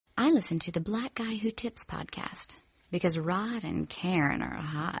I listen to the Black Guy Who Tips podcast because Rod and Karen are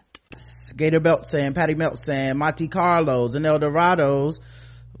hot. Gator Belt saying, Patty Melt saying, Monte Carlos and El Dorados.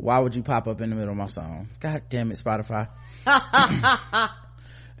 Why would you pop up in the middle of my song? God damn it, Spotify.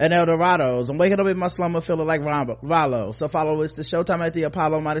 And El Dorados. I'm waking up in my slumber feeling like Rallo. So follow us to Showtime at the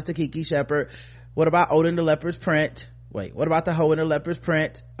Apollo minus the Kiki Shepherd. What about Odin the Leopard's print? Wait, what about the Hoe in the Leopard's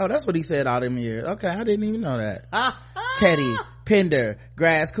print? Oh, that's what he said all them years. Okay, I didn't even know that. Teddy, Pender,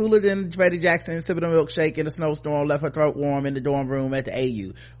 grass cooler than Freddie Jackson, sipping a milkshake in a snowstorm, left her throat warm in the dorm room at the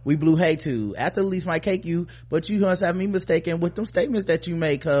AU. We blew hay too. Athletes might cake you, but you must have me mistaken with them statements that you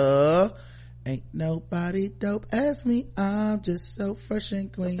make, huh? Ain't nobody dope as me. I'm just so fresh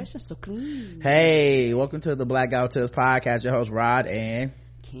and clean. So fresh and so clean. Hey, welcome to the Black Guy Who Tips podcast. Your host Rod and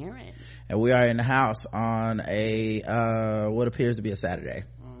Karen. And we are in the house on a what appears to be a Saturday.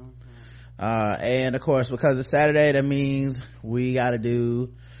 And of course, because it's Saturday, that means we got to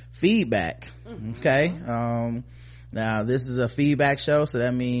do feedback. Okay. Now this is a feedback show, so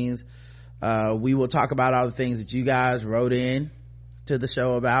that means we will talk about all the things that you guys wrote in to the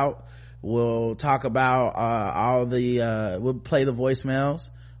show about. We'll talk about we'll play the voicemails,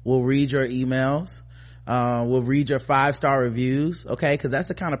 we'll read your emails, we'll read your 5-star reviews, okay, because that's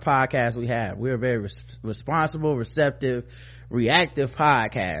the kind of podcast we have. We're a very responsible, receptive, reactive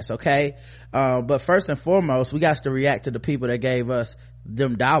podcast, okay. But first and foremost, we got to react to the people that gave us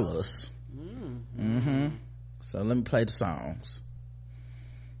them dollars. So let me play the songs.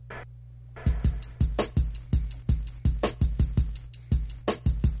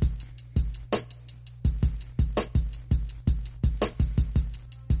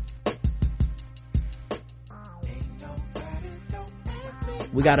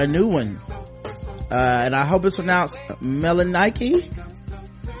 We got a new one, and I hope it's pronounced Melanike,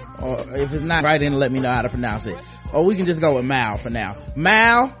 or if it's not right, then let me know how to pronounce it, or we can just go with Mal for now.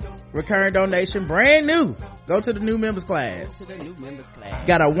 Mal, recurring donation, brand new. Go to the new members class.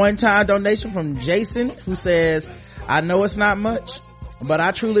 Got a one-time donation from Jason, who says, I know it's not much, but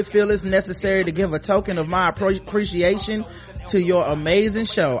I truly feel it's necessary to give a token of my appreciation to your amazing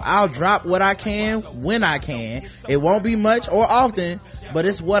show. I'll drop what I can when I can. It won't be much or often, but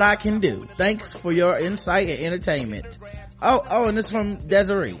it's what I can do. Thanks for your insight and entertainment. Oh, and it's from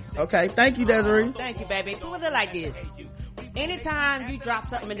Desiree. Okay, thank you, Desiree. Thank you, baby. Put it like this. Anytime you drop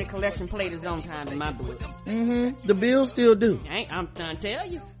something in the collection plate is on time in my book. The bills still due. I'm trying to tell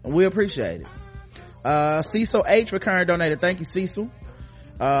you. We appreciate it. Cecil H, recurring donator. Thank you, Cecil.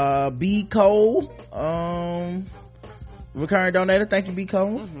 B Cole, recurring donator. Thank you, B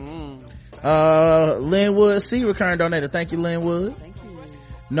Cole. Linwood C, recurring donator. Thank you, Linwood. Thank you.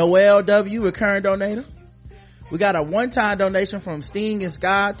 Noel W, recurring donator. We got a one-time donation from Sting and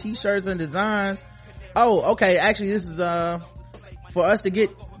Sky t-shirts and designs. Oh, okay, actually this is for us to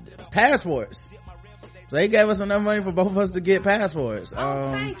get passports. So they gave us enough money for both of us to get passports.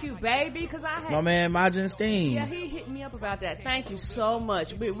 Thank you, baby, because I had my man Majin Steen. Yeah, he hit me up about that. Thank you so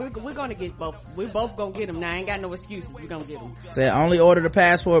much. We're gonna get both. We're both gonna get them now. I ain't got no excuses. We're gonna get them. Said only order the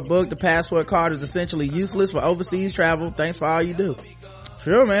passport book. The passport card is essentially useless for overseas travel. Thanks for all you do.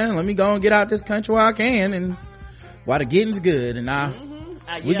 Sure, man. Let me go and get out this country while I can, and while the getting's good. And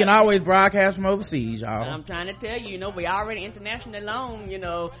we can always broadcast from overseas, y'all. I'm trying to tell you, we already international alone.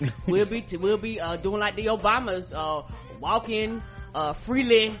 We'll be doing like the Obamas, walking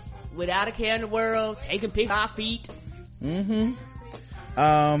freely without a care in the world, taking pics of our feet.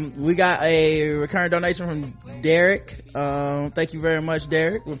 We got a recurring donation from Derek. Thank you very much,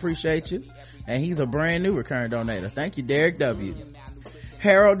 Derek. We appreciate you. And he's a brand new recurring donator. Thank you, Derek W.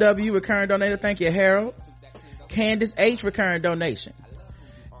 Harold W, recurring donator. Thank you, Harold. Candace H, recurring donation.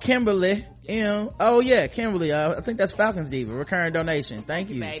 Kimberly M, Kimberly, I think that's Falcons Diva, recurring donation. Thank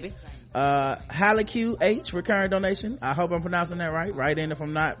you, baby. Haliq H, recurring donation. I hope I'm pronouncing that right. Right in if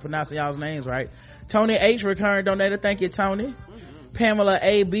I'm not pronouncing y'all's names right. Tony H, recurring donator. Thank you, Tony. Pamela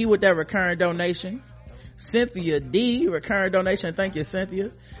A.B. with that recurring donation. Cynthia D, recurring donation. Thank you, Cynthia.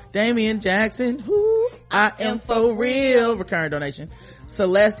 Damian Jackson, who I am for real, recurring donation.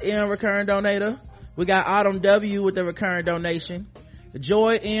 Celeste M, recurring donator. We got Autumn W with the recurring donation.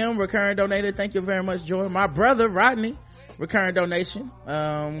 Joy M, recurring donator. Thank you very much, Joy. My brother Rodney, recurring donation.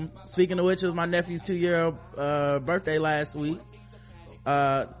 Speaking of which, it was my nephew's 2-year birthday last week.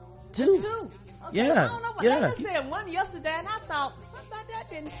 Two. Okay, Yeah, I don't know, yeah. I just said one yesterday, and I thought something about that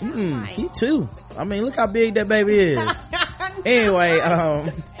didn't sound right. He 2. I mean, look how big that baby is. Anyway,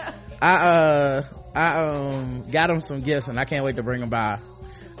 I got him some gifts, and I can't wait to bring them by.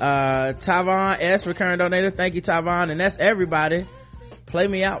 Tavon S, recurring donator. Thank you, Tavon. And that's everybody. Play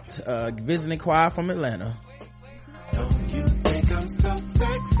me out. Visiting choir from Atlanta. Don't you think I'm so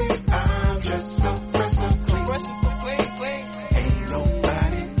sexy?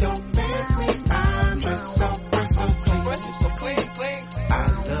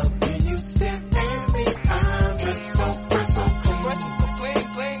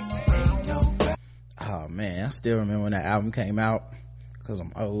 I still remember when that album came out because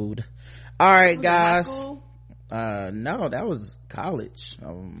I'm old. All right, guys. No, that was college.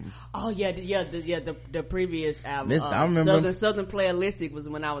 The previous album. I remember Southern Playalistic was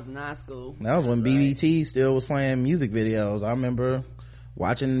when I was in high school. That was when BBT still was playing music videos. I remember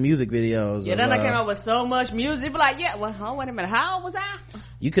watching music videos. Yeah, then I came out with so much music. But like, wait a minute, how old was I?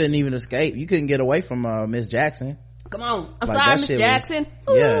 You couldn't even escape. You couldn't get away from Miss Jackson. Come on, I'm sorry, Miss Jackson.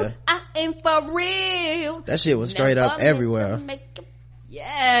 Yeah, I ain't for real. That shit was straight up everywhere.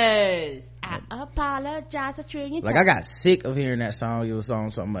 Yes, I apologize a trillion times. Like, I got sick of hearing that song. It was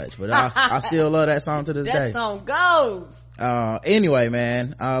on so much, but I still love that song to this day. That song goes. Anyway,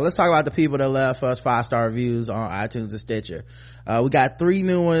 man, let's talk about the people that left us 5-star reviews on iTunes and Stitcher. We got 3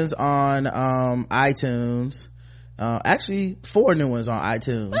 new ones on iTunes. Actually 4 new ones on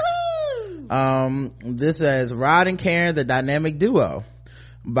iTunes. This says Rod and Karen, the dynamic duo,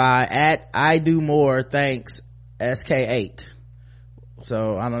 by I do more thanks SK8.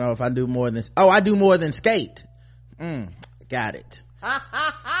 So I don't know if I do more than I do more than skate. Got it.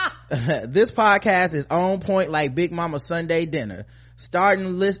 This podcast is on point like Big Mama Sunday dinner. Started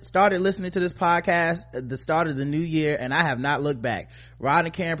listening to this podcast at the start of the new year, and I have not looked back. Rod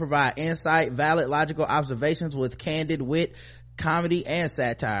and Karen provide insight, valid, logical observations with candid wit, comedy, and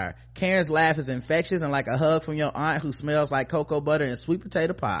satire. Karen's laugh is infectious and like a hug from your aunt who smells like cocoa butter and sweet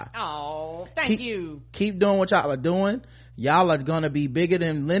potato pie. Oh, thank you. Keep doing what y'all are doing. Y'all are gonna be bigger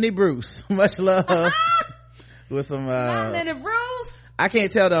than Lenny Bruce. Much love. With some Lenny Bruce. I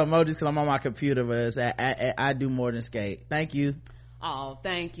can't tell the emojis because I'm on my computer, but it's I do more than skate. Thank you. Oh,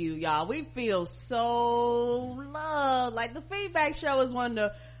 thank you, y'all. We feel so loved. Like, the feedback show is one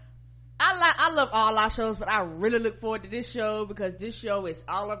of the, I love all our shows, but I really look forward to this show because this show is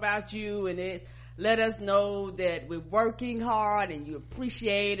all about you, and it let us know that we're working hard and you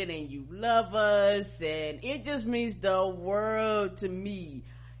appreciate it and you love us, and it just means the world to me.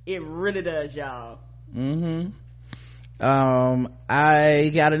 It really does, y'all.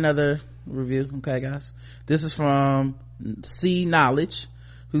 I got another review. Okay, guys, this is from C Knowledge,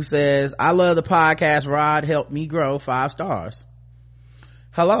 who says, I love the podcast. Rod helped me grow 5 stars.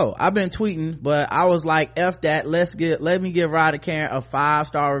 Hello, I've been tweeting, but I was like, F that, let me give Rod and Karen a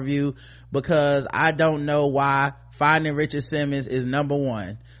 5-star review because I don't know why Finding Richard Simmons is number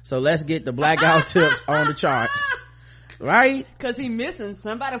 1. So let's get the Blackout Tips on the charts. Right? Cause he missing.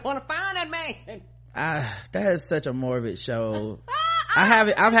 Somebody want to find that man. That is such a morbid show.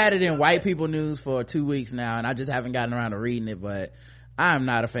 I've had it in white people news for 2 weeks now, and I just haven't gotten around to reading it, but I'm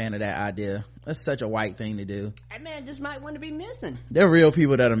not a fan of that idea. That's such a white thing to do. That man just might want to be missing. There are real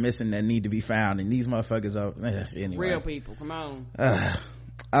people that are missing that need to be found, and these motherfuckers are anyway. Real people, come on.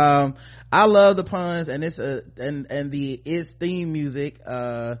 I love the puns, and it's its theme music.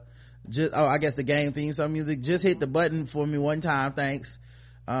 I guess the game theme song music. Just hit the button for me one time, thanks.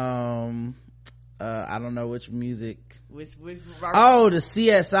 I don't know which music. Which the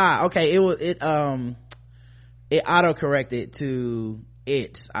CSI. Okay, it auto corrected to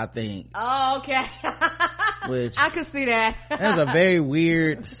It's, I think. Oh, okay. Which I could see that. That's a very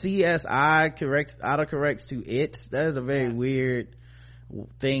weird. CSI autocorrects to It's. That is a very weird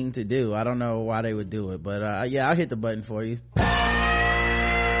thing to do. I don't know why they would do it, but I'll hit the button for you.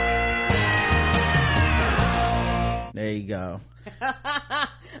 There you go.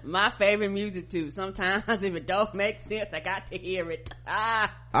 My favorite music too. Sometimes if it don't make sense, I got to hear it.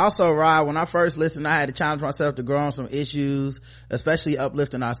 Also, Rod, when I first listened, I had to challenge myself to grow on some issues, especially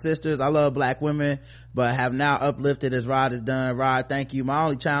uplifting our sisters. I love black women, but have now uplifted as Rod has done. Rod, thank you. My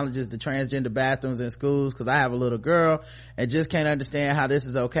only challenge is the transgender bathrooms in schools because I have a little girl and just can't understand how this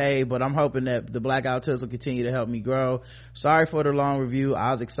is okay, but I'm hoping that the Blackout Tips will continue to help me grow. Sorry for the long review.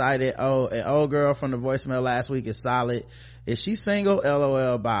 I was excited. Oh, an old girl from the voicemail last week is solid. Is she single?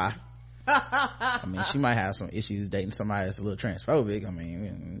 LOL, bye. I mean, she might have some issues dating somebody that's a little transphobic. I mean,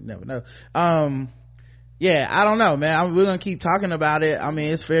 you never know. Yeah, I don't know, man. We're gonna keep talking about it. I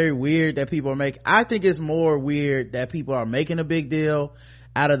mean, it's very weird that people are I think it's more weird that people are making a big deal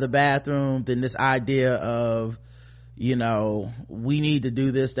out of the bathroom than this idea of, we need to do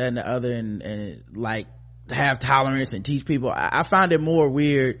this, that, and the other, and like have tolerance and teach people. I find it more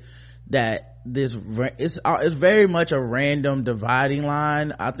weird that it's very much a random dividing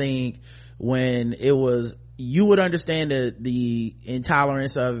line. I think when you would understand the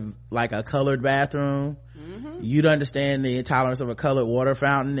intolerance of like a colored bathroom, you'd understand the intolerance of a colored water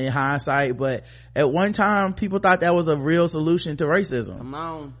fountain in hindsight, but at one time people thought that was a real solution to racism. Come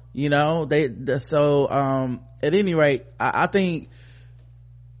on. At any rate, I think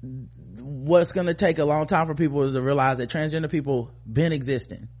what's going to take a long time for people is to realize that transgender people been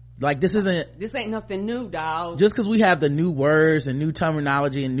existing. like this ain't nothing new, dog. Just because we have the new words and new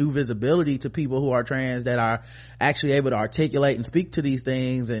terminology and new visibility to people who are trans that are actually able to articulate and speak to these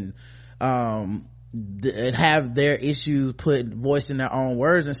things and have their issues voiced in their own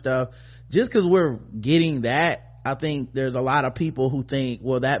words and stuff, just because we're getting that, I think there's a lot of people who think,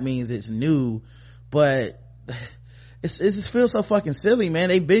 well, that means it's new, but it just feels so fucking silly, man.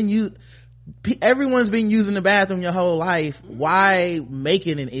 Everyone's been using the bathroom your whole life. Why make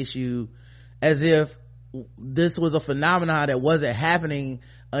it an issue as if this was a phenomenon that wasn't happening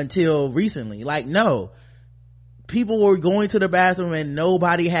until recently? Like, no, people were going to the bathroom and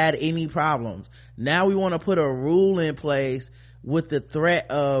nobody had any problems. Now we want to put a rule in place with the threat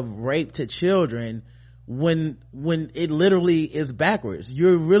of rape to children when it literally is backwards.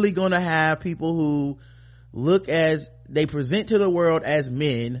 You're really going to have people who they present to the world as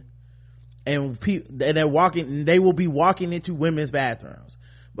men, and they will be walking into women's bathrooms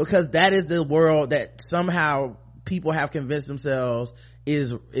because that is the world that somehow people have convinced themselves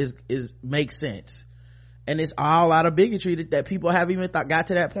is makes sense. And it's all out of bigotry that people haven't even got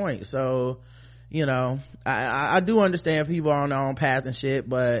to that point. So, you know, I do understand people are on their own path and shit,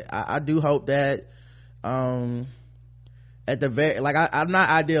 but I do hope that at the very, like, I'm not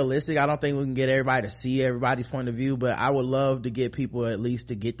idealistic. I don't think we can get everybody to see everybody's point of view, but I would love to get people at least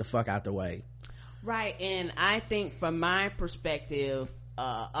to get the fuck out the way. Right. And I think from my perspective,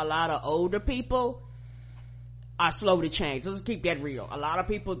 a lot of older people are slow to change. Let's keep that real. A lot of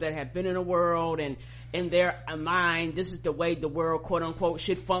people that have been in the world and in their mind, this is the way the world, quote unquote,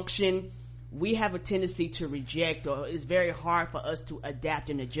 should function. We have a tendency to reject, or it's very hard for us to adapt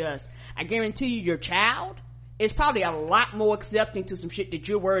and adjust. I guarantee you, your child is probably a lot more accepting to some shit that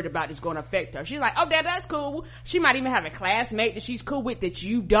you're worried about is going to affect her. She's like, oh, Dad, that's cool. She might even have a classmate that she's cool with that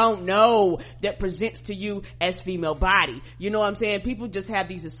you don't know that presents to you as female body. You know what I'm saying? People just have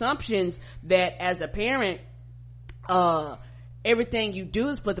these assumptions that as a parent, everything you do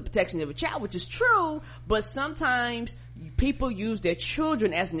is for the protection of a child, which is true, but sometimes people use their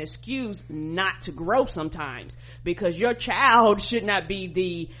children as an excuse not to grow sometimes, because your child should not be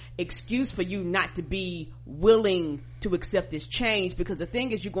the excuse for you not to be willing to accept this change. Because the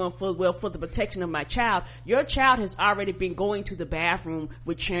thing is, you're going for the protection of my child. Your child has already been going to the bathroom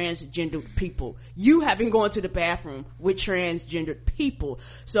with transgender people. You have been going to the bathroom with transgendered people.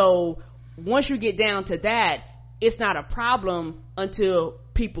 So once you get down to that, it's not a problem until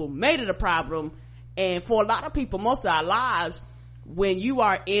people made it a problem. And for a lot of people, most of our lives, when you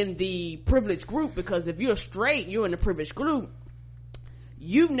are in the privileged group, because if you're straight, you're in the privileged group,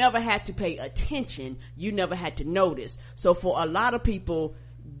 you've never had to pay attention. You never had to notice. So for a lot of people,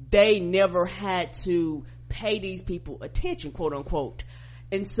 they never had to pay these people attention, quote unquote.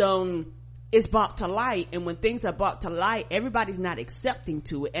 And so it's brought to light, and when things are brought to light, everybody's not accepting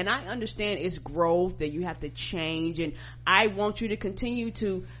to it. And I understand it's growth, that you have to change, and I want you to continue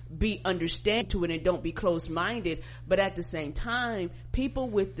to be understanding to it and don't be closed-minded. But at the same time, people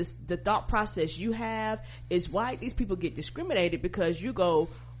with the thought process you have is why these people get discriminated, because you go,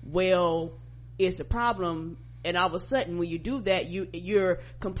 well, it's a problem, and all of a sudden when you do that, you're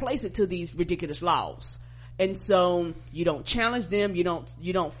complacent to these ridiculous laws. And so you don't challenge them, you don't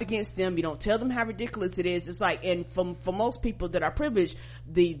against them, you don't tell them how ridiculous it is. It's like, and for most people that are privileged,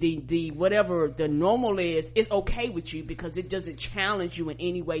 the whatever the normal is okay with you, because it doesn't challenge you in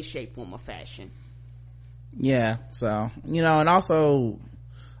any way, shape, form, or fashion. Yeah. So, you know, and also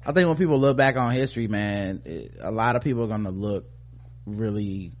I think when people look back on history, man, a lot of people are going to look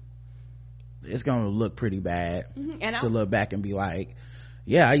it's going to look pretty bad to look back and be like,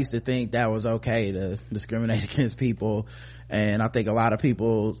 yeah, I used to think that was okay to discriminate against people. And I think a lot of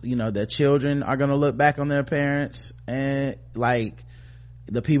people, you know, their children are going to look back on their parents and like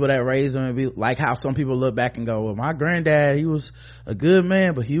the people that raised them, and be like how some people look back and go, well, my granddad, he was a good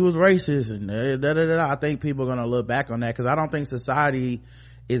man, but he was racist, and da, da, da, da. I think people are going to look back on that, because I don't think society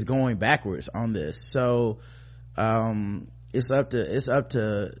is going backwards on this. So it's up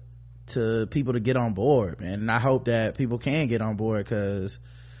to people to get on board, man. And I hope that people can get on board, because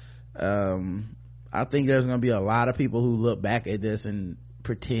I think there's going to be a lot of people who look back at this and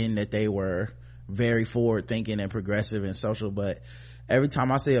pretend that they were very forward thinking and progressive and social, but every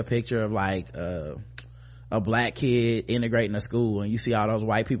time I see a picture of like a black kid integrating a school and you see all those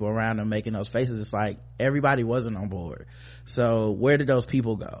white people around them making those faces, it's like everybody wasn't on board. So where did those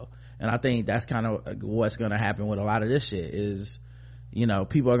people go? And I think that's kind of what's going to happen with a lot of this shit is, you know,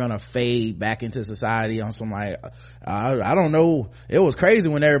 people are gonna fade back into society on some like, I don't know, it was crazy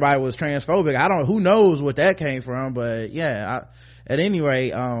when everybody was transphobic. Who knows what that came from, but yeah, at any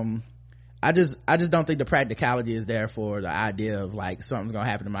rate, I just don't think the practicality is there for the idea of like something's gonna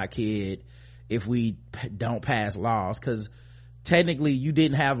happen to my kid if we don't pass laws, because technically you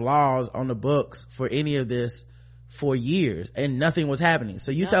didn't have laws on the books for any of this for years and nothing was happening.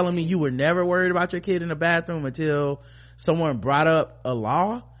 So you telling me you were never worried about your kid in the bathroom until someone brought up a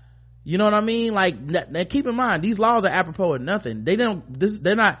law? You know what I mean? Like, now keep in mind, these laws are apropos of nothing. They're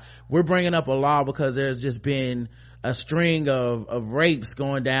not, we're bringing up a law because there's just been a string of rapes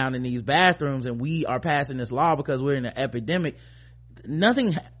going down in these bathrooms and we are passing this law because we're in an epidemic.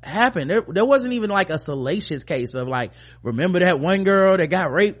 Nothing happened. There wasn't even like a salacious case of like, remember that one girl that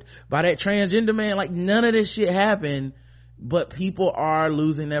got raped by that transgender man? Like, none of this shit happened, but people are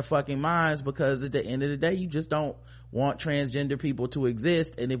losing their fucking minds because at the end of the day, you just don't want transgender people to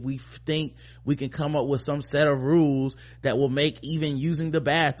exist. And if we think we can come up with some set of rules that will make even using the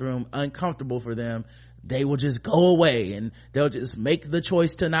bathroom uncomfortable for them, they will just go away and they'll just make the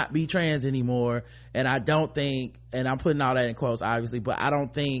choice to not be trans anymore. And I don't think, and I'm putting all that in quotes obviously, but I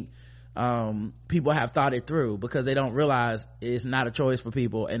don't think people have thought it through because they don't realize it's not a choice for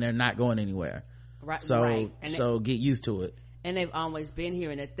people and they're not going anywhere. Right. So get used to it. And they've always been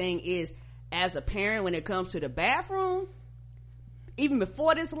here. And the thing is, as a parent, when it comes to the bathroom, even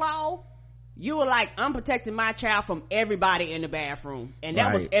before this law, you were like, I'm protecting my child from everybody in the bathroom. And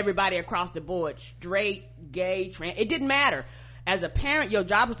that was everybody across the board, straight, gay, trans. It didn't matter. As a parent, your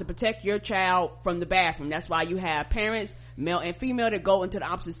job is to protect your child from the bathroom. That's why you have parents, male and female, that go into the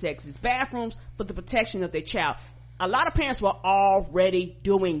opposite sexes bathrooms for the protection of their child. A lot of parents were already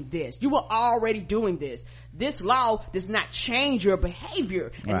doing this. You were already doing this. This law does not change your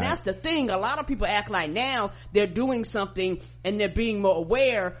behavior. And that's the thing. A lot of people act like now they're doing something and they're being more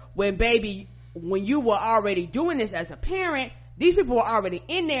aware when, baby, when you were already doing this as a parent, these people were already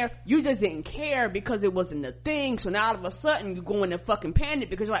in there. You just didn't care because it wasn't a thing. So now all of a sudden you go in and fucking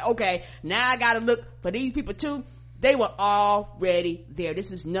panic because you're like, okay, now I gotta look for these people too. They were already there. This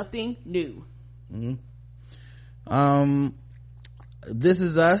is nothing new. Mm-hmm. This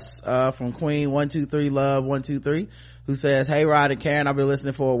is us from Queen 123 Love 123, who says, hey Rod and Karen, I've been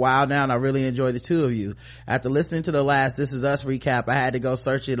listening for a while now and I really enjoy the two of you. After listening to the last This Is Us recap, I had to go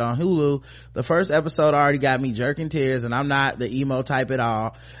search it on Hulu. The first episode already got me jerking tears and I'm not the emo type at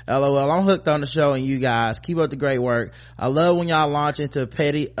all. LOL, I'm hooked on the show and you guys. Keep up the great work. I love when y'all launch into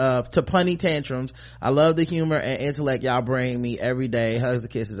punny tantrums. I love the humor and intellect y'all bring me every day. Hugs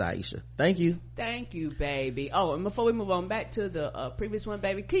and kisses, Aisha. Thank you. Thank you, baby. Oh, and before we move on back to the previous one,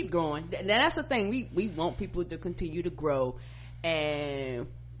 baby, keep growing. That's the thing. We want people to continue to grow, and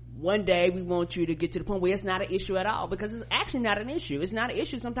one day we want you to get to the point where it's not an issue at all, because it's actually not an issue. It's not an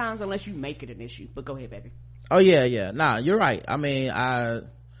issue sometimes unless you make it an issue. But go ahead, baby. Oh yeah. Nah, you're right. I mean,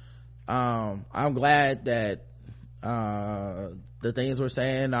 I'm glad that the things we're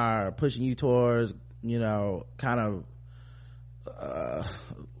saying are pushing you towards, kind of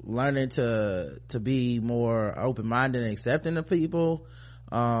learning to be more open-minded and accepting of people.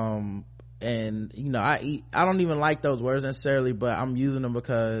 And I don't even like those words necessarily, but I'm using them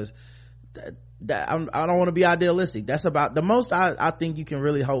because I don't want to be idealistic. That's about the most I think you can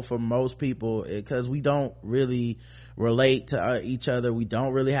really hope for most people, because we don't really relate to each other. We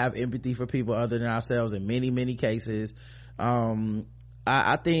don't really have empathy for people other than ourselves in many cases.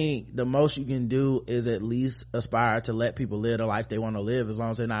 I think the most you can do is at least aspire to let people live the life they want to live, as long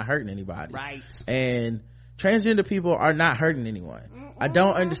as they're not hurting anybody. Right. And transgender people are not hurting anyone. I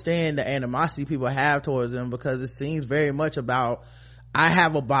don't understand the animosity people have towards them, because it seems very much about, I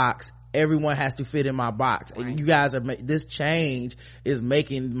have a box, everyone has to fit in my box. Right. And you guys this change is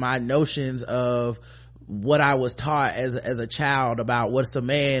making my notions of what I was taught as a child about what's a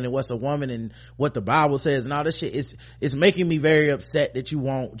man and what's a woman and what the Bible says and all this shit, it's making me very upset that you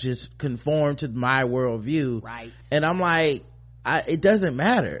won't just conform to my worldview. Right. And I'm like, it doesn't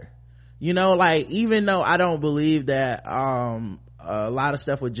matter, like, even though I don't believe that a lot of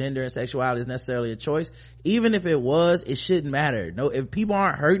stuff with gender and sexuality is necessarily a choice, even if it was, it shouldn't matter. No, if people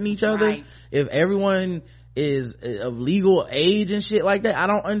aren't hurting each other, right, if everyone is of legal age and shit like that, I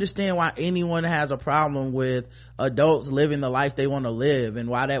don't understand why anyone has a problem with adults living the life they want to live, and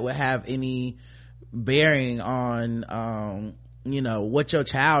why that would have any bearing on what your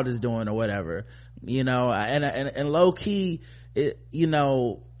child is doing or whatever, and low key,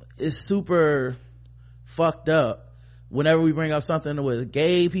 it's super fucked up whenever we bring up something with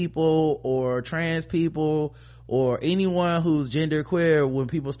gay people or trans people or anyone who's gender queer, when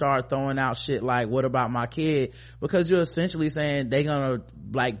people start throwing out shit like, what about my kid? Because you're essentially saying they're gonna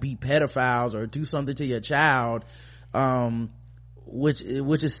like be pedophiles or do something to your child, which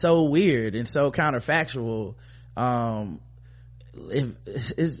is so weird and so counterfactual.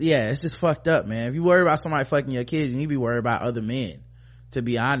 it's just fucked up, man. If you worry about somebody fucking your kids, you need to be worried about other men, to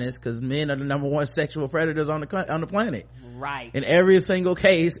be honest, because men are the number one sexual predators on the planet. Right. In every single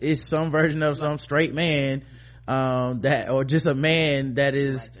case, it's some version of some straight man, that, or just a man that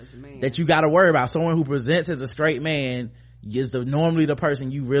is, that you gotta worry about. Someone who presents as a straight man is normally the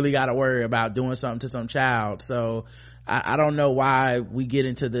person you really gotta worry about doing something to some child. So I don't know why we get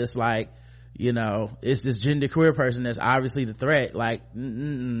into this, like, you know, it's this genderqueer person that's obviously the threat. Like,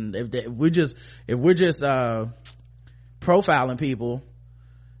 if we're just profiling people,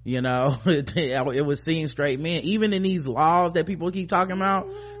 you know, it would seem straight men, even in these laws that people keep talking about,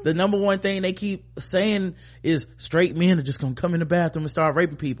 the number one thing they keep saying is straight men are just gonna come in the bathroom and start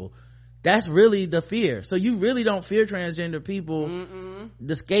raping people. That's really the fear. So you really don't fear transgender people.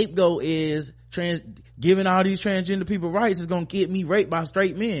 The scapegoat is giving all these transgender people rights is gonna get me raped by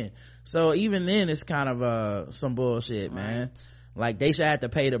straight men. So even then it's kind of some bullshit, man. Like, they should have to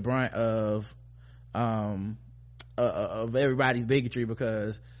pay the brunt of everybody's bigotry,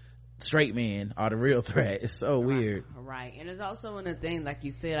 because straight men are the real threat. It's so weird. Right. And it's also one of the things, like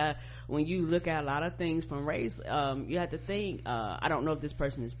you said, when you look at a lot of things from race, you have to think, I don't know if this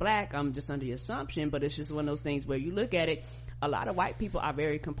person is black, I'm just under the assumption, but it's just one of those things where you look at it, a lot of white people are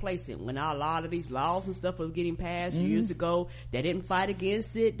very complacent. When a lot of these laws and stuff was getting passed years ago, they didn't fight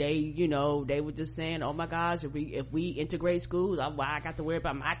against it. They, you know, they were just saying, oh my gosh, if we integrate schools, I got to worry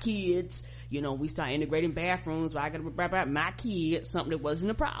about my kids. You know, we start integrating bathrooms, I got to worry about my kids, something that wasn't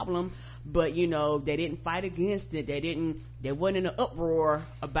a problem. But, you know, they didn't fight against it. They wasn't in an uproar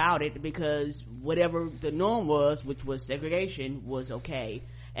about it, because whatever the norm was, which was segregation, was okay.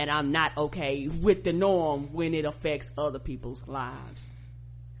 And I'm not okay with the norm when it affects other people's lives.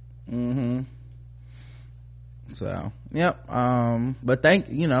 So, yep. But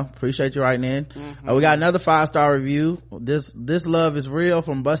appreciate you writing in. We got another 5-star review. This love is real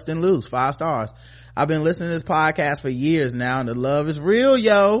from Bustin' Loose, 5 stars. I've been listening to this podcast for years now, and the love is real,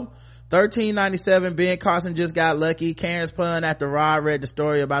 yo. 1397, Ben Carson just got lucky. Karen's pun after Rod read the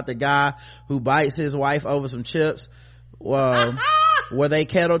story about the guy who bites his wife over some chips. Were they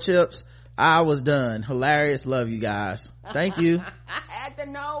kettle chips? I was done. Hilarious. Love you guys. Thank you. I had to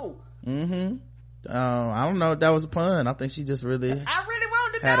know. I don't know if that was a pun. I think she just really I really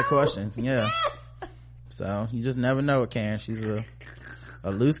wanted to had know. a question. Yeah. Yes. So you just never know with Karen. She's a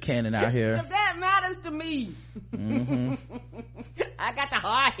loose cannon out here. If that matters to me. I got the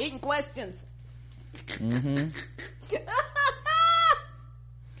hard hitting questions.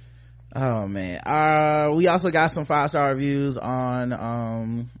 Oh man. We also got some 5-star reviews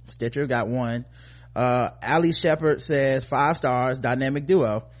on Stitcher. Got one. Ali Shepherd says 5 stars, dynamic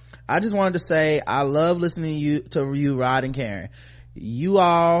duo. I just wanted to say I love listening to you, Rod and Karen.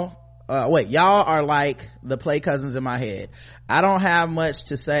 Y'all are like the play cousins in my head. I don't have much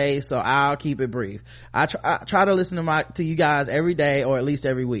to say, so I'll keep it brief. I try to listen to you guys every day, or at least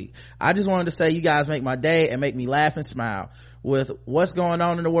every week. I just wanted to say you guys make my day and make me laugh and smile. With what's going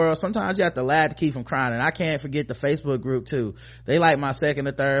on in the world, sometimes you have to laugh to keep from crying, and I can't forget the Facebook group too. They like my second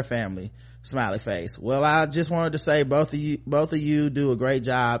or third family. Smiley face. Well, I just wanted to say both of you do a great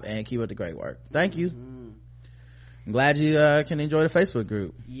job and keep up the great work. Thank you. I'm glad you can enjoy the Facebook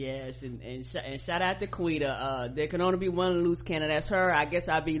group. Yes, and shout out to Quita. There can only be one loose cannon. That's her. I guess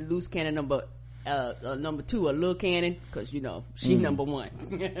I'll be loose cannon number 2, a little cannon, because you know she number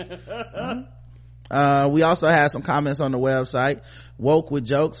 1. We also had some comments on the website. Woke with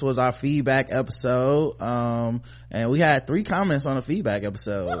Jokes was our feedback episode, and we had 3 comments on the feedback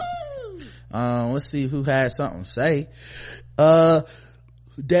episode. Let's see who had something to say.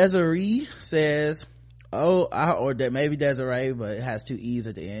 Desiree says, or maybe Desiree, but it has 2 E's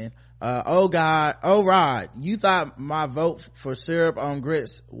at the end. Oh God, oh Rod, you thought my vote for syrup on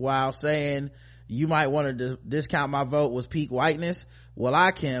grits while saying you might want to discount my vote was peak whiteness? Well,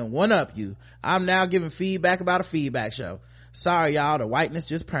 I can one up you. I'm now giving feedback about a feedback show. Sorry y'all, the whiteness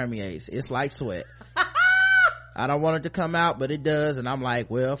just permeates. It's like sweat. I don't want it to come out, but it does, and I'm like,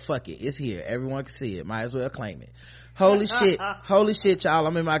 well, fuck it, it's here, everyone can see it, might as well claim it. Holy shit y'all,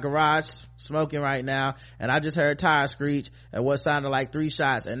 I'm in my garage smoking right now, and I just heard tires screech and what sounded like 3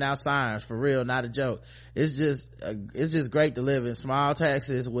 shots, and now sirens, for real, not a joke. It's just great to live in small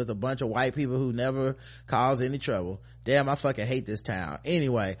Texas with a bunch of white people who never cause any trouble. Damn, I fucking hate this town.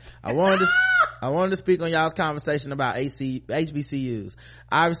 Anyway, I wanted I wanted to speak on y'all's conversation about HBCUs.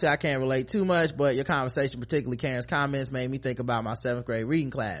 Obviously, I can't relate too much, but your conversation, particularly Karen's comments, made me think about my 7th grade reading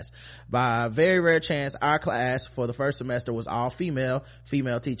class. By a very rare chance, our class for the first semester was all female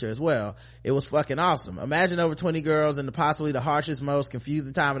teacher as well. It was fucking awesome. Imagine over 20 girls in possibly the harshest, most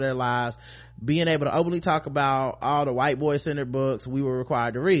confusing time of their lives, being able to openly talk about all the white boy-centered books we were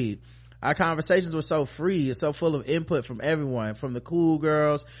required to read. Our conversations were so free and so full of input from everyone, from the cool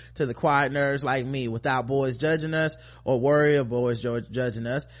girls to the quiet nerds like me, without boys judging us or worry of boys judging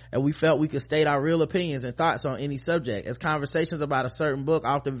us. And we felt we could state our real opinions and thoughts on any subject, as conversations about a certain book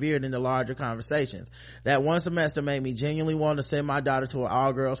often veered into larger conversations. That one semester made me genuinely want to send my daughter to an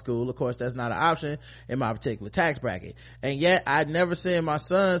all-girl school. Of course, that's not an option in my particular tax bracket. And yet, I'd never send my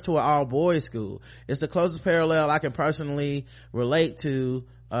sons to an all-boys school. It's the closest parallel I can personally relate to.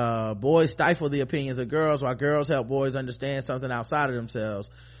 Boys stifle the opinions of girls while girls help boys understand something outside of themselves.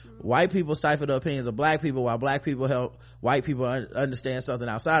 White people stifle the opinions of black people while black people help white people understand something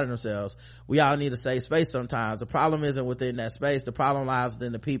outside of themselves. We all need a safe space sometimes. The problem isn't within that space. The problem lies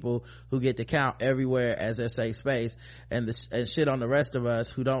within the people who get to count everywhere as their safe space and shit on the rest of us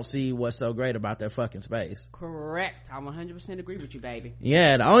who don't see what's so great about their fucking space. Correct. I 100% agree with you, baby.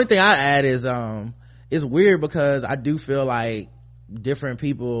 Yeah, the only thing I add is it's weird because I do feel like different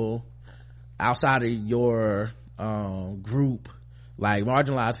people outside of your group, like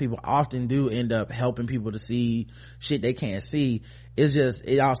marginalized people, often do end up helping people to see shit they can't see. It's just,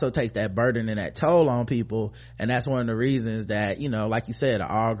 it also takes that burden and that toll on people, and that's one of the reasons that, you know, like you said, an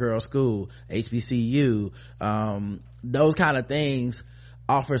all-girl school, HBCU, those kind of things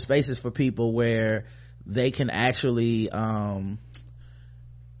offer spaces for people where they can actually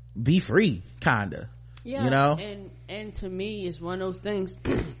be free, kinda. Yeah, you know, and to me, it's one of those things.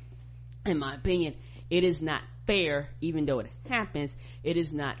 In my opinion, it is not fair. Even though it happens, it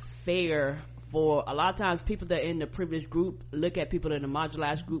is not fair for a lot of times people that are in the privileged group look at people in the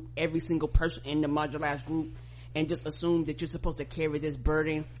marginalized group, every single person in the marginalized group, and just assume that you're supposed to carry this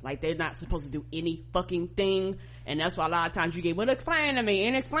burden, like they're not supposed to do any fucking thing. And that's why a lot of times you get, well, explain to me,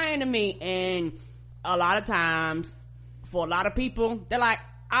 and a lot of times for a lot of people, they're like,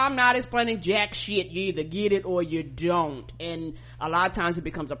 I'm not explaining jack shit. You either get it or you don't. And a lot of times it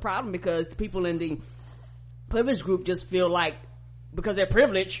becomes a problem because the people in the privileged group just feel like, because they're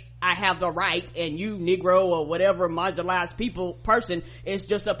privileged, I have the right, and you Negro or whatever marginalized person is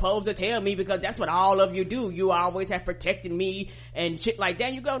just supposed to tell me, because that's what all of you do. You always have protected me and shit like that.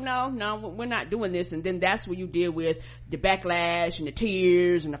 And you go, no, we're not doing this. And then that's where you deal with the backlash and the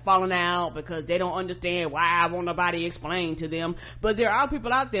tears and the falling out, because they don't understand why won't nobody explain to them. But there are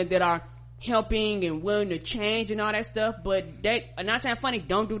people out there that are helping and willing to change and all that stuff, but they, not trying funny,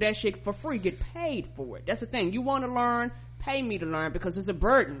 don't do that shit for free. Get paid for it. That's the thing. You want to learn, pay me to learn, because it's a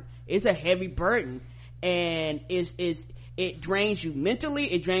burden. It's a heavy burden, and it drains you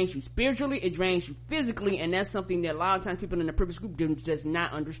mentally, it drains you spiritually, it drains you physically, and that's something that a lot of times people in the privileged group does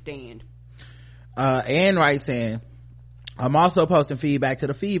not understand. Ann writes in, I'm also posting feedback to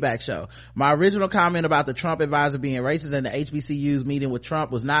the feedback show. My original comment about the Trump advisor being racist and the HBCUs meeting with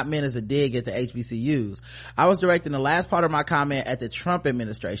Trump was not meant as a dig at the HBCUs. I was directing the last part of my comment at the Trump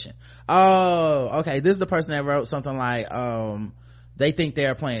administration. Oh, okay. This is the person that wrote something like, they think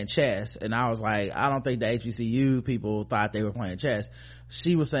they're playing chess. And I was like, I don't think the HBCU people thought they were playing chess.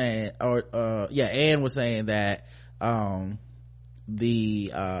 She was saying, Ann was saying that,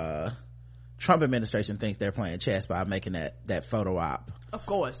 the Trump administration thinks they're playing chess by making that photo op. Of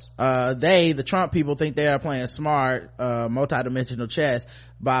course. The Trump people think they are playing smart, multidimensional chess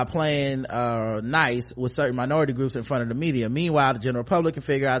by playing, nice with certain minority groups in front of the media. Meanwhile, the general public can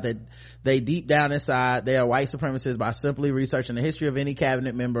figure out that they deep down inside, they are white supremacists by simply researching the history of any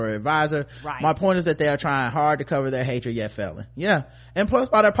cabinet member or advisor. Right. My point is that they are trying hard to cover their hatred yet failing. Yeah. And plus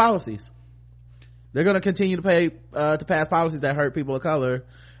by their policies. They're going to continue to pass policies that hurt people of color,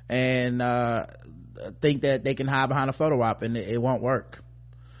 and think that they can hide behind a photo op, and it won't work.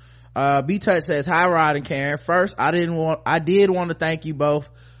 B-Touch says, hi Rod and Karen. First, I did want to thank you both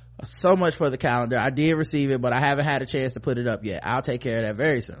so much for the calendar. I did receive it, but I haven't had a chance to put it up yet. I'll take care of that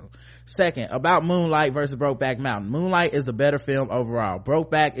very soon. Second, about Moonlight versus Brokeback Mountain. Moonlight is a better film overall.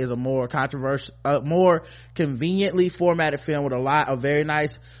 Brokeback is a more controversial, more conveniently formatted film with a lot of very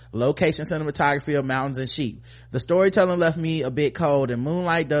nice location cinematography of mountains and sheep. The storytelling left me a bit cold, and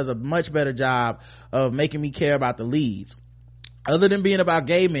Moonlight does a much better job of making me care about the leads. Other than being about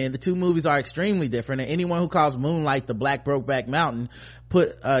gay men, the two movies are extremely different, and anyone who calls Moonlight the Black Brokeback Mountain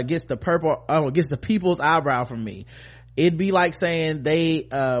gets the people's eyebrow from me. it'd be like saying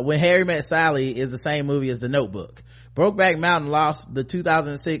When Harry Met Sally is the same movie as The Notebook. Brokeback Mountain lost the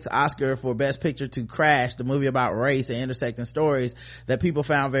 2006 Oscar for Best Picture to Crash, the movie about race and intersecting stories that people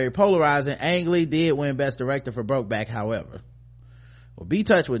found very polarizing. Ang Lee did win Best Director for Brokeback, however. Well, B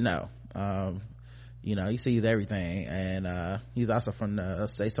Touch would know. He sees everything, and he's also from the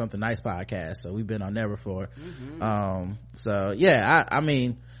Say Something Nice podcast, so we've been on there before. So yeah, I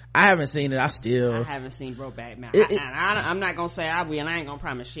mean, I haven't seen it. I haven't seen Brokeback Mountain. I'm not gonna say I will. I ain't gonna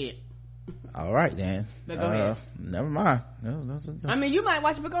promise shit. All right then. But go ahead. Never mind. I mean, you might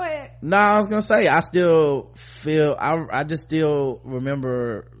watch it, but go ahead. No, I was gonna say, I still feel, I just still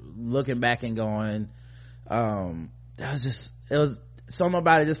remember looking back and going, it was something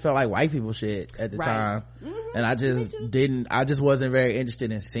about it just felt like white people shit at the time. And I just wasn't very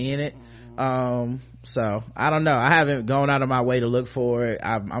interested in seeing it. So I don't know, I haven't gone out of my way to look for it.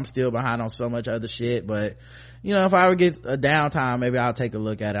 I'm still behind on so much other shit, but if I ever get a downtime, maybe I'll take a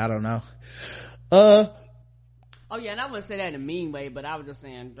look at it. I don't know. Oh yeah, and I wouldn't say that in a mean way, but I was just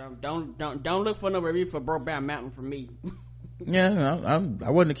saying, don't look for no review for Brokeback Mountain from me. Yeah, I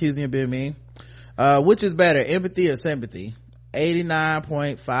wasn't accusing you of being mean. Which is better, empathy or sympathy?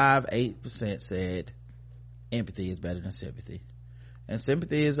 89.58% said empathy is better than sympathy, and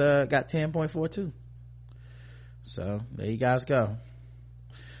sympathy is got 10.42. So there you guys go.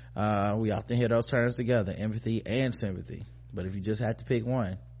 We often hear those terms together, empathy and sympathy, but if you just had to pick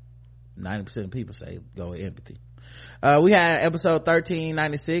one, 90% of people say go with empathy. We had episode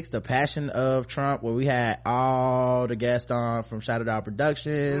 1396, The Passion of Trump, where we had all the guests on from Shadow Dog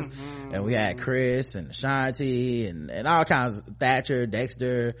Productions, and we had Chris and Ashanti and all kinds, Thatcher,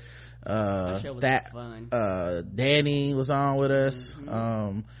 Dexter, Danny was on with us.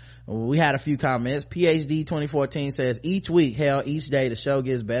 We had a few comments. PhD 2014 says, each week, hell, each day, the show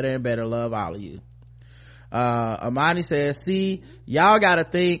gets better and better. Love all of you. Amani says, see, y'all gotta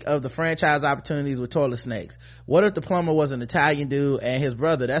think of the franchise opportunities with toilet snakes. What if the plumber was an Italian dude and his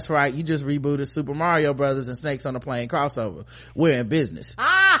brother? That's right, you just rebooted Super Mario Brothers and Snakes on a Plane crossover. We're in business.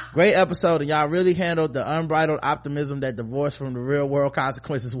 Great episode, and y'all really handled the unbridled optimism that divorced from the real world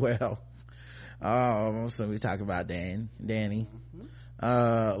consequences well. So we talk about Danny.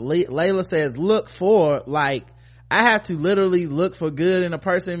 Layla says, look for, like, I have to literally look for good in a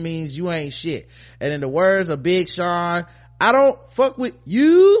person means you ain't shit. And in the words of Big Sean, I don't fuck with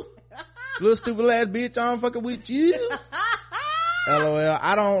you, little stupid ass bitch. I don't fucking with you. LOL.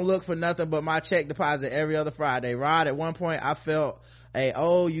 I don't look for nothing but my check deposit every other Friday. Rod, at one point I felt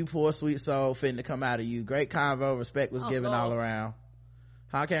you poor sweet soul fitting to come out of you. Great convo, respect was given all around.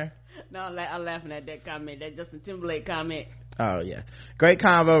 Huh, Karen? No, I'm laughing at that comment, that Justin Timberlake comment. Oh yeah, great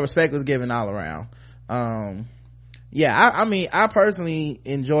convo, respect was given all around. Yeah, I mean, I personally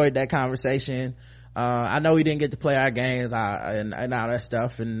enjoyed that conversation. I know we didn't get to play our games and all that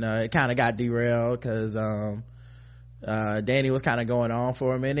stuff, and it kind of got derailed because Danny was kind of going on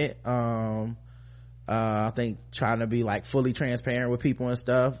for a minute. I think trying to be like fully transparent with people and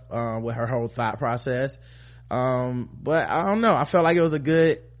stuff, with her whole thought process. But I don't know, I felt like it was a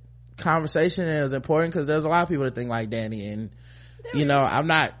good conversation, and it was important because there's a lot of people that think like Danny, and I'm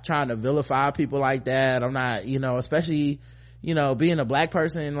not trying to vilify people like that. I'm not, especially, being a black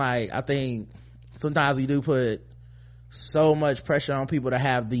person, like, I think sometimes we do put so much pressure on people to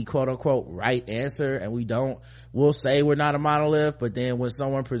have the quote unquote right answer, and we'll say we're not a monolith, but then when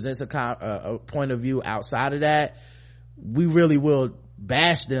someone presents a point of view outside of that, we really will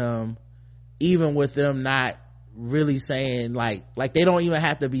bash them, even with them not really saying like they don't even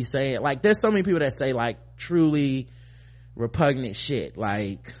have to be saying, like, there's so many people that say like truly repugnant shit,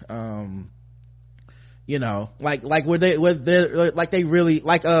 like like were they like they really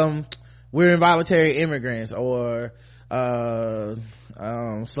like we're involuntary immigrants, or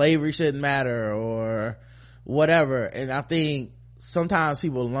slavery shouldn't matter, or whatever. And I think sometimes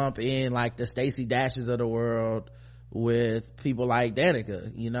people lump in like the Stacey Dashes of the world with people like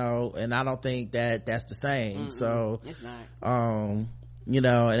Danica, and I don't think that that's the same. So it's not.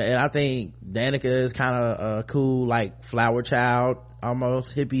 And I think Danica is kind of a cool, like, flower child,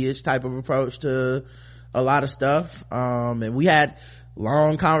 almost hippie-ish type of approach to a lot of stuff. And we had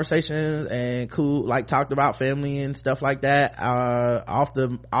long conversations and cool, like, talked about family and stuff like that, off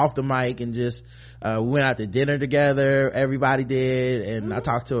the mic, and just, we went out to dinner together, everybody did, and I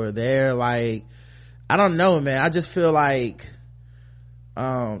talked to her there. Like, I don't know, man, I just feel like,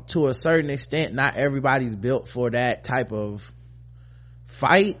 to a certain extent, not everybody's built for that type of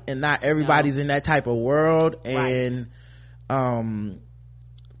fight, and not everybody's in that type of world, and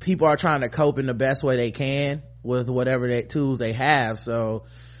people are trying to cope in the best way they can with whatever tools they have. So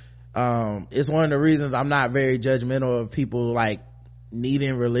It's one of the reasons I'm not very judgmental of people like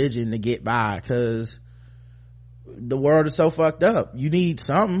needing religion to get by, because the world is so fucked up. You need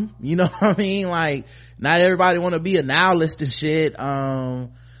something, you know what I mean? Like, not everybody want to be a nihilist and shit. You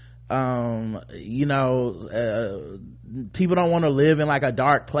know, people don't want to live in like a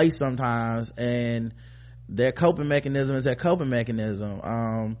dark place sometimes, and their coping mechanism is their coping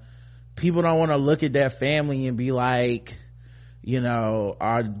mechanism. People don't want to look at their family and be like, you know,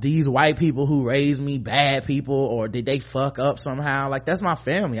 are these white people who raised me bad people, or did they fuck up somehow? Like, that's my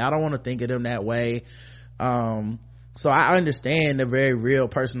family. I don't want to think of them that way. So I understand the very real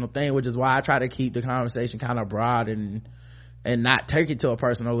personal thing, which is why I try to keep the conversation kind of broad and not take it to a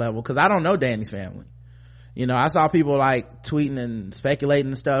personal level, because I don't know Danny's family. You know, I saw people like tweeting and speculating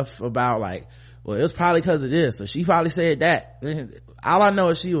and stuff about like, well, it was probably because of this, or she probably said that. All I know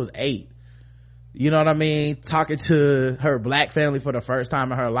is she was 8. You know what I mean? Talking to her black family for the first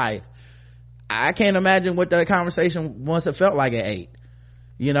time in her life. I can't imagine what that conversation must have felt like at 8.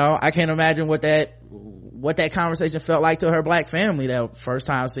 You know, I can't imagine what that conversation felt like to her black family that first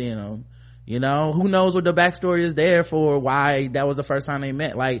time seeing them. You know, who knows what the backstory is there for why that was the first time they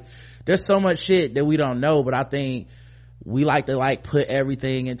met. Like, there's so much shit that we don't know, but I think we like to like put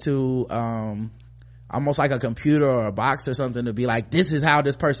everything into almost like a computer or a box or something, to be like, this is how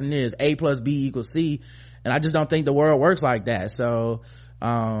this person is, A plus B equals C. And I just don't think the world works like that. So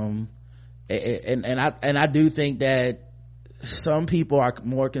and I do think that some people are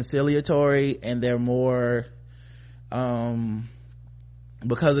more conciliatory, and they're more because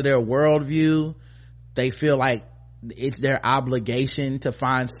of their worldview, they feel like it's their obligation to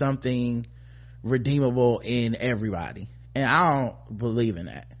find something redeemable in everybody, and I don't believe in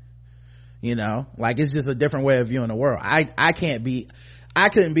that. You know, like, it's just a different way of viewing the world. I couldn't be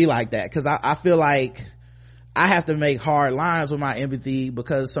like that, because I feel like I have to make hard lines with my empathy,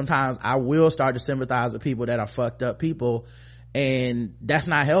 because sometimes I will start to sympathize with people that are fucked up people, and that's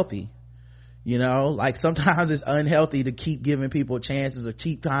not healthy. You know, like, sometimes it's unhealthy to keep giving people chances, or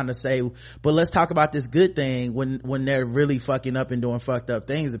keep trying to say, but let's talk about this good thing, when they're really fucking up and doing fucked up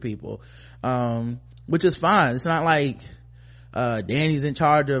things to people, which is fine. It's not like Danny's in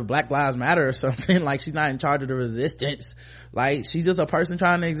charge of Black Lives Matter or something. Like, she's not in charge of the resistance. Like, she's just a person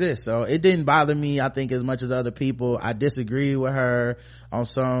trying to exist. So it didn't bother me, I think, as much as other people. I disagree with her on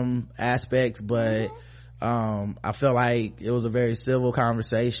some aspects, but I feel like it was a very civil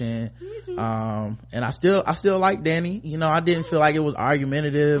conversation. And I still like Danny. You know, I didn't feel like it was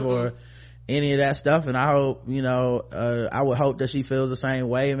argumentative or any of that stuff, and I hope, you know, I would hope that she feels the same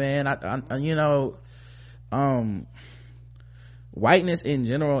way, man. I you know, whiteness in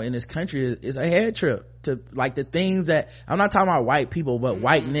general in this country is a head trip to like the things that, I'm not talking about white people, but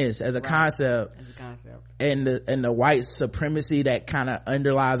whiteness as a concept, and the white supremacy that kind of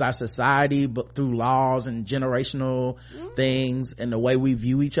underlies our society, but through laws and generational things and the way we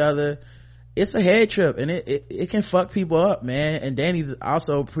view each other. It's a head trip, and it can fuck people up, man. And Danny's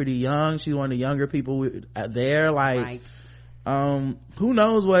also pretty young. She's one of the younger people there. Like, who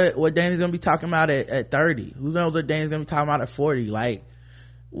knows what Danny's gonna be talking about at 30? Who knows what Danny's gonna be talking about at 40? Like,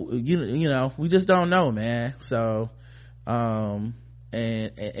 you know, we just don't know, man. So and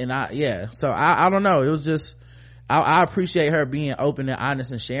I don't know. It was just, I appreciate her being open and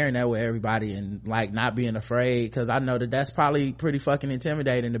honest and sharing that with everybody, and like not being afraid, because I know that's probably pretty fucking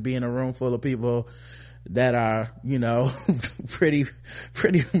intimidating to be in a room full of people that are, you know, pretty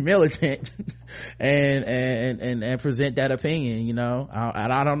militant and present that opinion, you know.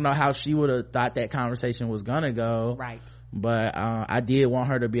 And I don't know how she would have thought that conversation was gonna go, right? But I did want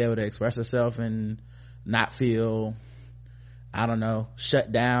her to be able to express herself and not feel, I don't know,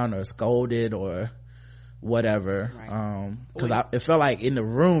 shut down or scolded or whatever. Right. Because it felt like in the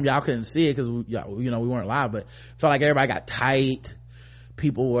room, y'all couldn't see it because you know, we weren't live, but it felt like everybody got tight.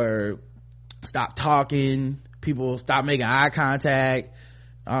 People were stopped talking, people stopped making eye contact.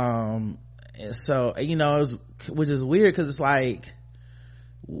 So, you know, which is weird, because it's like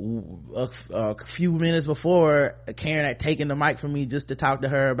a few minutes before, Karen had taken the mic from me just to talk to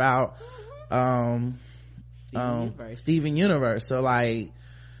her about Steven Universe. So like,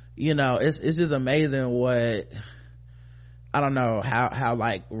 you know, it's just amazing what, I don't know, how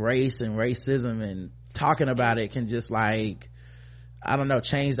like race and racism and talking about it can just like, I don't know,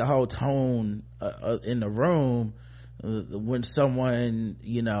 change the whole tone in the room when someone,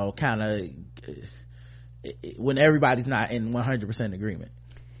 you know, kind of when everybody's not in 100% agreement.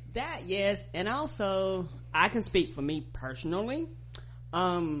 That, yes. And also, I can speak for me personally.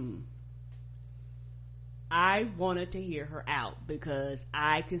 I wanted to hear her out, because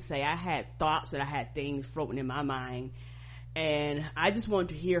I can say I had thoughts and I had things floating in my mind, and I just wanted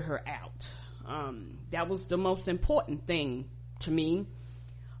to hear her out. That was the most important thing to me,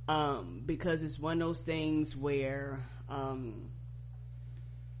 because it's one of those things where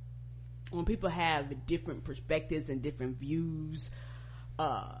when people have different perspectives and different views,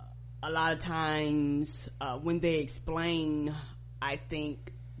 a lot of times when they explain, I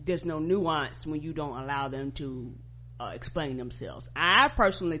think there's no nuance when you don't allow them to explain themselves. I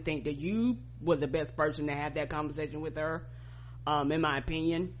personally think that you were the best person to have that conversation with her, in my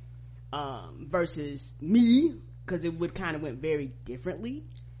opinion, versus me, because it would kind of went very differently,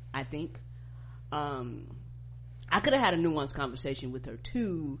 I think. I could have had a nuanced conversation with her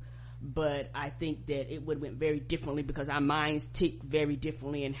too, but I think that it would have went very differently because our minds tick very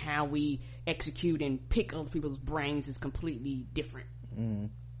differently, and how we execute and pick other people's brains is completely different.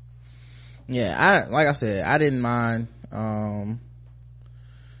 Yeah, like I said, I didn't mind, I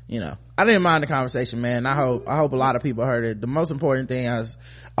didn't mind the conversation, man. I hope a lot of people heard it. The most important thing is,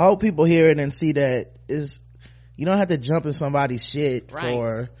 I hope people hear it and see that is, you don't have to jump in somebody's shit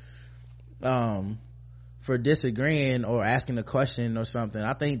right. for disagreeing or asking a question or something.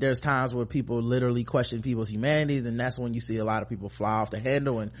 I think there's times where people literally question people's humanities, and that's when you see a lot of people fly off the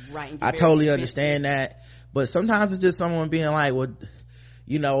handle, and right, I totally understand that. But sometimes it's just someone being like, well,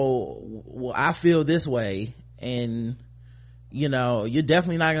 I feel this way, and you're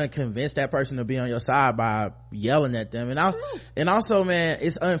definitely not going to convince that person to be on your side by yelling at them. And also, man,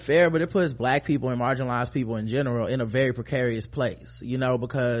 it's unfair, but it puts black people and marginalized people in general in a very precarious place,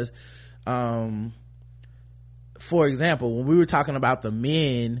 because for example, when we were talking about the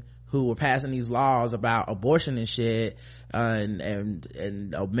men who were passing these laws about abortion and shit,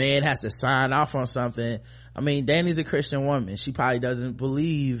 and a man has to sign off on something. I mean, Danny's a Christian woman. She probably doesn't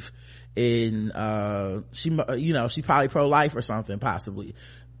believe in, she probably pro-life or something, possibly.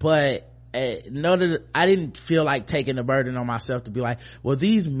 But I didn't feel like taking the burden on myself to be like, well,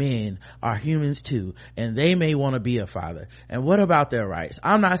 these men are humans too, and they may want to be a father, and what about their rights?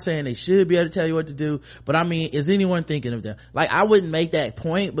 I'm not saying they should be able to tell you what to do, but I mean, is anyone thinking of them? Like, I wouldn't make that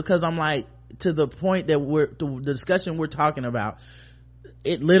point, because I'm like, to the point that the discussion we're talking about,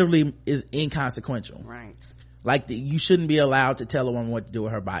 it literally is inconsequential, right? Like, you shouldn't be allowed to tell a woman what to do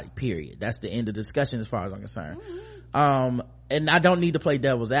with her body, period. That's the end of the discussion as far as I'm concerned. And I don't need to play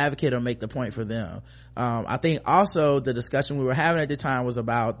devil's advocate or make the point for them. I think also the discussion we were having at the time was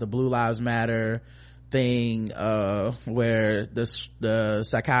about the Blue Lives Matter thing, where the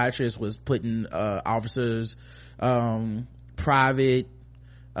psychiatrist was putting officers private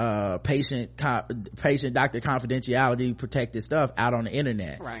patient doctor confidentiality protected stuff out on the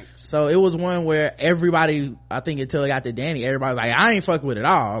internet. Right. So it was one where everybody, I think until it got to Danny, everybody was like, I ain't fuck with it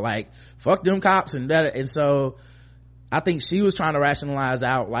all, like, fuck them cops and that. And so I think she was trying to rationalize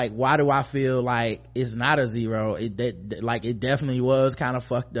out, like, why do I feel like it's not a 0? It definitely was kind of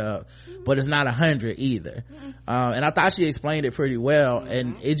fucked up, but it's not 100 either. And I thought she explained it pretty well.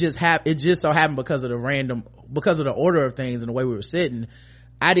 And it just so happened because of the order of things and the way we were sitting,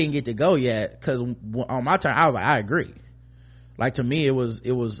 I didn't get to go yet, because on my turn I was like, I agree. Like, to me it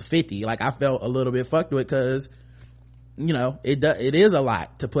was 50. Like, I felt a little bit fucked with, because it is a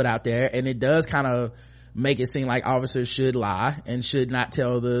lot to put out there, and it does kind of make it seem like officers should lie and should not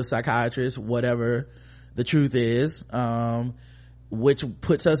tell the psychiatrist whatever the truth is, which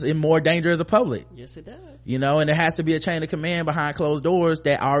puts us in more danger as a public. Yes, it does. And there has to be a chain of command behind closed doors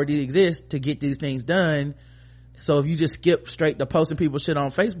that already exists to get these things done. So if you just skip straight to posting people's shit on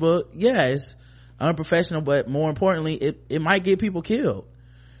Facebook, yeah, it's unprofessional, but more importantly, it might get people killed.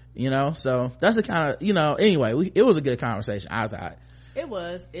 So that's the kind of, anyway, it was a good conversation, I thought. It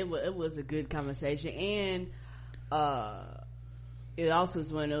was a good conversation, and it also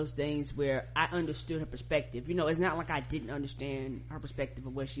is one of those things where I understood her perspective. It's not like I didn't understand her perspective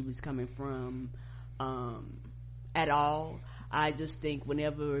of where she was coming from at all. I just think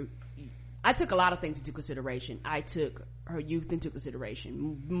whenever I took a lot of things into consideration, I took her youth into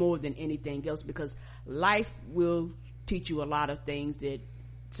consideration more than anything else, because life will teach you a lot of things that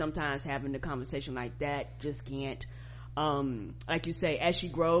sometimes having a conversation like that just can't. Like you say, as she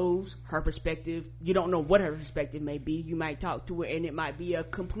grows, her perspective, you don't know what her perspective may be. You might talk to her and it might be a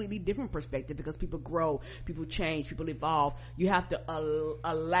completely different perspective, because people grow, people change, people evolve. You have to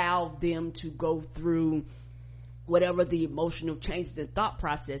allow them to go through whatever the emotional changes and thought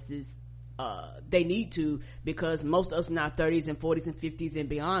processes they need to, because most of us in our 30s and 40s and 50s and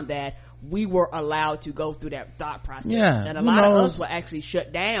beyond that, we were allowed to go through that thought process. Yeah, and a lot of us were actually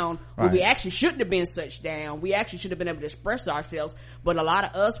shut down. Right. Well, we actually shouldn't have been shut down. We actually should have been able to express ourselves, but a lot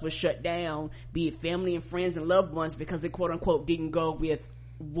of us were shut down, be it family and friends and loved ones, because they quote unquote didn't go with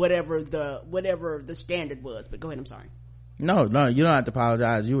whatever the standard was. But go ahead, I'm sorry. No, you don't have to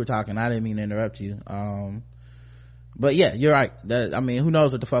apologize. You were talking. I didn't mean to interrupt you. But yeah, you're right. I mean, who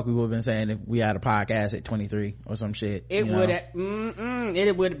knows what the fuck we would have been saying if we had a podcast at 23 or some shit. It would have,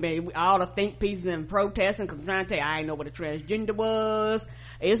 it would have been all the think pieces and protesting, cause I'm trying to tell you, I didn't know what a transgender was.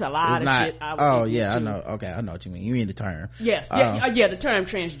 It's a lot of shit. I know. Okay, I know what you mean. You mean the term. Yes. The term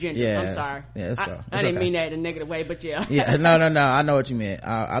transgender. Yeah. I'm sorry. Yeah, let's go. I didn't mean that in a negative way, but yeah. Yeah, no. I know what you meant.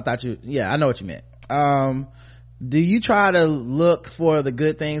 I thought I know what you meant. Do you try to look for the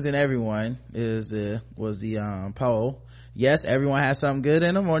good things in everyone was the poll. Yes, everyone has something good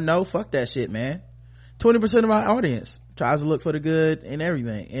in them, or no, fuck that shit, man. 20% of my audience tries to look for the good in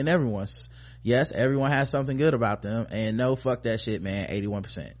everything, in everyone's. Yes, everyone has something good about them, and no, fuck that shit, man.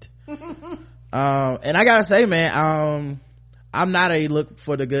 81%. And I gotta say, man, I'm not a look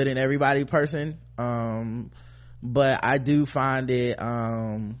for the good in everybody person, but I do find it,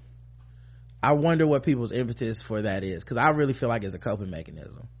 I wonder what people's impetus for that is, because I really feel like it's a coping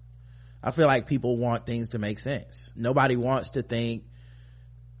mechanism. I feel like people want things to make sense. Nobody wants to think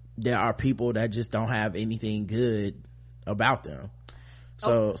there are people that just don't have anything good about them.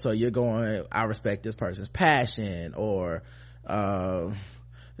 So you're going, I respect this person's passion, or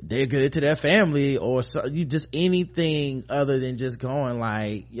they're good to their family, or you just anything other than just going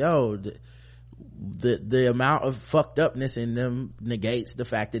like, yo, the amount of fucked upness in them negates the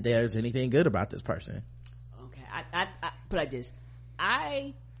fact that there's anything good about this person. Okay, I put like this,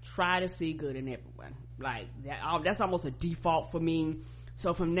 I try to see good in everyone, like that's almost a default for me.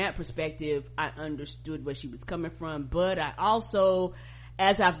 So from that perspective, I understood where she was coming from, but I also,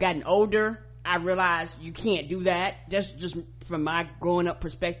 as I've gotten older, I realized you can't do that. Just from my growing up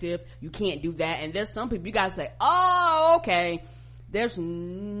perspective, you can't do that. And there's some people you gotta say, oh, okay, there's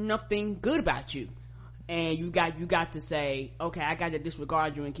nothing good about you, and you got to say, okay, I got to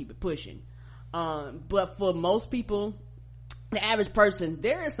disregard you and keep it pushing. But for most people, the average person,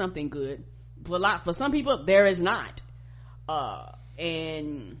 there is something good. For some people, there is not.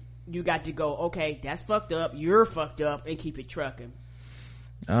 And you got to go, okay, that's fucked up, you're fucked up, and keep it trucking.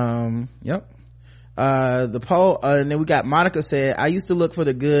 Yep. The poll, and then we got Monica said, I used to look for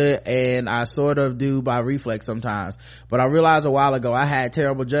the good, and I sort of do by reflex sometimes, but I realized a while ago I had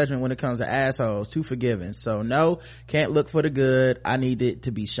terrible judgment when it comes to assholes, too forgiving. So no, can't look for the good, I need it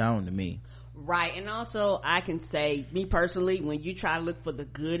to be shown to me. Right. And also I can say, me personally, when you try to look for the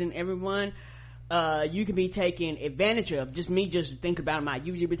good in everyone, you can be taken advantage of. Just think about it,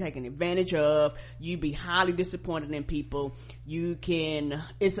 you be taken advantage of. You be highly disappointed in people. You can,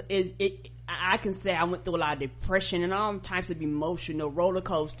 I can say I went through a lot of depression and all types of emotional roller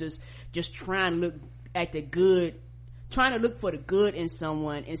coasters, just trying to look at the good, trying to look for the good in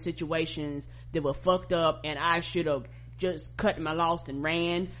someone in situations that were fucked up, and I should have just cut my loss and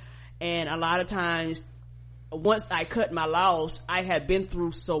ran. And a lot of times, once I cut my loss, I had been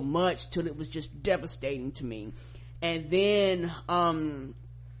through so much till it was just devastating to me. And then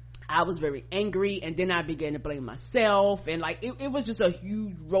I was very angry, and then I began to blame myself, and like it was just a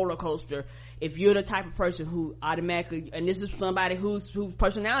huge roller coaster. If you're the type of person who automatically, and this is somebody whose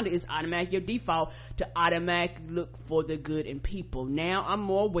personality is automatic, your default to automatically look for the good in people. Now I'm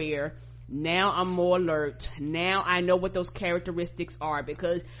more aware. Now I'm more alert. Now I know what those characteristics are,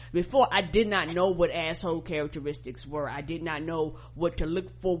 because before I did not know what asshole characteristics were. I did not know what to look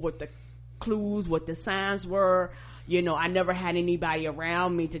for, what the clues, what the signs were. I never had anybody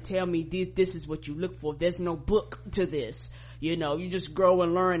around me to tell me this is what you look for. There's no book to this. You just grow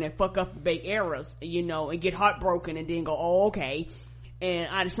and learn and fuck up, make errors, and get heartbroken and then go, oh, okay.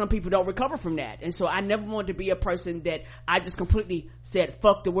 And some people don't recover from that. And so I never wanted to be a person that I just completely said,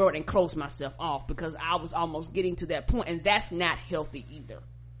 fuck the world, and closed myself off, because I was almost getting to that point, and that's not healthy either.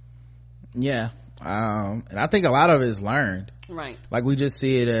 Yeah. And I think a lot of it is learned. Right. Like, we just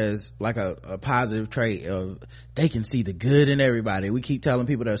see it as like a positive trait of they can see the good in everybody. We keep telling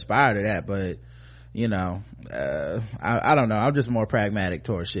people to aspire to that, but I don't know. I'm just more pragmatic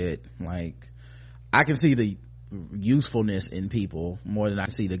towards shit. Like, I can see the usefulness in people more than I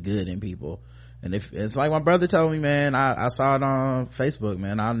see the good in people. And if it's like my brother told me, man, I saw it on Facebook,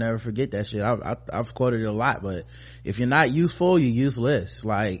 man, I'll never forget that shit. I've quoted it a lot, but if you're not useful, you're useless.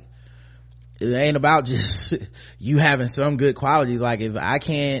 Like, it ain't about just you having some good qualities. Like, if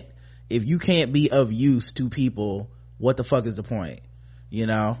you can't be of use to people, what the fuck is the point?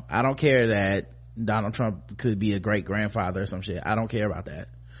 I don't care that Donald Trump could be a great grandfather or some shit. I don't care about that.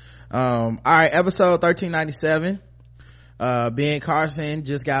 All right, episode 1397. Ben Carson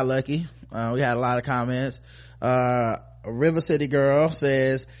just got lucky. We had a lot of comments. River City Girl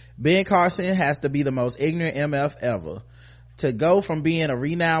says Ben Carson has to be the most ignorant MF ever. To go from being a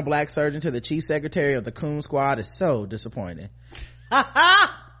renowned black surgeon to the chief secretary of the Coon Squad is so disappointing.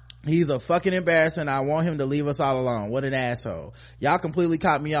 He's a fucking embarrassment. I want him to leave us all alone. What an asshole. Y'all completely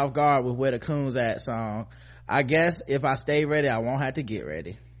caught me off guard with Where the Coons At song. I guess if I stay ready, I won't have to get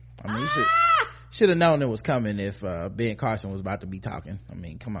ready. I mean, should have known it was coming if Ben Carson was about to be talking. I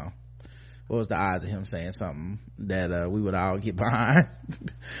mean, come on. What was the odds of him saying something that we would all get behind?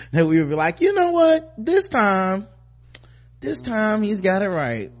 That we would be like, you know what, this time he's got it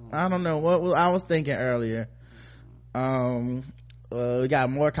right. I don't know what I was thinking earlier. We got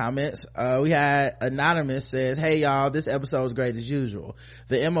more comments. We had Anonymous says, hey y'all, this episode is great as usual.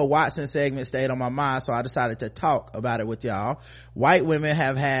 The Emma Watson segment stayed on my mind, so I decided to talk about it with y'all. White women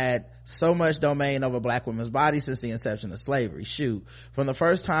have had so much domain over black women's bodies since the inception of slavery. Shoot, from the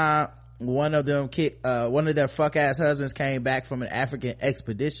first time one of their fuck ass husbands came back from an African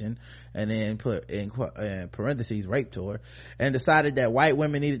expedition, and then put in parentheses rape tour, and decided that white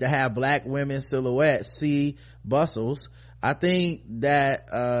women needed to have black women's silhouettes. See Bustles. I think that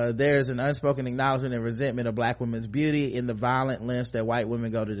there's an unspoken acknowledgement and resentment of black women's beauty in the violent lengths that white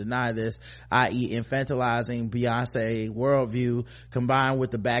women go to deny this, i.e. infantilizing Beyonce worldview combined with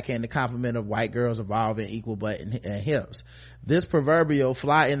the backhanded compliment of white girls evolving equal butt and hips. This proverbial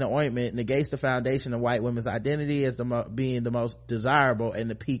fly in the ointment negates the foundation of white women's identity as being the most desirable and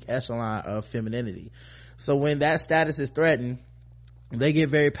the peak echelon of femininity. So when that status is threatened, they get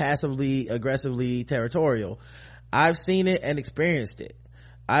very passively aggressively territorial. I've seen it and experienced it.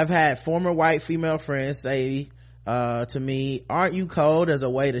 I've had former white female friends say to me, aren't you cold, as a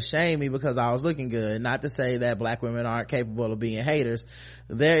way to shame me because I was looking good. Not to say that black women aren't capable of being haters.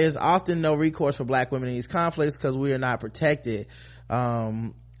 There is often no recourse for black women in these conflicts because we are not protected. We're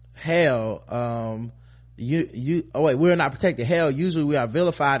not protected. Hell, usually we are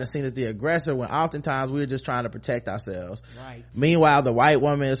vilified and seen as the aggressor when oftentimes we're just trying to protect ourselves. Right. Meanwhile, the white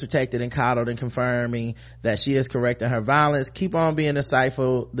woman is protected and coddled and confirming that she is correct in her violence. Keep on being the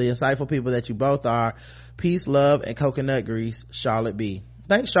insightful people that you both are. Peace, love, and coconut grease. Charlotte B.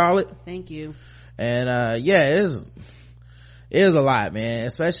 Thanks, Charlotte. Thank you. And it is a lot, man.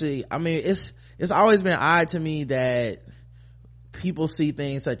 Especially, I mean, it's always been odd to me that people see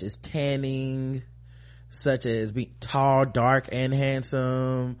things such as tanning, such as being tall, dark, and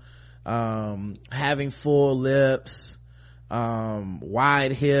handsome, having full lips,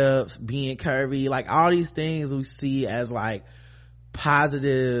 wide hips, being curvy, like all these things we see as like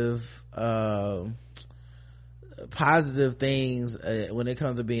positive things when it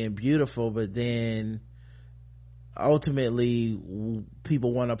comes to being beautiful, but then ultimately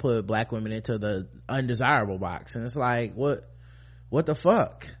people want to put black women into the undesirable box, and it's like, what the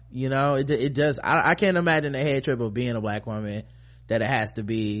fuck, you know? It does. I can't imagine the head trip of being a black woman that it has to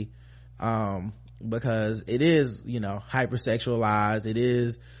be, because it is, you know, hypersexualized. It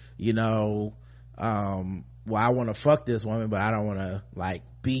is, you know, well, I want to fuck this woman, but I don't want to like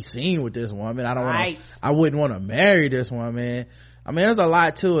be seen with this woman. I don't want to, I wouldn't want to marry this woman. I mean, there's a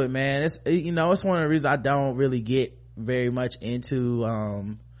lot to it, man. It's, you know, it's one of the reasons I don't really get very much into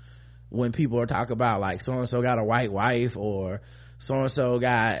when people are talking about like so and so got a white wife, or so and so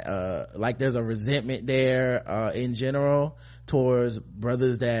got like there's a resentment there in general towards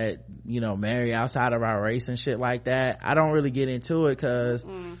brothers that, you know, marry outside of our race and shit like that. I don't really get into it because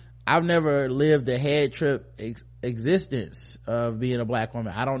I've never lived the head trip existence of being a black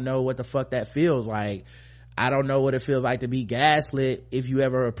woman. I don't know what the fuck that feels like. I don't know what it feels like to be gaslit if you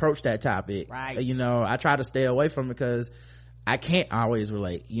ever approach that topic, right? You know, I try to stay away from it because I can't always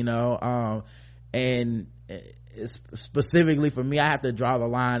relate, you know, and specifically for me, I have to draw the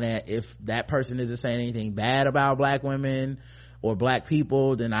line at if that person isn't saying anything bad about black women or black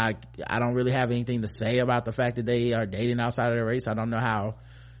people, then I don't really have anything to say about the fact that they are dating outside of their race. I don't know how,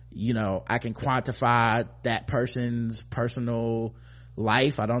 you know, I can quantify that person's personal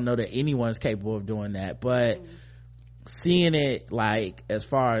life. I don't know that anyone's capable of doing that, but seeing it like as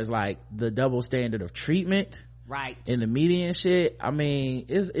far as like the double standard of treatment right in the media and shit, I mean,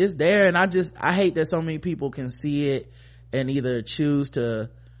 it's there, and I hate that so many people can see it and either choose to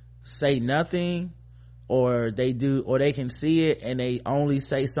say nothing, or they can see it and they only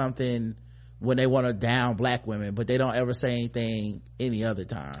say something when they want to down black women, but they don't ever say anything any other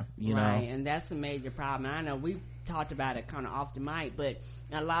time, you know? Right, and that's a major problem. I know we've talked about it kind of off the mic, but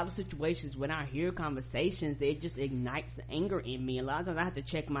in a lot of situations when I hear conversations, it just ignites the anger in me. A lot of times I have to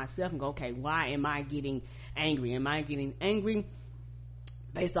check myself and go, okay, why am I getting angry? Am I getting angry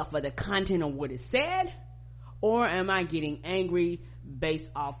based off of the content of what is said, or am I getting angry based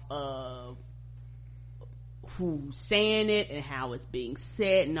off of who's saying it and how it's being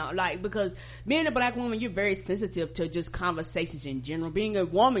said, and all, like, because being a black woman, you're very sensitive to just conversations in general. Being a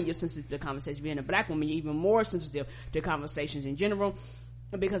woman, you're sensitive to conversations. Being a black woman, you're even more sensitive to conversations in general,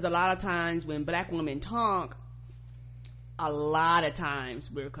 because a lot of times when black women talk, a lot of times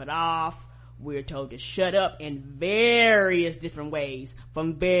we're cut off, we're told to shut up in various different ways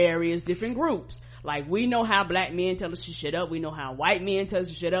from various different groups. Like, we know how black men tell us to shut up, we know how white men tell us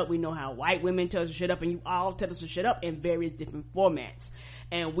to shut up, we know how white women tell us to shut up, and you all tell us to shut up in various different formats.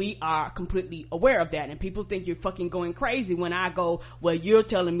 And we are completely aware of that. And people think you're fucking going crazy when I go, well, you're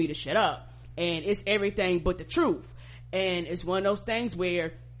telling me to shut up. And it's everything but the truth. And it's one of those things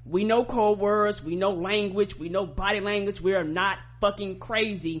where we know code words, we know language, we know body language. We are not fucking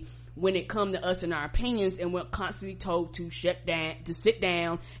crazy when it comes to us and our opinions, and we're constantly told to shut down, to sit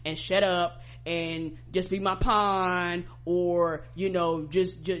down and shut up and just be my pawn, or, you know,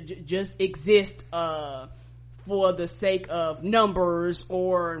 just exist for the sake of numbers,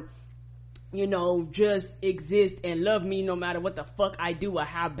 or, you know, just exist and love me no matter what the fuck I do, or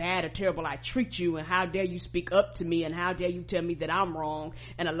how bad or terrible I treat you, and how dare you speak up to me, and how dare you tell me that I'm wrong.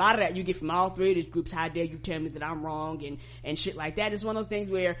 And a lot of that you get from all three of these groups. How dare you tell me that I'm wrong, and shit like that. It's one of those things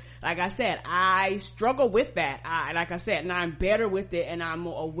where, like I said, I struggle with that. Like I said, and I'm better with it, and I'm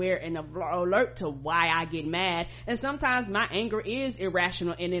more aware and alert to why I get mad. And sometimes my anger is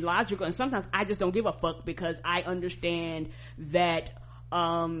irrational and illogical, and sometimes I just don't give a fuck, because I understand that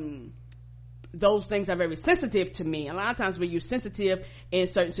those things are very sensitive to me. A lot of times when you're sensitive in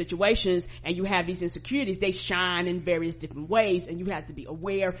certain situations and you have these insecurities, they shine in various different ways, and you have to be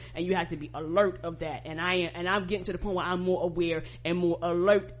aware and you have to be alert of that. And I'm getting to the point where I'm more aware and more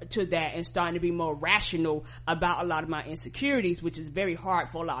alert to that, and starting to be more rational about a lot of my insecurities, which is very hard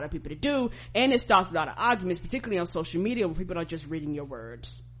for a lot of people to do. And it starts a lot of arguments, particularly on social media, where people are just reading your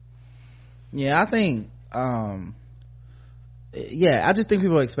words. Yeah, I think I just think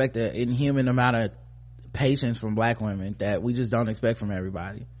people expect an inhuman amount of patience from black women that we just don't expect from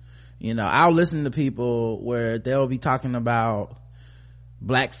everybody. You know, I'll listen to people where they'll be talking about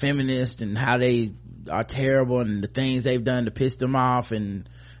black feminists and how they are terrible and the things they've done to piss them off, and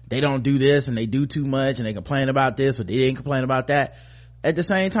they don't do this and they do too much, and they complain about this but they didn't complain about that, at the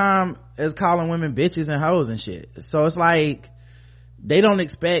same time as calling women bitches and hoes and shit. So it's like they don't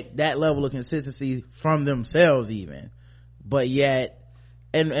expect that level of consistency from themselves even. But yet,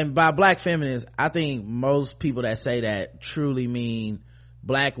 and by black feminists, I think most people that say that truly mean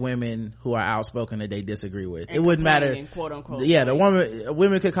black women who are outspoken that they disagree with. And it wouldn't matter, quote unquote. Yeah,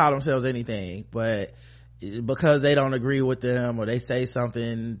 women could call themselves anything, but because they don't agree with them or they say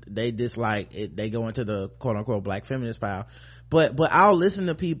something they dislike, they go into the quote unquote black feminist pile. But I'll listen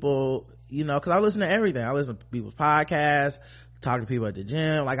to people, you know, because I listen to everything. I listen to people's podcasts, talk to people at the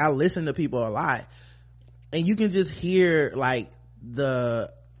gym. Like, I listen to people a lot. And you can just hear like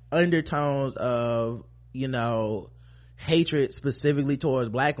the undertones of, you know, hatred specifically towards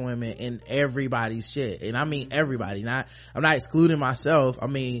black women in everybody's shit. And I mean everybody, I'm not excluding myself. I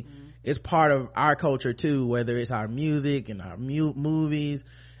mean, it's part of our culture too, whether it's our music and our movies.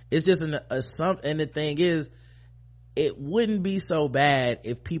 It's just and the thing is, it wouldn't be so bad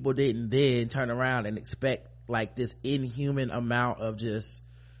if people didn't then turn around and expect like this inhuman amount of just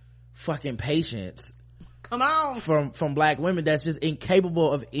fucking patience. Come on. From black women that's just incapable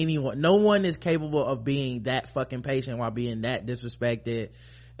of anyone. No one is capable of being that fucking patient while being that disrespected.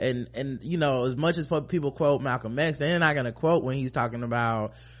 And you know, as much as people quote Malcolm X, they're not gonna quote when he's talking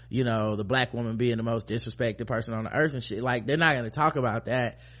about, you know, the black woman being the most disrespected person on the earth and shit. Like, they're not gonna talk about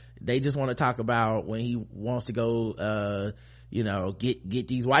that. They just want to talk about when he wants to go you know, get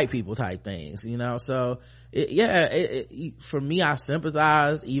these white people type things, you know. So for me, I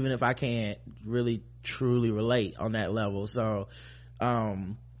sympathize even if I can't really truly relate on that level. So all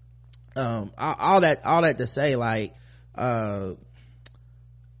that to say, like, I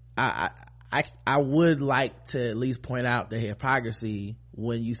would like to at least point out the hypocrisy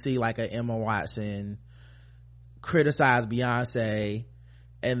when you see like a Emma Watson criticize Beyonce,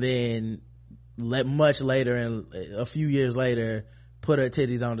 and then much later and a few years later put her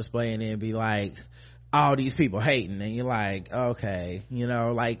titties on display and then be like, all these people hating. And you're like, okay, you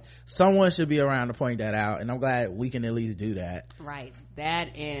know, like, someone should be around to point that out, and I'm glad we can at least do that. Right.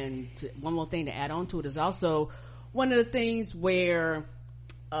 That, and one more thing to add on to it is also one of the things where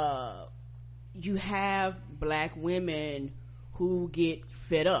you have black women who get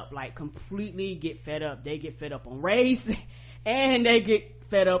fed up, like completely get fed up. They get fed up on race and they get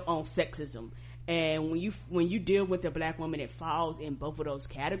fed up on sexism. And when you deal with a black woman that falls in both of those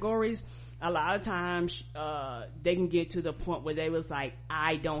categories, a lot of times they can get to the point where they was like,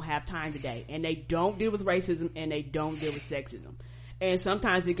 I don't have time today, and they don't deal with racism and they don't deal with sexism. And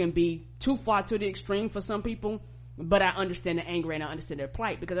sometimes it can be too far to the extreme for some people, but I understand the anger and I understand their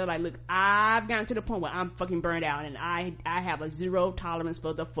plight, because they're like, look, I've gotten to the point where I'm fucking burned out and I have a zero tolerance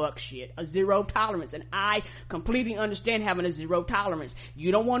for the fuck shit, a zero tolerance, and I completely understand having a zero tolerance.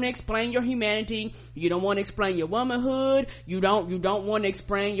 You don't want to explain your humanity, you don't want to explain your womanhood, you don't want to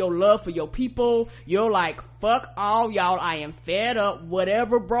explain your love for your people. You're like, fuck all y'all, I am fed up.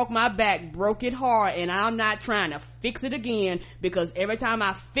 Whatever broke my back broke it hard, and I'm not trying to fix it again, because every time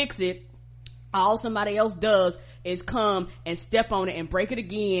I fix it, all somebody else does is come and step on it and break it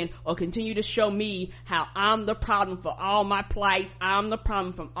again, or continue to show me how I'm the problem for all my plights, I'm the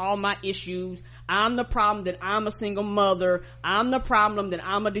problem from all my issues, I'm the problem that I'm a single mother, I'm the problem that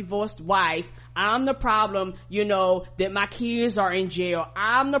I'm a divorced wife, I'm the problem, that my kids are in jail,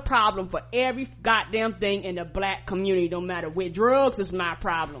 I'm the problem for every goddamn thing in the black community. No matter what, drugs is my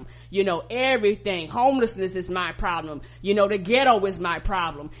problem, everything, homelessness is my problem, the ghetto is my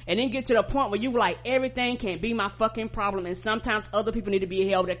problem. And then get to the point where you like, everything can't be my fucking problem, and sometimes other people need to be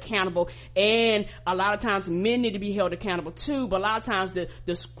held accountable, and a lot of times men need to be held accountable too, but a lot of times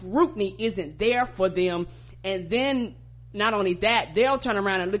the scrutiny isn't there for them. And then not only that, they'll turn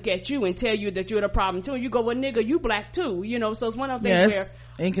around and look at you and tell you that you're the problem too, and you go, well, nigga, you black too, so it's one of those things where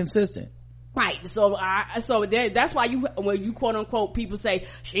inconsistent. Right. So that's why when you quote unquote people say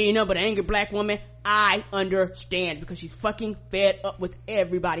she ain't nothing but an angry black woman, I understand, because she's fucking fed up with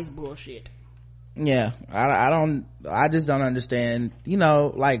everybody's bullshit. Yeah, I just don't understand,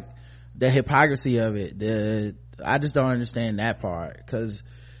 like the hypocrisy of it. I just don't understand that part, because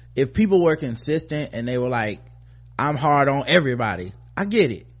if people were consistent and they were like, I'm hard on everybody, I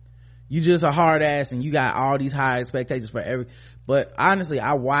get it. You just a hard ass and you got all these high expectations for but honestly,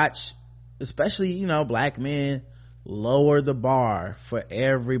 I watch, especially, black men lower the bar for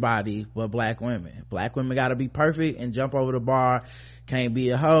everybody but black women. Black women gotta be perfect and jump over the bar. Can't be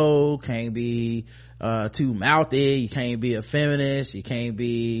a hoe, can't be too mouthy, you can't be a feminist, you can't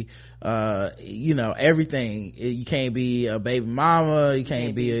be everything. You can't be a baby mama, you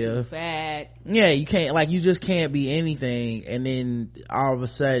can't be a fat. Yeah, you can't, you just can't be anything, and then all of a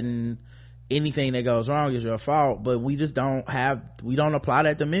sudden anything that goes wrong is your fault. But we don't apply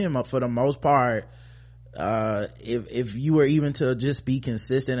that to men for the most part. If you were even to just be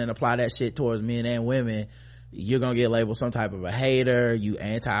consistent and apply that shit towards men and women, you're gonna get labeled some type of a hater, you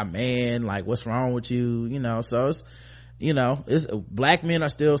anti-man, like what's wrong with you, so it's black men are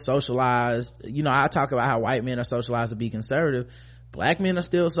still socialized. I talk about how white men are socialized to be conservative. Black men are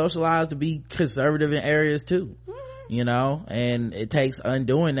still socialized to be conservative in areas too, and it takes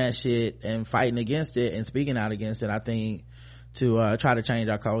undoing that shit and fighting against it and speaking out against it, I think, to try to change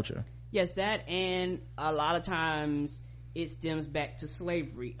our culture. Yes, that, and a lot of times it stems back to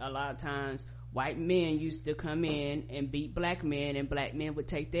slavery. A lot of times white men used to come in and beat black men, and black men would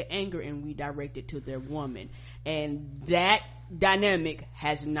take their anger and redirect it to their woman, and that dynamic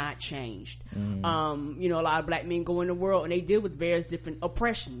has not changed. A lot of black men go in the world and they deal with various different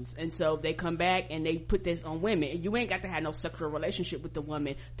oppressions, and so they come back and they put this on women, and you ain't got to have no sexual relationship with the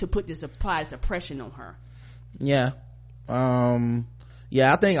woman to put this oppression on her.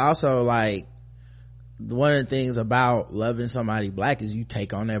 I think also, like, one of the things about loving somebody black is you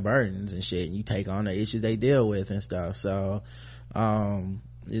take on their burdens and shit, and you take on the issues they deal with and stuff. So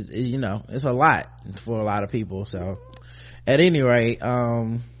it's a lot for a lot of people. So at any rate,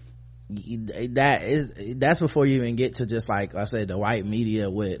 that's before you even get to, just like I said, the white media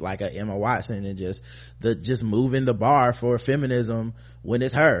with like a Emma Watson, and just moving the bar for feminism when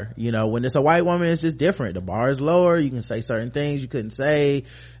it's her. When it's a white woman, it's just different. The bar is lower, you can say certain things you couldn't say,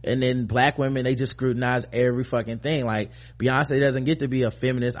 and then black women, they just scrutinize every fucking thing. Like Beyonce doesn't get to be a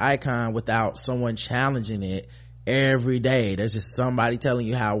feminist icon without someone challenging it every day. There's just somebody telling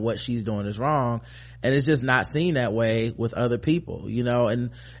you how what she's doing is wrong, and it's just not seen that way with other people,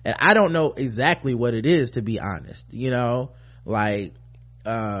 and I don't know exactly what it is, to be honest. Like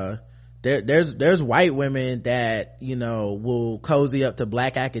there's white women that will cozy up to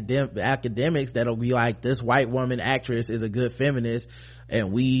black academics that'll be like, this white woman actress is a good feminist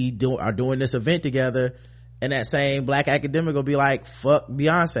and we are doing this event together, and that same black academic will be like, fuck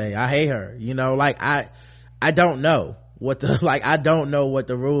Beyonce, I hate her. Like I don't know what I don't know what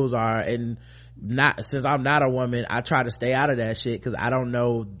the rules are, and since I'm not a woman, I try to stay out of that shit, because I don't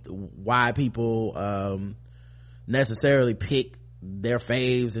know why people necessarily pick their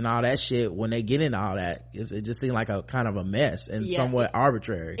faves and all that shit, when they get into all that, it just seemed like a kind of a mess and somewhat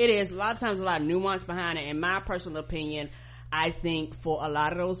arbitrary. It is. A lot of times a lot of nuance behind it. In my personal opinion, I think for a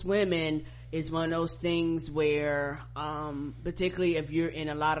lot of those women, it's one of those things where, particularly if you're in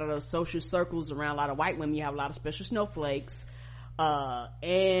a lot of those social circles around a lot of white women, you have a lot of special snowflakes,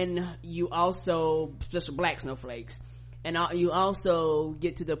 and you also, special black snowflakes, and you also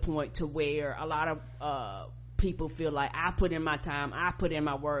get to the point to where a lot of, people feel like, I put in my time, I put in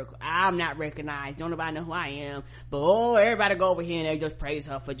my work, I'm not recognized, don't nobody know who I am, but everybody go over here and they just praise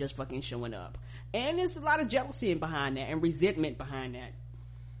her for just fucking showing up. And there's a lot of jealousy behind that and resentment behind that.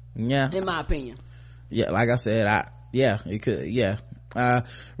 Yeah, in my opinion. Yeah, like I said, it could.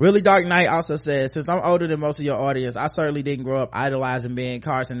 Really Dark Knight also says, since I'm older than most of your audience, I certainly didn't grow up idolizing Ben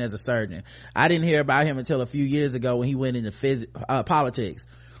Carson as a surgeon. I didn't hear about him until a few years ago when he went into politics.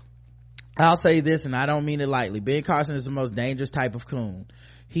 I'll say this, and I don't mean it lightly. Ben Carson is the most dangerous type of coon.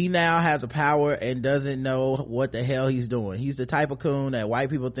 He now has a power and doesn't know what the hell he's doing. He's the type of coon that white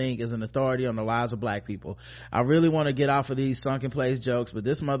people think is an authority on the lives of black people. I really want to get off of these sunken place jokes, but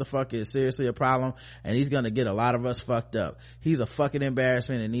this motherfucker is seriously a problem, and he's gonna get a lot of us fucked up. He's a fucking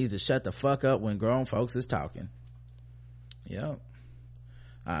embarrassment and needs to shut the fuck up when grown folks is talking. Yep.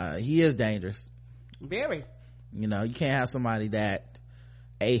 He is dangerous. Very. You know, you can't have somebody that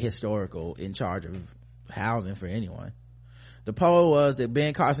ahistorical in charge of housing for anyone. The poll was, did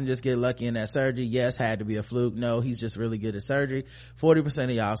Ben Carson just get lucky in that surgery? Yes, had to be a fluke. No, he's just really good at surgery. 40%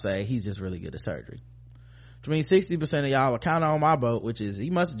 of y'all say he's just really good at surgery, which means 60% of y'all are kind of on my boat, which is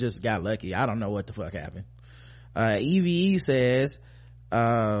he must have just got lucky. I don't know what the fuck happened. EVE says,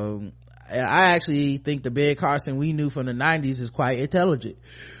 I actually think the Ben Carson we knew from the 90s is quite intelligent.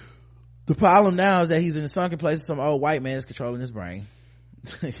 The problem now is that he's in a sunken place and some old white man is controlling his brain.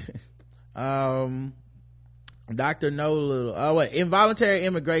 Dr. No Little, involuntary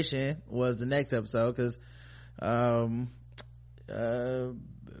immigration was the next episode, because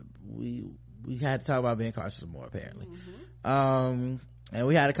we had to talk about Ben Carson some more, apparently. And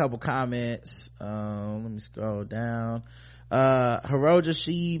we had a couple comments. Let me scroll down. Hiroja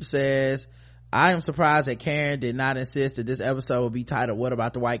Sheeb says, I am surprised that Karen did not insist that this episode would be titled What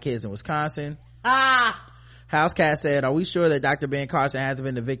About the White Kids in Wisconsin? Housecat said, are we sure that Dr. Ben Carson hasn't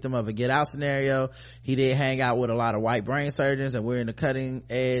been the victim of a get out scenario? He did hang out with a lot of white brain surgeons, and we're in the cutting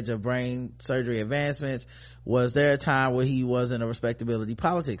edge of brain surgery advancements. Was there a time where he wasn't a respectability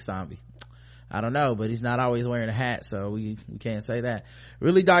politics zombie? I don't know, but he's not always wearing a hat, so we can't say that.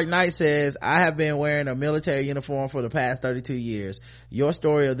 Really Dark Knight says, I have been wearing a military uniform for the past 32 years. Your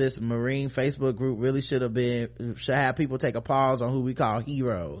story of this Marine Facebook group really should have people take a pause on who we call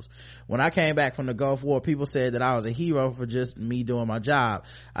heroes. When I came back from the Gulf War, people said that I was a hero for just me doing my job.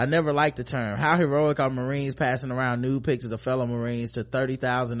 I never liked the term. How heroic are Marines passing around nude pictures of fellow Marines to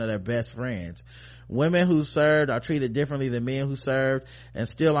 30,000 of their best friends? Women who served are treated differently than men who served and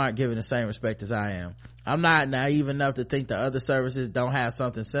still aren't given the same respect as I am. I'm not naive enough to think the other services don't have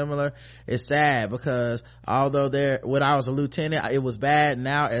something similar. It's sad because although when I was a lieutenant, it was bad.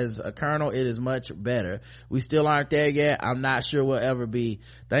 Now as a colonel, it is much better. We still aren't there yet. I'm not sure we'll ever be.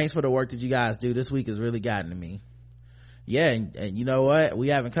 Thanks for the work that you guys do. This week has really gotten to me. Yeah, and you know what? We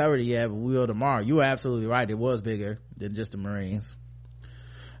haven't covered it yet, but we will tomorrow. You were absolutely right. It was bigger than just the Marines.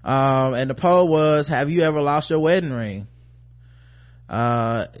 And the poll was, have you ever lost your wedding ring?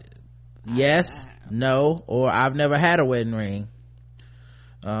 Yes, no, or I've never had a wedding ring.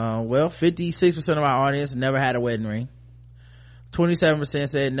 56% of our audience never had a wedding ring. 27%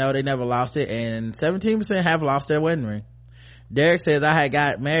 said no, they never lost it, and 17% have lost their wedding ring. Derek says, I had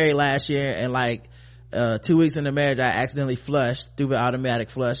got married last year, and 2 weeks into marriage, I accidentally flushed, stupid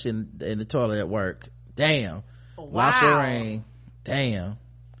automatic flush in the toilet at work. Damn. Wow. Lost your ring. Damn.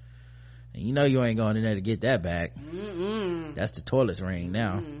 And you know you ain't going in there to get that back. That's the toilet's ring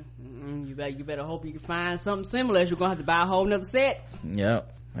now. You better hope you can find something similar. You're gonna have to buy a whole nother set.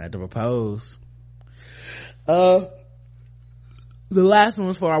 Yep, I had to propose. The last one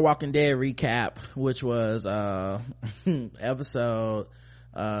was for our Walking Dead recap, which was episode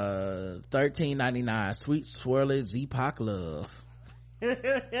 1399, Sweet Swirly Z-Pac Love.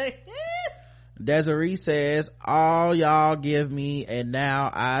 Desiree says, all y'all give me, and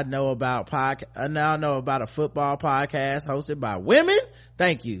now I know about a football podcast hosted by women.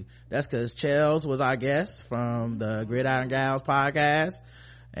 Thank you. That's because Chels was our guest from the Gridiron Gals podcast,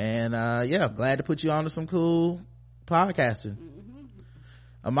 and glad to put you on to some cool podcasting.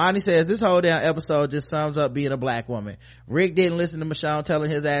 Amani says this whole damn episode just sums up being a black woman. Rick didn't listen to Michonne telling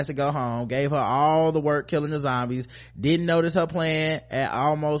his ass to go home, gave her all the work killing the zombies, didn't notice her pain at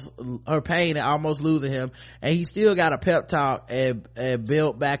almost losing him, and he still got a pep talk and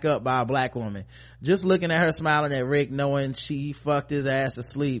built back up by a black woman. Just looking at her smiling at Rick, knowing she fucked his ass to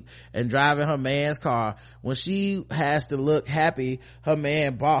sleep and driving her man's car. When she has to look happy, her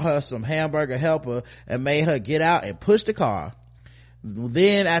man bought her some hamburger helper and made her get out and push the car.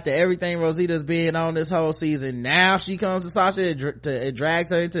 Then after everything Rosita's been on this whole season, now she comes to Sasha and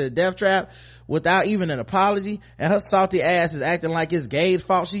drags her into a death trap without even an apology, and her salty ass is acting like it's Gabe's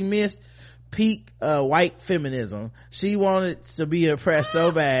fault she missed. Peak white feminism. She wanted to be oppressed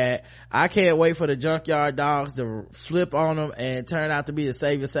so bad. I can't wait for the junkyard dogs to flip on them and turn out to be the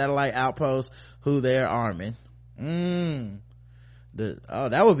Savior satellite outpost who they're arming.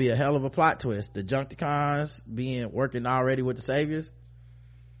 That would be a hell of a plot twist. The Junkticons working already with the Saviors.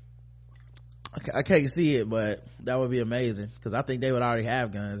 I can't see it, but that would be amazing because I think they would already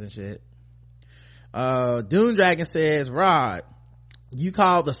have guns and shit. Dune Dragon says, Rod, you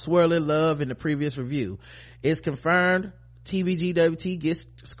called the swirling love in the previous review. It's confirmed TBGWT gets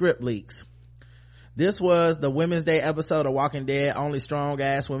script leaks. This was the Women's Day episode of Walking Dead, Only Strong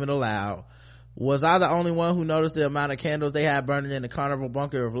Ass Women Allowed. Was I the only one who noticed the amount of candles they had burning in the carnival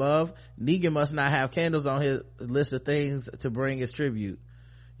bunker of love? Negan must not have candles on his list of things to bring as tribute.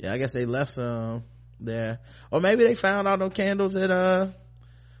 Yeah, I guess they left some there. Or maybe they found all those candles in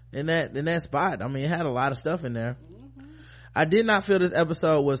that spot. I mean, it had a lot of stuff in there. I did not feel this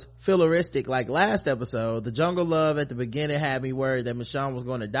episode was filleristic like last episode. The jungle love at the beginning had me worried that Michonne was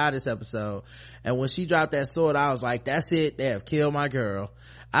going to die this episode. And when she dropped that sword, I was like, that's it. They have killed my girl.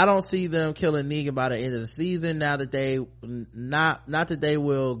 I don't see them killing Negan by the end of the season. Now that not that they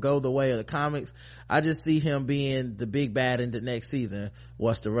will go the way of the comics. I just see him being the big bad in the next season.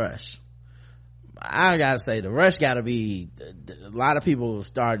 What's the rush? I gotta say the rush gotta be, a lot of people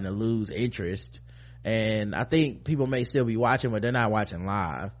starting to lose interest. And I think people may still be watching, but they're not watching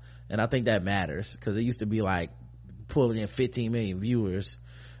live. And I think that matters because it used to be like pulling in 15 million viewers.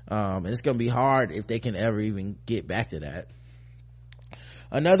 And it's gonna be hard if they can ever even get back to that.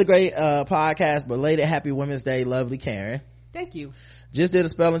 Another great podcast, belated happy Women's Day, lovely Karen. Thank you. Just did a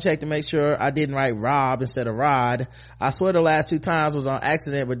spelling check to make sure I didn't write Rob instead of Rod. I swear the last 2 times was on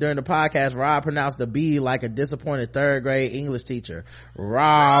accident, but during the podcast Rob pronounced the B like a disappointed 3rd grade English teacher.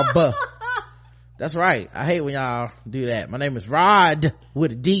 Rob. That's right. I hate when y'all do that. My name is Rod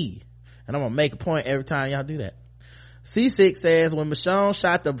with a D, and I'm gonna make a point every time y'all do that. C6 says, when Michonne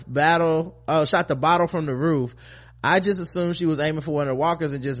shot the bottle from the roof, I just assumed she was aiming for one of the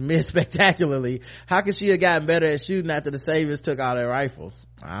walkers and just missed spectacularly. How could she have gotten better at shooting after the Saviors took all their rifles?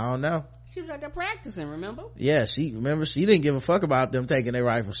 I don't know. She was out there practicing, remember? Yeah, she didn't give a fuck about them taking their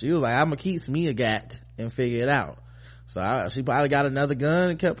rifles. She was like, I'm gonna keep me a gat and figure it out. So she probably got another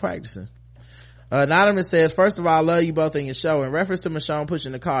gun and kept practicing. Anonymous says, first of all, I love you both in your show. In reference to Michonne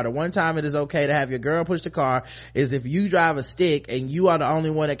pushing the car, the one time it is okay to have your girl push the car is if you drive a stick and you are the only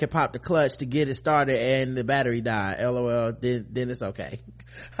one that can pop the clutch to get it started and the battery died. LOL, then it's okay.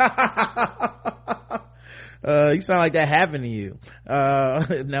 You sound like that happened to you.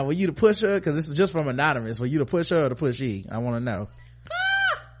 Now were you the pusher? Cause this is just from Anonymous. Were you the pusher or the pushee? I want to know.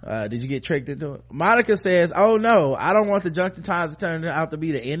 Did you get tricked into it? Monica says, oh no, I don't want the Junkticons to turn out to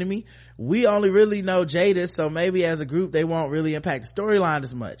be the enemy. We only really know Jadis, so maybe as a group they won't really impact the storyline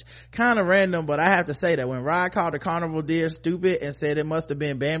as much. Kind of random, but I have to say that when Rod called the carnival deer stupid and said it must have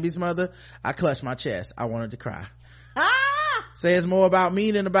been Bambi's mother, I clutched my chest. I wanted to cry. Says more about me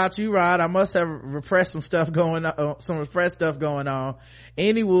than about you, Rod. I must have repressed some repressed stuff going on.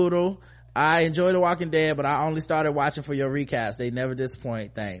 Any Woodle, I enjoy The Walking Dead, but I only started watching for your recaps. They never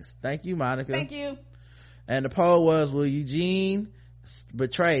disappoint. Thanks. Thank you, Monica. Thank you. And the poll was, will Eugene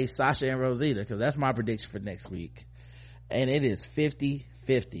betray Sasha and Rosita? Because that's my prediction for next week. And it is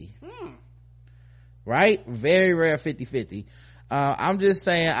 50-50. Right? Very rare 50-50. I'm just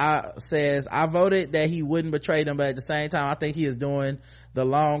saying, I voted that he wouldn't betray them, but at the same time, I think he is doing the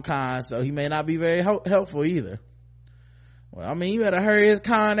long con, so he may not be very helpful either. Well, I mean, you better hurry his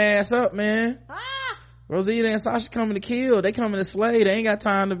con ass up, man. Rosita and Sasha coming to kill. They coming to slay. They ain't got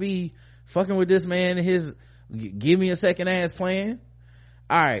time to be fucking with this man and his give me a second ass plan.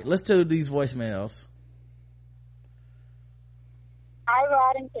 All right, let's do these voicemails. Hi,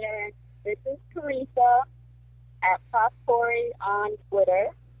 Rod and Karen. This is Teresa at Prospori on Twitter.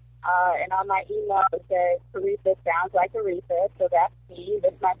 And on my email it says Teresa sounds like Aretha, so that's me.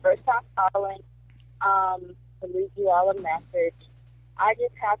 This is my first time calling. To leave you all a message. I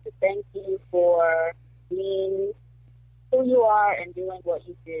just have to thank you for being who you are and doing what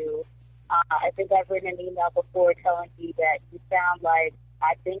you do. I think I've written an email before telling you that you sound like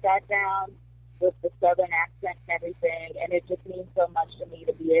I think I sound, with the Southern accent and everything, and it just means so much to me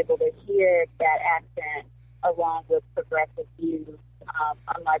to be able to hear that accent along with progressive views,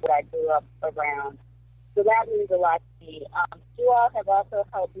 unlike what I grew up around. So that means a lot to me. You all have also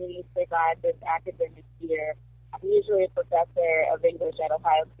helped me survive this academic year. I'm usually a professor of English at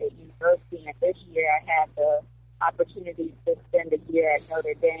Ohio State University, and this year I had the opportunity to spend a year at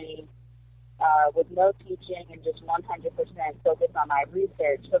Notre Dame with no teaching and just 100% focused on my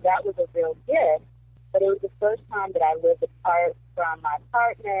research. So that was a real gift, but it was the first time that I lived apart from my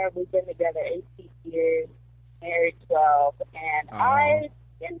partner. We've been together 18 years, married 12, and I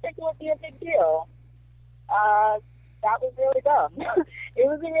didn't think it would be a big deal. That was really dumb. It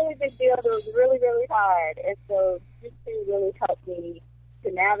was a really big deal. It was really, really hard. And so you two really helped me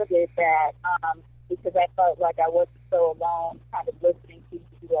to navigate that because I felt like I wasn't so alone, kind of listening to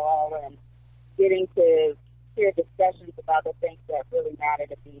you all and getting to hear discussions about the things that really matter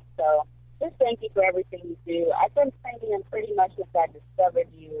to me. So just thank you for everything you do. I've been singing pretty much since I discovered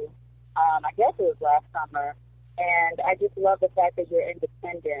you. I guess it was last summer. And I just love the fact that you're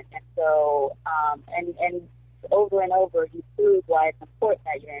independent. And so, and over and over, you prove why it's important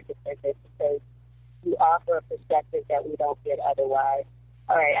that you're independent because you offer a perspective that we don't get otherwise.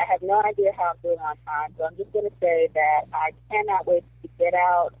 All right, I have no idea how I'm doing on time, so I'm just going to say that I cannot wait to get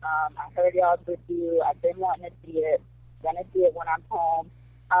out. I heard y'all's review. I've been wanting to see it. I'm going to see it when I'm home.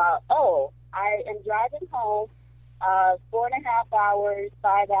 I am driving home 4.5 hours,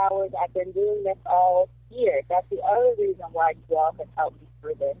 5 hours. I've been doing this all year. That's the other reason why you all have helped me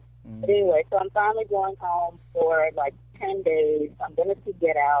through this. But anyway, so I'm finally going home for like 10 days. I'm going to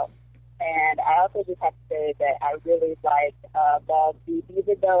Get Out. And I also just have to say that I really like Bald Deep,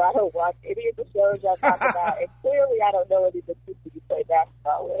 even though I don't watch any of the shows y'all talk about. And clearly I don't know any of the people you play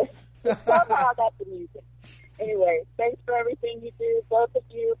basketball with. Somehow I got the music. Anyway, thanks for everything you do, both of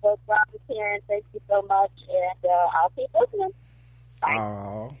you, both Rob and Karen. Thank you so much. And I'll keep listening. Bye.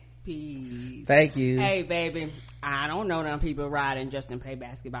 Aww. Peace. Thank you. Hey, baby, I don't know them people Rod and Justin play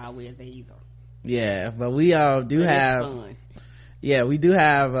basketball with either. Yeah, but we do have fun. Yeah, we do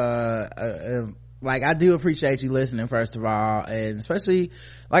have like I do appreciate you listening first of all, and especially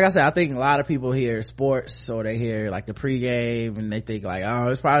like I said, I think a lot of people hear sports or they hear like the pregame and they think like, oh,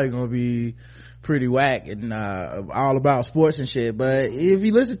 it's probably gonna be pretty whack and all about sports and shit. But if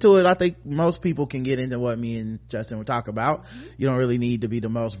you listen to it, I think most people can get into what me and Justin will talk about. You don't really need to be the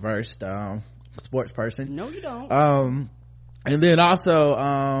most versed sports person. No, you don't. And then also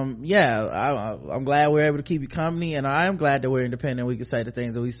I'm glad we're able to keep you company, and I am glad that we're independent. We can say the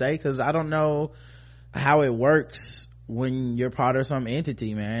things that we say because I don't know how it works when you're part of some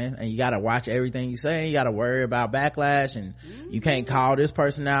entity, man, and you got to watch everything you say. You got to worry about backlash, and you can't call this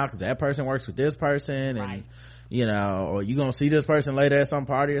person out because that person works with this person, and you know, or you gonna see this person later at some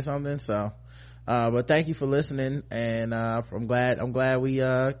party or something. So but thank you for listening, and I'm glad we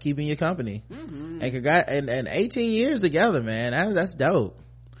keeping you company. And congrats, and 18 years together, man. That's dope.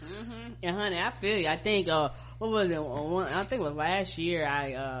 Yeah, honey, I feel you. I think what was it? I think it was last year.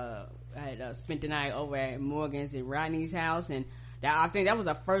 I had spent the night over at Morgan's and Rodney's house, and I think that was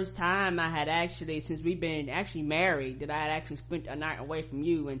the first time I had actually, since we've been actually married, that I had actually spent a night away from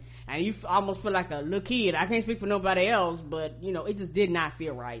you, and you almost feel like a little kid. I can't speak for nobody else, but you know, it just did not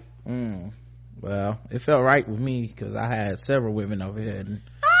feel right. Well, it felt right with me because I had several women over here, and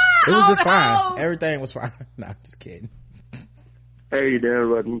it was just fine. Everything was fine. No, I'm just kidding. Hey there,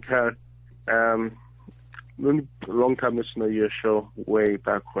 Rod and Karen. Long time listener to your show, way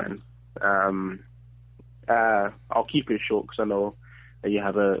back when. I'll keep it short because I know that you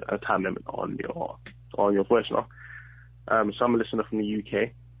have a time limit on your voicemail. So I'm a listener from the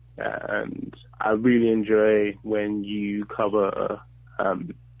UK, and I really enjoy when you cover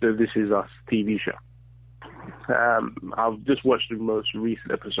the This Is Us TV show. I've just watched the most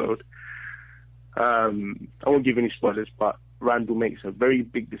recent episode. I won't give any spoilers, but Randall makes a very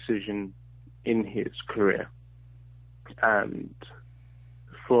big decision in his career, and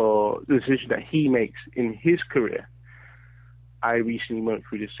for the decision that he makes in his career, I recently went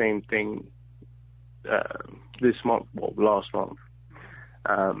through the same thing last month.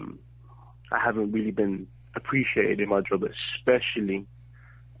 I haven't really been appreciated in my job, especially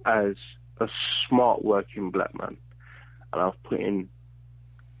as a smart working black man, and I've put in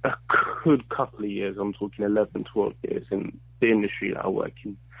a good couple of years. I'm talking 11, 12 years in the industry that I work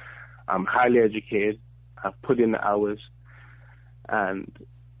in. I'm highly educated. I've put in the hours, and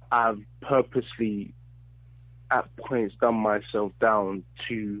I've purposely at points done myself down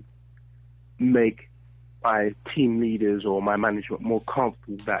to make my team leaders or my management more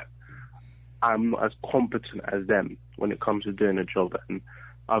comfortable that I'm not as competent as them when it comes to doing a job. And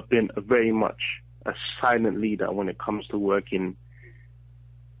I've been very much a silent leader when it comes to working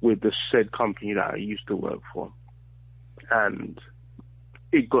with the said company that I used to work for. And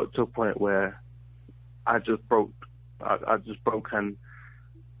it got to a point where I just broke and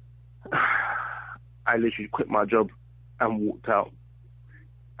I literally quit my job and walked out.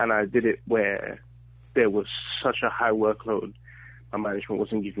 And I did it where there was such a high workload. My management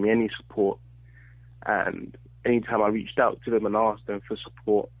wasn't giving me any support. And anytime I reached out to them and asked them for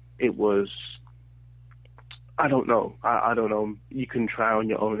support, it was, I don't know. I don't know. You can try on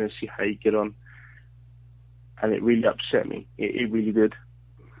your own and see how you get on. And it really upset me. It really did.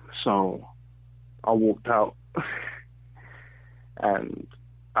 So I walked out. And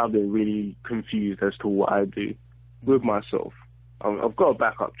I've been really confused as to what I do with myself. I've got a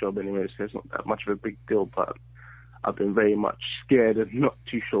backup job anyway, so it's not that much of a big deal, but I've been very much scared and not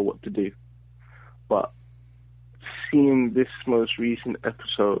too sure what to do. But seeing this most recent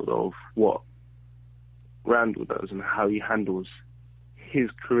episode of what Randall does and how he handles his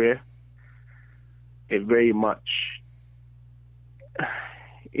career, it very much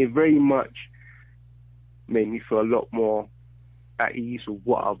made me feel a lot more at ease with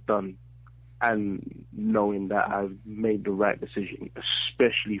what I've done and knowing that I've made the right decision,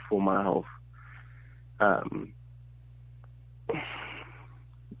 especially for my health.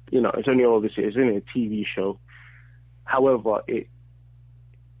 You know, it's only a TV show. However,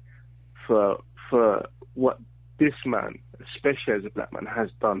 for what this man, especially as a black man,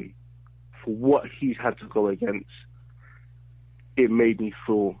 has done, for what he's had to go against, it made me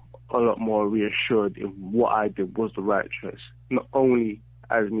feel a lot more reassured in what I did was the right choice. Not only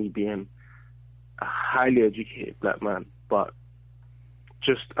as me being a highly educated black man, but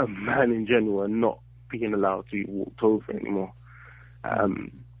just a man in general and not being allowed to be walked over anymore.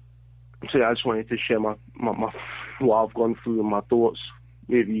 So yeah, I just wanted to share my what I've gone through and my thoughts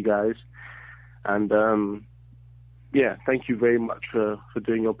with you guys. And yeah, thank you very much for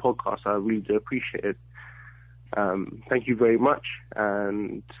doing your podcast. I really do appreciate it. Thank you very much.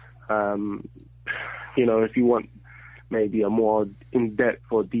 And you know, if you want maybe a more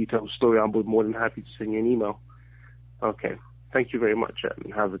in-depth or detailed story, I'm more than happy to send you an email. Okay. Thank you very much,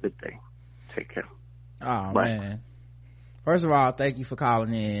 and have a good day. Take care. Oh, Bye. man. First of all, thank you for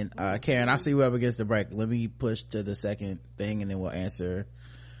calling in. Karen, I'll see you up against the break. Let me push to the second thing, and then we'll answer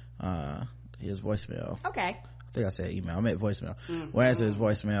his voicemail. Okay. I think I said email. I meant voicemail. We'll answer his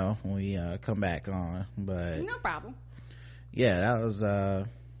voicemail when we come back on. But no problem. Yeah, that was...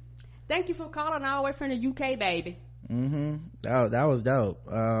 Thank you for calling all the way from the UK, baby. That was dope.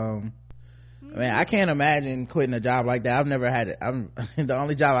 I mean, I can't imagine quitting a job like that. I've never had it. The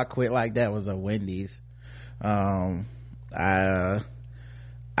only job I quit like that was a Wendy's. I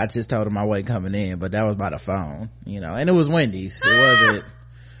just told him I wasn't coming in, but that was by the phone, you know, and it was Wendy's. It wasn't,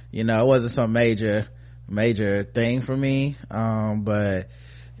 you know, it wasn't some major thing for me. But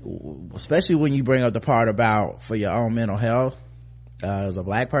especially when you bring up the part about for your own mental health, as a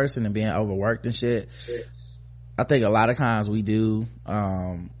black person and being overworked and shit, I think a lot of times we do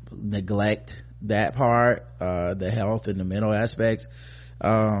neglect that part, the health and the mental aspects,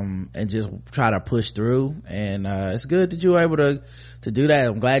 and just try to push through. And it's good that you were able to do that.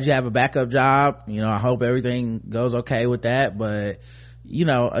 I'm glad you have a backup job. You know, I hope everything goes okay with that. But you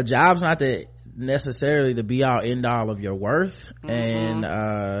know, a job's not necessarily the be all end all of your worth. And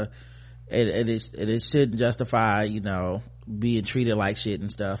it shouldn't justify, you know, being treated like shit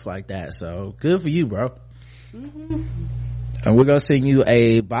and stuff like that. So good for you, bro. And we're gonna send you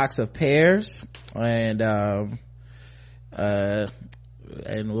a box of pears, and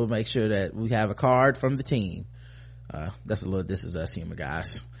we'll make sure that we have a card from the team. That's a little This Is Us humor,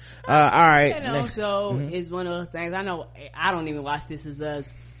 guys. All right. And also, it's one of those things. I know I don't even watch This Is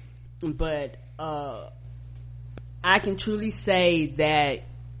Us, but I can truly say that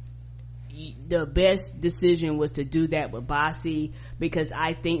the best decision was to do that with Bossy, because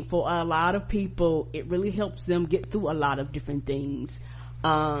I think for a lot of people it really helps them get through a lot of different things.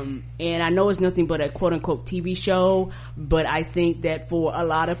 And I know it's nothing but a quote unquote TV show, but I think that for a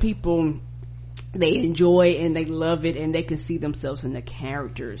lot of people, they enjoy and they love it and they can see themselves in the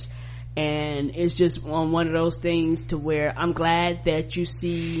characters. And it's just one of those things to where I'm glad that you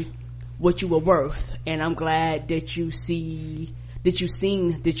see what you were worth, and I'm glad that you see that you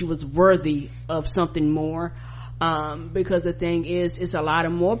seen that you was worthy of something more. Because the thing is, it's a lot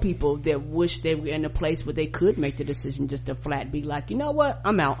of more people that wish they were in a place where they could make the decision just to flat be like, you know what,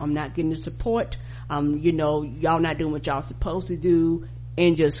 I'm out, I'm not getting the support, you know, y'all not doing what y'all supposed to do,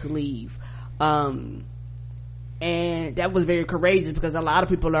 and just leave. And that was very courageous, because a lot of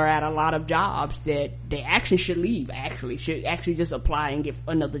people are at a lot of jobs that they actually should leave, should actually just apply and get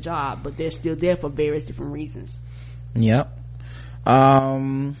another job, but they're still there for various different reasons. Yep.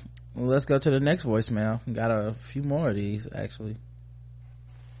 Let's go to the next voicemail. Got a few more of these, actually.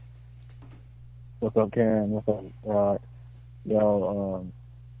 What's up, Karen? What's up, Rod?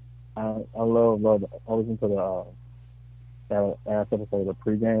 I love I listen to the last episode of the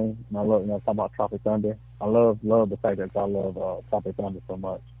pregame, and I love, talk about Tropic Thunder. I love the fact that I love Tropic Thunder so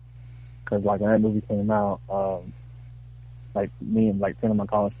much, because like when that movie came out, like me and like 10 of my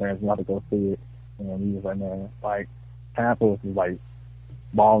college friends wanted to go see it, and we was like, man, like half of us was like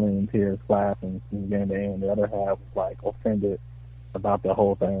bawling in tears, laughing from beginning to end. The other half was like offended about the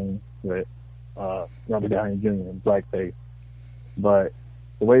whole thing with Robert Downey Jr. and blackface. But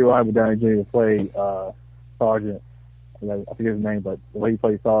the way Robert Downey Jr. played Sergeant, I forget his name, but the way he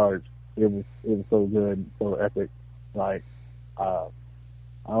played Sarge, it was so good and so epic. Like, I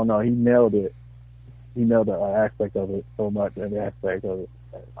don't know, he nailed it. He nailed the aspect of it so much, every aspect of it.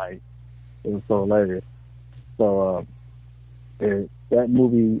 Like, it was so hilarious. So, that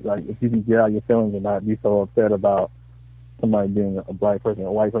movie, like, if you can get out your feelings and not be so upset about somebody being a black person,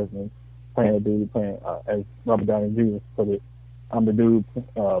 a white person, playing a dude, as Robert Downey Jr. put it, I'm the dude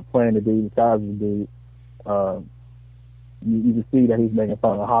playing the dude, the guy's the dude. You can see that he's making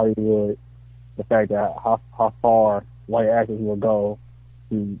fun of Hollywood, the fact that how far white actors will go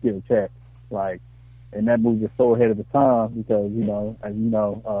to get a check. Like, and that movie is so ahead of the time, because, as you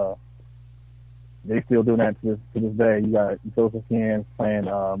know, they still doing that to this day. You got Joseph Fiennes playing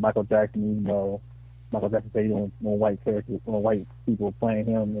Michael Jackson, Michael Jackson said he didn't want white characters, white people playing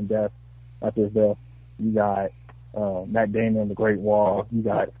him in death after his death. You got Matt Damon, The Great Wall. You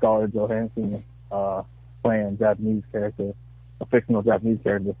got Scarlett Johansson playing Japanese character, a fictional Japanese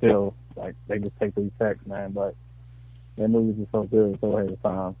character, but still, like, they just take these texts, man. But that movie is so good, so ahead of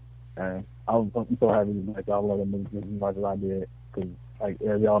time. And I'm so happy that y'all love that movie as much as I did, because, like,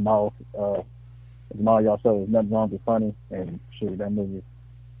 as y'all know, in all y'all shows, nothing wrong with funny, and shoot, that movie,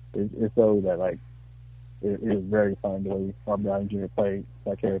 it shows that, like, it is very funny the way Robert Downey Jr. played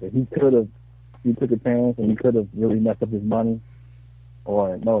that character. He took a chance, and he could have really messed up his money,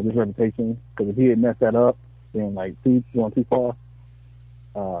 or his reputation, because if he had messed that up, then like going too far,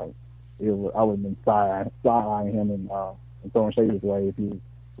 I would have been side-eyeing him and throwing shade his way if he was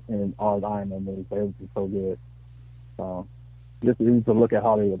in all the Iron Man movies. But it was just so good. Just to look at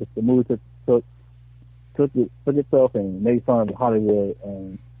Hollywood, the movie took itself and made fun of Hollywood,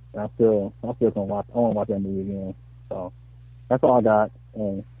 and I still gonna watch. I want to watch that movie again. So that's all I got.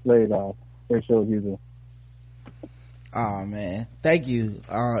 And great show as usual. Oh man, thank you.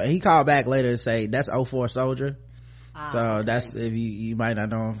 He called back later to say that's 04 Soldier. So that's, if you might not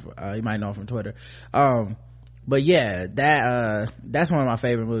know him, you might know him from Twitter. But yeah, that's one of my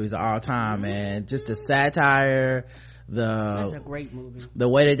favorite movies of all time, man. Just the satire, that's a great movie. The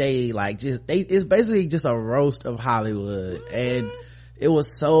way that they it's basically just a roast of Hollywood, and it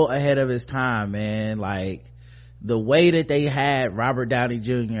was so ahead of its time, man. Like, the way that they had Robert Downey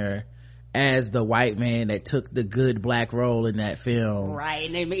Jr. as the white man that took the good black role in that film,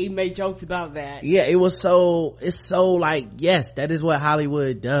 right? And he made jokes about that. Yeah, it's so like, yes, that is what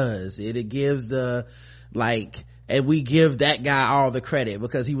Hollywood does. It gives and we give that guy all the credit,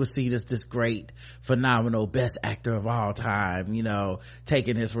 because he was seen as this great, phenomenal, best actor of all time,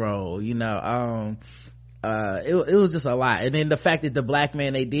 taking his role, it was just a lot. And then the fact that the black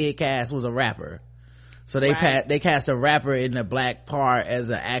man they did cast was a rapper, so they cast a rapper in the black part as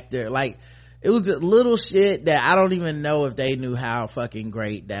an actor. Like, it was just little shit that I don't even know if they knew how fucking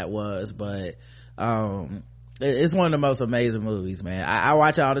great that was, but it's one of the most amazing movies, man. I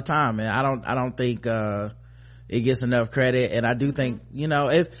watch it all the time, man. I don't think it gets enough credit, and I do think,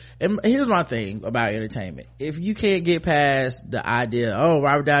 and here's my thing about entertainment: if you can't get past the idea,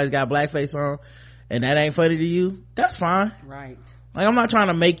 Robert Downey's got blackface on, and that ain't funny to you, that's fine, right? Like, I'm not trying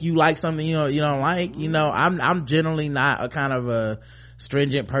to make you like something you don't like. I'm generally not a kind of a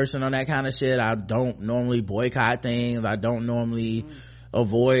stringent person on that kind of shit. I don't normally boycott things. I don't normally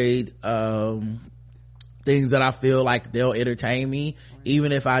avoid things that I feel like they'll entertain me,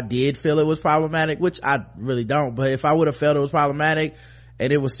 even if I did feel it was problematic, which I really don't. But if I would have felt it was problematic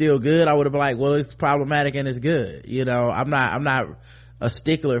and it was still good, I would have been like, well, it's problematic and it's good. I'm not a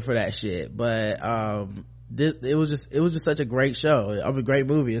stickler for that shit. But it was just such a great show. A great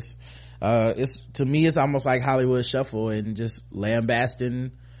movie. It's to me, it's almost like Hollywood Shuffle and just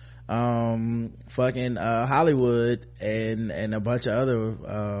lambasting fucking Hollywood and a bunch of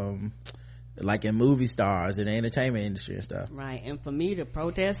other like in movie stars and the entertainment industry and stuff. Right. And for me to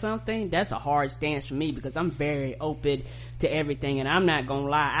protest something, that's a hard stance for me, because I'm very open to everything, and I'm not gonna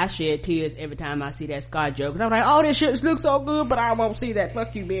lie, I shed tears every time I see that Scott joke, because I'm like, oh, this shit looks so good, but I won't see that.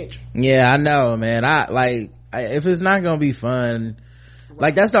 Fuck you, bitch. Yeah, I know, man. If it's not gonna be fun,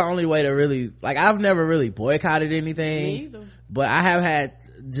 like, that's the only way to really, like, I've never really boycotted anything. Me either. But I have had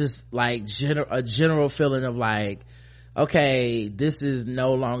just like a general feeling of like, okay, this is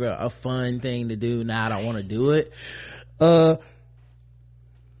no longer a fun thing to do. Now I don't want to do it.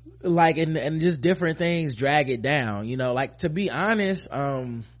 Like, and just different things drag it down, you know. Like, to be honest,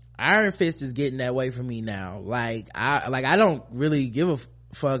 Iron Fist is getting that way for me now. Like I don't really give a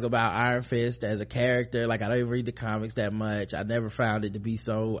fuck about Iron Fist as a character. Like, I don't even read the comics that much. I never found it to be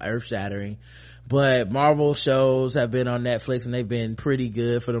so earth-shattering, but Marvel shows have been on Netflix and they've been pretty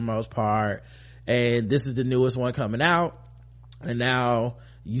good for the most part, and this is the newest one coming out, and now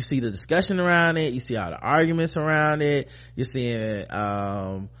you see the discussion around it, you see all the arguments around it, you're seeing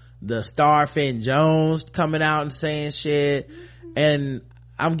the star Finn Jones coming out and saying shit, and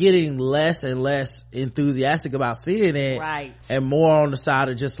I'm getting less and less enthusiastic about seeing it. Right. And more on the side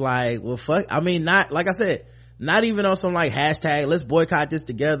of just like, well, fuck, I mean, not, like I said, not even on some like hashtag, let's boycott this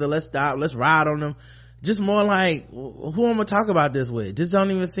together, let's stop, let's ride on them. Just more like, who I'm gonna talk about this with? This don't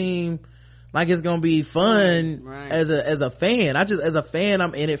even seem like it's gonna be fun. Right. As a fan. As a fan,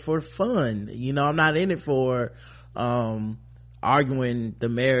 I'm in it for fun. You know, I'm not in it for, arguing the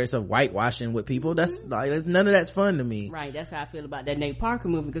merits of whitewashing with people. That's like, none of that's fun to me. Right. That's how I feel about that Nate Parker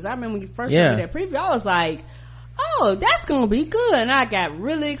movie, because I remember when you first showed me that preview, I was like, oh, that's gonna be good, and I got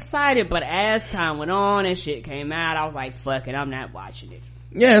really excited, but as time went on and shit came out, I was like, fuck it, I'm not watching it.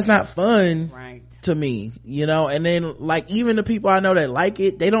 Yeah, it's not fun. Right. To me, you know. And then, like, even the people I know that like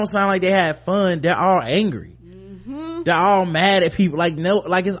it, they don't sound like they had fun. They're all angry. They're all mad at people. Like, no,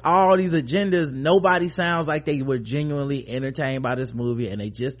 like, it's all these agendas. Nobody sounds like they were genuinely entertained by this movie, and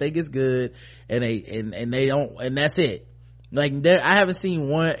they just think it's good, and they don't, and that's it. Like, I haven't seen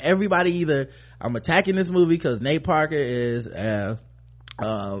one. Everybody either, I'm attacking this movie because Nate Parker is a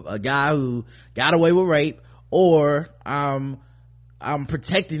guy who got away with rape, or I'm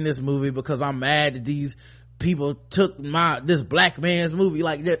protecting this movie because I'm mad that these people took this black man's movie.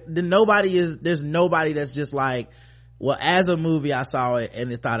 Like, there's nobody that's just like, well, as a movie I saw it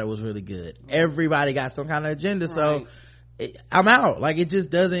and thought it was really good. Everybody got some kind of agenda. Right. So I'm out. Like, it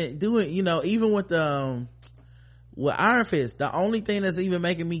just doesn't do it, you know. Even with with Iron Fist, the only thing that's even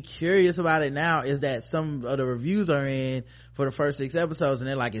making me curious about it now is that some of the reviews are in for the first 6 episodes and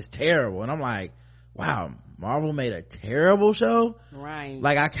they're like, it's terrible, and I'm like, wow, Marvel made a terrible show. Right.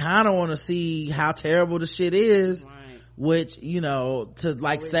 Like, I kind of want to see how terrible the shit is. Right. Which, you know, to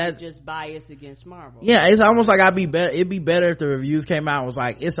like set just bias against Marvel. Yeah, it's almost like it'd be better if the reviews came out and was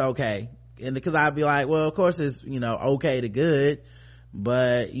like, it's okay, and because I'd be like, well, of course it's, you know, okay to good,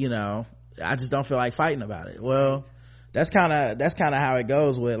 but, you know, I just don't feel like fighting about it. Well, that's kind of how it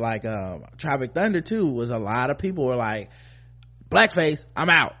goes with like Tropic Thunder too. Was a lot of people were like, blackface, I'm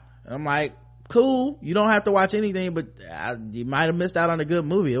out. And I'm like, cool, you don't have to watch anything, but you might have missed out on a good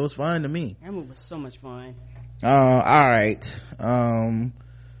movie. It was fun to me. That movie was so much fun. All right.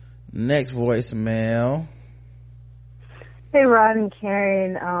 Next voicemail. Hey, Rod and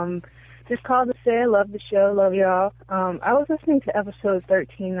Karen. Just called to say I love the show, love y'all. I was listening to episode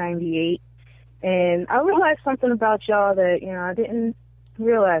 1398, and I realized something about y'all that, you know, I didn't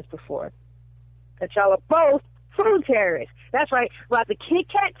realize before. That y'all are both food terrorists. That's right, Rod's a Kit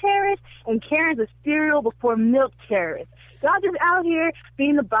Kat terrorist, and Karen's a cereal before milk terrorist. Y'all just out here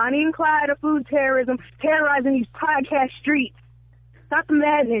being the Bonnie and Clyde of food terrorism, terrorizing these podcast streets. Stop the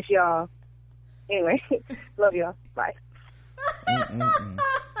madness, y'all. Anyway, love y'all. Bye.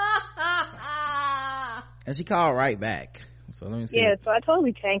 And she called right back. So let me see. Yeah, so I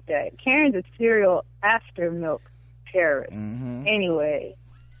totally tanked that. Karen's a cereal after milk terrorist. Anyway.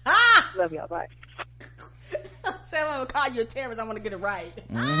 Love y'all. Bye. Say I'm gonna call you a terrorist, I want to get it right.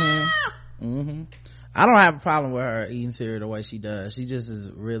 I don't have a problem with her eating cereal the way she does. She just is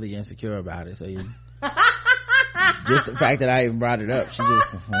really insecure about it. So just the fact that I even brought it up, she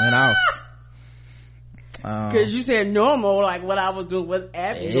just went off. Because you said normal, like what I was doing was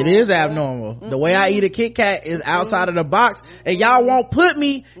abnormal. It is abnormal. The way I eat a Kit Kat is outside of the box, and y'all won't put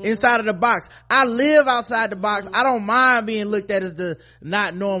me inside of the box. I live outside the box. I don't mind being looked at as the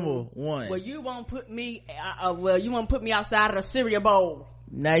not normal one. Well, you won't put me outside of the cereal bowl.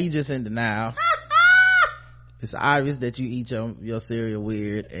 Now you just in denial. It's obvious that you eat your cereal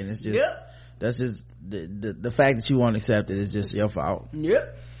weird, and it's just that's just the fact that you won't accept it is just your fault.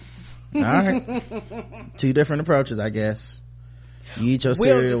 All right. 2 different approaches, I guess. You eat your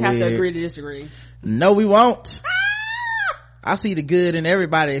We'll cereal just have weird. to agree to disagree. No, we won't. I see the good in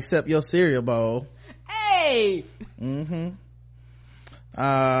everybody except your cereal bowl. Hey. All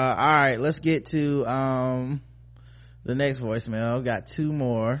right, let's get to the next voicemail. Got two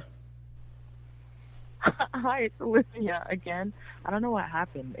more. Hi, it's Olivia again. I don't know what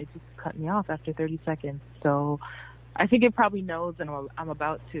happened. It just cut me off after 30 seconds. So I think it probably knows, and I'm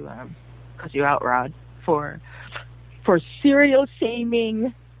about to cut you out, Rod, for serial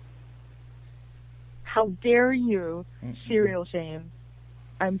shaming. How dare you serial shame?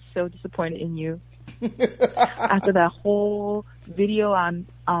 I'm so disappointed in you. After that whole video on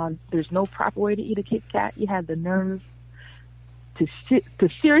there's no proper way to eat a Kit Kat, you had the nerve to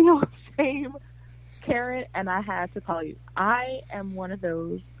serial shame Karen, and I had to call you. I am one of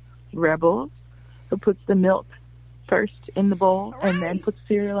those rebels who puts the milk first in the bowl and then puts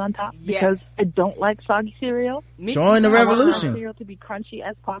cereal on top because I don't like soggy cereal. Join the revolution. I want my cereal to be crunchy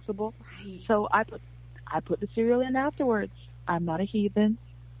as possible. So I put the cereal in afterwards. I'm not a heathen.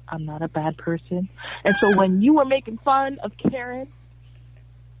 I'm not a bad person. And so when you were making fun of Karen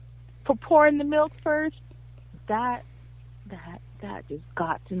for pouring the milk first, that just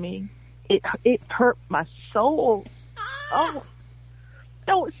got to me. It hurt my soul. Oh,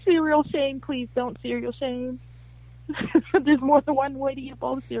 don't serial shame, please. Don't serial shame. There's more than one way to eat a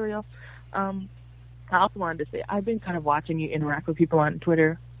bowl of cereal. I also wanted to say, I've been kind of watching you interact with people on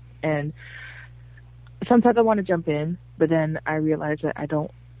Twitter, and sometimes I want to jump in, but then I realize that I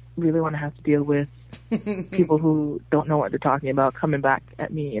don't really want to have to deal with people who don't know what they're talking about coming back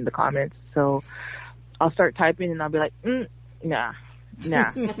at me in the comments. So I'll start typing and I'll be like, nah,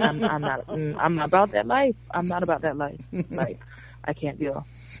 I'm not about that life. I'm not about that life. Like, I can't deal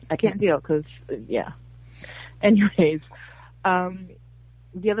because, yeah. Anyways,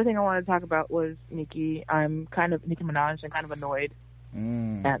 the other thing I wanted to talk about was Nicki. Nicki Minaj. I'm kind of annoyed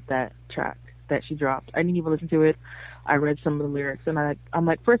at that track that she dropped. I didn't even listen to it. I read some of the lyrics, and I'm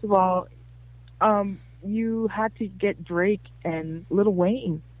like, first of all, you had to get Drake and Lil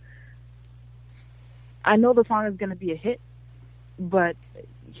Wayne. I know the song is going to be a hit, but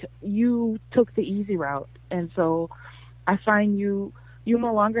you took the easy route, and so I find you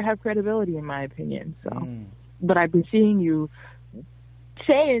no longer have credibility, in my opinion. So, but I've been seeing you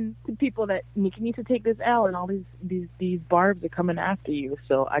saying to people that Nicki needs to take this L, and all these barbs are coming after you.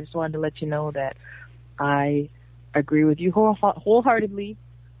 So I just wanted to let you know that I agree with you wholeheartedly.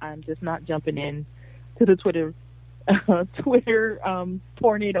 I'm just not jumping in to the Twitter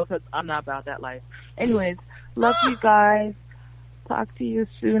tornado because I'm not about that life. Anyways, love you guys. Talk to you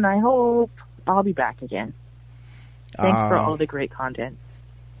soon. I hope I'll be back again. Thanks for all the great content.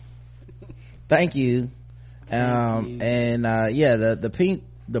 Thank you. The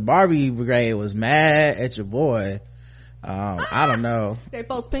Barbie brigade was mad at your boy. I don't know. They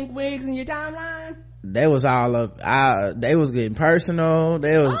both pink wigs in your timeline. They was all up. They was getting personal.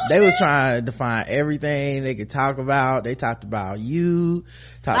 They was trying to find everything they could talk about. They talked about you.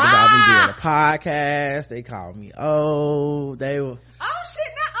 Talked about me doing a podcast. They called me old. They were. Oh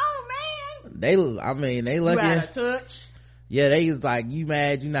shit! Not old man. They looking. You out of touch. Yeah, they was like, you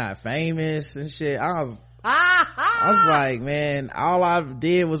mad you not famous and shit. I was like, man, all I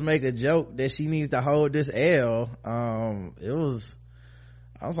did was make a joke that she needs to hold this L.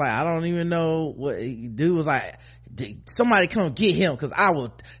 I was like, I don't even know what dude was like. Somebody come get him because I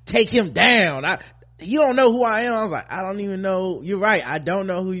will take him down. You don't know who I am. I was like, I don't even know. You're right. I don't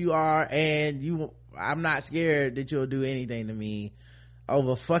know who you are, and I'm not scared that you'll do anything to me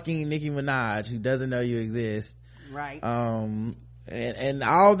over fucking Nicki Minaj, who doesn't know you exist. Right. And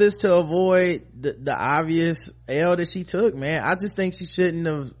all this to avoid the obvious L that she took, man. I just think she shouldn't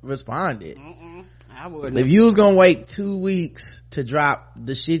have responded. I wouldn't. If you was gonna wait 2 weeks to drop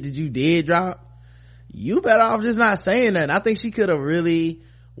the shit that you did drop, you better off just not saying that. I think she could have really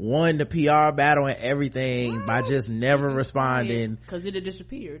won the PR battle and everything by just never responding, because it had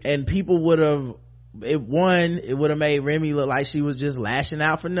disappeared, and people would have it would have made Remy look like she was just lashing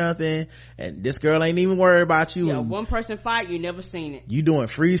out for nothing, and this girl ain't even worried about you. Yeah, one person fight, you never seen it. You doing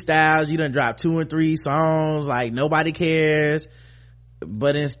freestyles, you done dropped 2 and 3 songs, like nobody cares.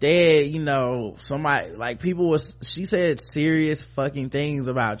 But instead, somebody, like, she said serious fucking things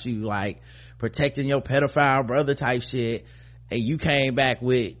about you, like protecting your pedophile brother type shit, and you came back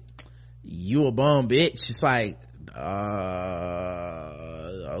with, you a bum bitch. It's like,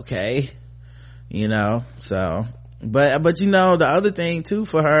 okay. So, but the other thing too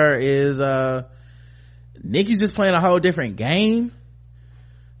for her is, Nicki's just playing a whole different game.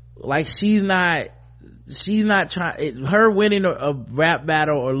 Like, she's not trying, her winning a rap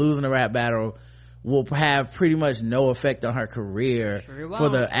battle or losing a rap battle will have pretty much no effect on her career for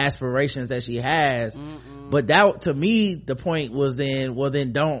the aspirations that she has. But that, to me, the point was then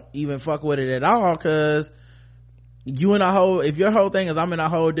don't even fuck with it at all, because you in a whole, if your whole thing is I'm in a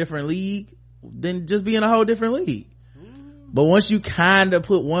whole different league, then just be in a whole different league. But once you kind of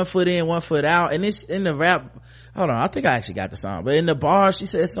put one foot in, one foot out, and it's in the rap, hold on, I think I actually got the song, but in the bar she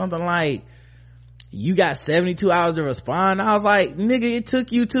said something like, you got 72 hours to respond. I was like, nigga, it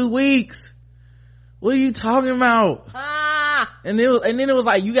took you 2 weeks. What are you talking about? And then it was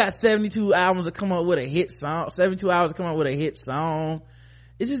like, you got 72 hours to come up with a hit song, 72 hours to come up with a hit song.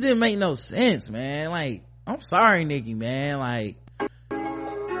 It just didn't make no sense, man. Like, I'm sorry, Nicki, man. Like,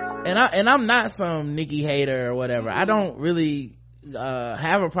 and I'm not some Nicki hater or whatever. I don't really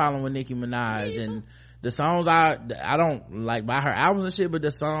have a problem with Nicki Minaj, and the songs I don't like by her albums and shit, but the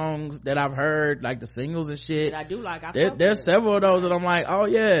songs that I've heard, like the singles and shit, I do like. There's several of those that I'm like, oh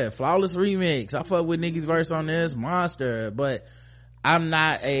yeah, Flawless Remix. I fuck with Nicki's verse on this, Monster. But I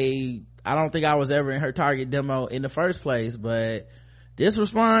don't think I was ever in her target demo in the first place. But this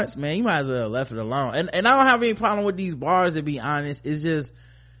response, man, you might as well have left it alone. And I don't have any problem with these bars, to be honest. It's just,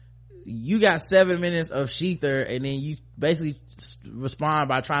 you got 7 minutes of Sheether, and then you basically respond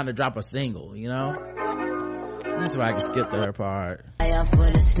by trying to drop a single, you know? Let me see if I can skip to her part. No.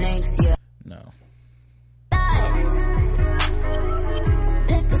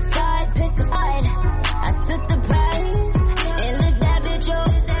 Pick a side. I took the prize and lift that bitch up.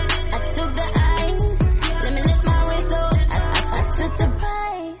 I took the ice. Let me lift my wrist up. I took the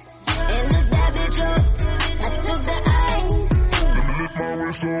prize and lift that bitch up. I took the ice. Let me lift my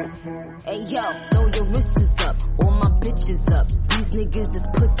wrist up. Hey yo, throw your wrists up. All my bitches up. These niggas is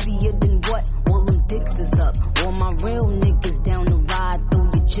pussier than what? All them dicks is up. All my real niggas down the ride, throw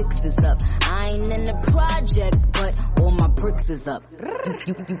your chicks is up. I ain't in the project, but all my bricks is up.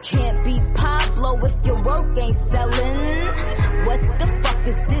 You can't beat Pablo if your work ain't selling. What the fuck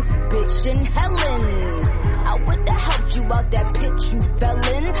is this bitch in Helen? I would've helped you out that pit you fell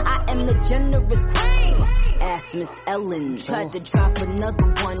in. I am the generous queen. Ask Miss Ellen. Tried to drop another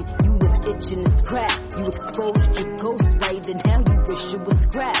one, you was itching to scrap. You exposed your ghostwriter, and now you wish you was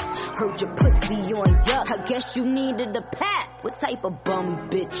scrapped. Heard your pussy on yuck, I guess you needed a pat. What type of bum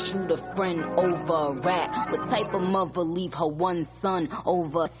bitch shoot a friend over a rat? What type of mother leave her one son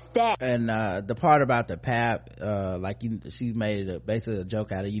over a stack? And the part about the pap, she made it basically a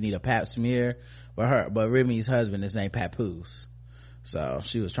joke out of, you need a pap smear, but Remy's husband is named Papoose, so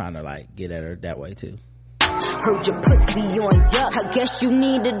she was trying to like get at her that way too. Heard your pussy on yuck, I guess you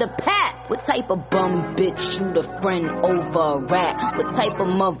needed a pat. What type of bum bitch shoot a friend over a rat? What type of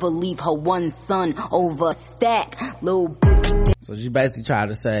mother leave her one son over a stack? Little bitch. So she basically tried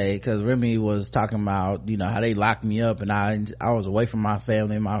to say, because Remy was talking about, you know, how they locked me up and I was away from my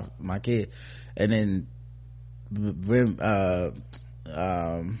family and my kid, and then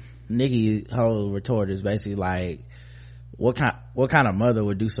Nicki whole retort is basically like, what kind of mother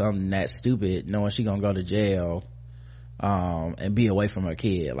would do something that stupid knowing she gonna go to jail and be away from her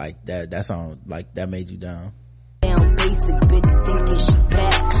kid? Like that sound like that made you dumb. Down basic bitch thinking she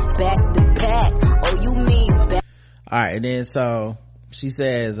back to back. Oh, you mean back? All right, and then so she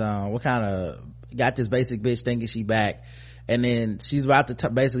says, what kind of got this basic bitch thinking she back, and then she's about to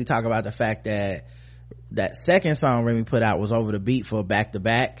basically talk about the fact that second song Remy put out was over the beat for back to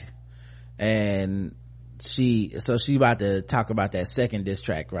back, and she about to talk about that second diss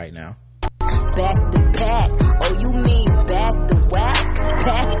track right now. Back to back. Oh, you mean back to whack?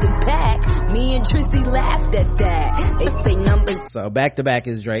 Back to back. Me and Drizzy laughed at that. They say numbers. So back to back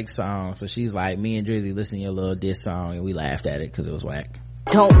is Drake's song, so she's like, me and Drizzy listen to your little diss song, and we laughed at it because it was whack.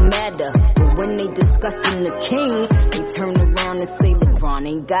 Don't matter, but when they discussing the king, they turn around and say LeBron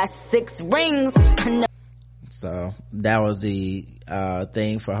ain't got 6 rings. So that was the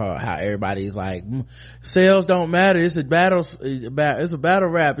thing for her, how everybody's like, sales don't matter, it's a battle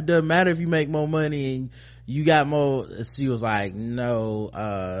rap, it doesn't matter if you make more money and you got more. She was like,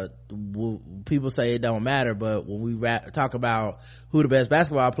 no, people say it don't matter, but when we talk about who the best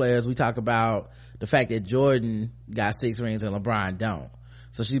basketball players, we talk about the fact that Jordan got 6 rings and LeBron don't.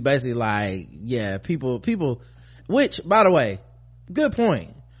 So she's basically like, yeah, people, which, by the way, good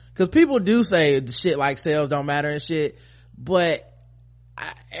point, because people do say shit like sales don't matter and shit, but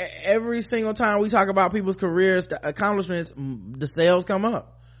every single time we talk about people's careers, the accomplishments, the sales come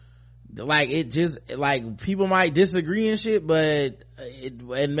up. Like, it just, like, people might disagree and shit, but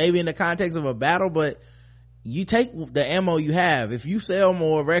and maybe in the context of a battle, but you take the ammo you have. If you sell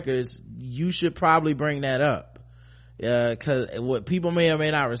more records, you should probably bring that up, because what people may or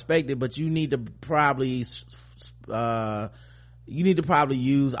may not respect it, but you need to probably you need to probably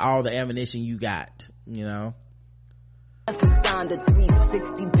use all the ammunition you got, you know. The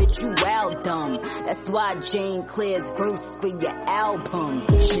 360, bitch, you wild dumb. That's why Jane Claire's verse for your album.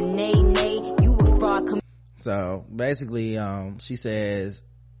 Shanae, you a fraud. So basically, she says,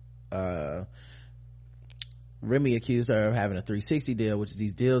 Remy accused her of having a 360 deal, which is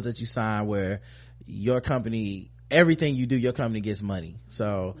these deals that you sign where your company, everything you do, your company gets money.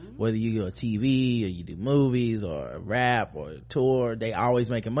 So whether you do a TV or you do movies or rap or tour, they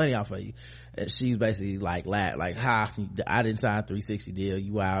always making money off of you. And she's basically like ha, I didn't sign a 360 deal,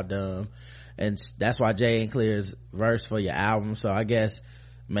 you wild dumb. And that's why Jay ain't Clear's verse for your album. So I guess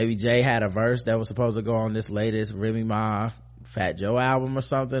maybe Jay had a verse that was supposed to go on this latest Remy Ma Fat Joe album or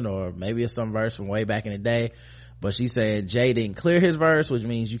something, or maybe it's some verse from way back in the day. But she said Jay didn't clear his verse, which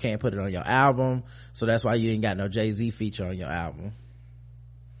means you can't put it on your album. So that's why you ain't got no Jay-Z feature on your album.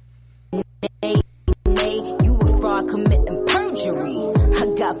 You a fraud committing perjury.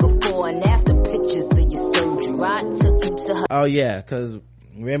 I got before and after pictures of your surgery. I took you to her. Oh yeah, cause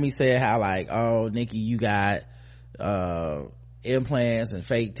Remy said how like, oh Nikki, you got implants and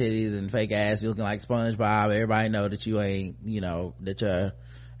fake titties and fake ass, you looking like SpongeBob. Everybody know that you ain't, you know, that your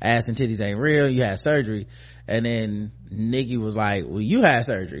ass and titties ain't real, you had surgery. And then Nikki was like, well, you had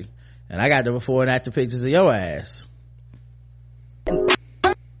surgery and I got the before and after pictures of your ass. I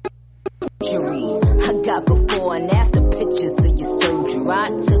got before and after pictures of your surgery. I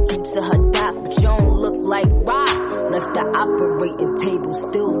took you to her doc, but you don't look like rock. Left the operating table,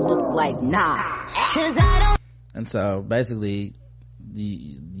 still look like nah. Cause I don't. And so basically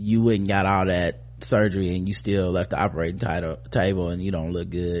you went and got all that surgery and you still left the operating table and you don't look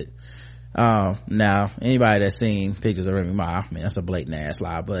good. Now anybody that's seen pictures of Remy Ma, I mean that's a blatant ass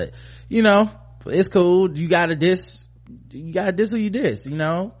lie, but you know, it's cool. You gotta diss who you diss, you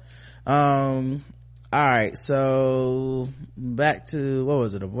know. All right, so back to, what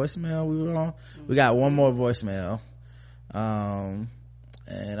was it, a voicemail we were on? We got one more voicemail, and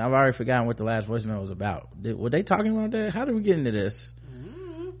I've already forgotten what the last voicemail was about. Were they talking about that? How did we get into this?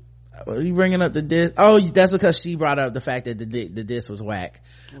 Are you bringing up the diss? Oh, that's because she brought up the fact that the diss was whack.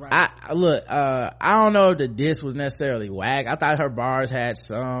 Right. I don't know if the diss was necessarily whack. I thought her bars had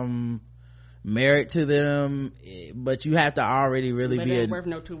some merit to them, but you have to already really be worth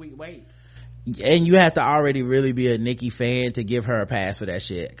no 2-week wait. And you have to already really be a Nicki fan to give her a pass for that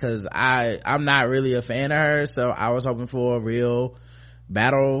shit, because I'm not really a fan of her, so I was hoping for a real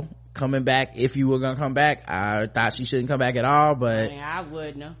battle coming back. If you were gonna come back, I thought she shouldn't come back at all, but I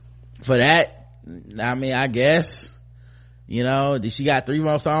would know for that, I mean, I guess, you know, she got 3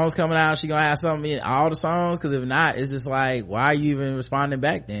 more songs coming out, she gonna have something in all the songs, because if not, it's just like, why are you even responding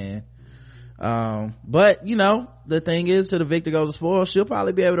back then? But you know, the thing is, to the victor goes the spoil. She'll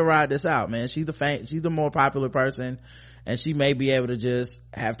probably be able to ride this out, man. She's the more popular person, and she may be able to just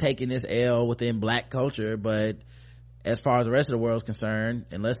have taken this L within black culture, but as far as the rest of the world's concerned,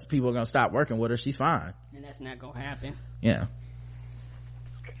 unless people are gonna stop working with her, she's fine, and that's not gonna happen. Yeah.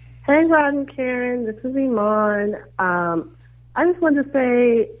 Hey Rod and Karen, this is Iman. I just wanted to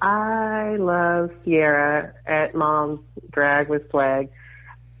say I love Sierra at Mom's Drag with Swag.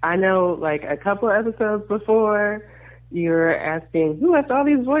 I know, like, a couple of episodes before, you were asking, who has all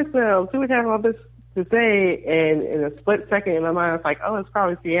these voicemails? Who would have all this to say? And in a split second in my mind, I was like, oh, it's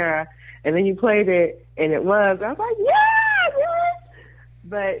probably Sierra. And then you played it, and it was. I was like, yeah!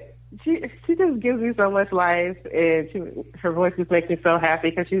 But she just gives me so much life, and her voice just makes me so happy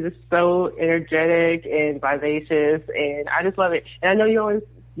because she's just so energetic and vivacious, and I just love it. And I know you always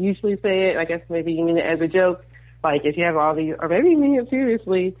usually say it, I guess maybe you mean it as a joke, like, if you have all these, or maybe you mean it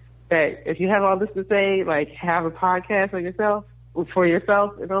seriously, that if you have all this to say, like, have a podcast for yourself.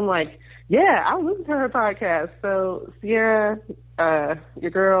 And I'm like, yeah, I'll listen to her podcast. So, Sierra, your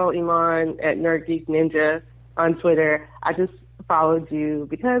girl, Iman, at Nerd Geek Ninja on Twitter, I just followed you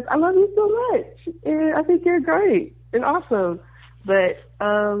because I love you so much. And I think you're great and awesome. But,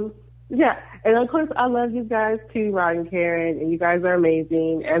 yeah. And, of course, I love you guys, too, Rod and Karen, and you guys are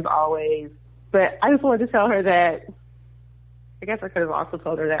amazing, as always. But I just wanted to tell her that, I guess I could have also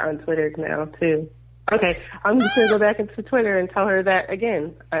told her that on Twitter now, too. Okay, I'm just going to go back into Twitter and tell her that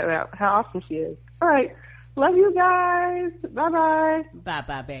again, about how awesome she is. All right, love you guys. Bye-bye.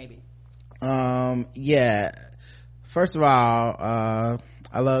 Bye-bye, baby. Yeah. First of all,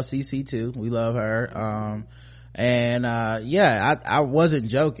 I love CC, too. We love her. Yeah, I wasn't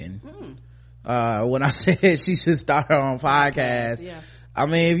joking. When I said she should start her own podcast. Yeah. I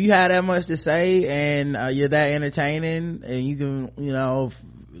mean, if you had that much to say and you're that entertaining and you can, you know,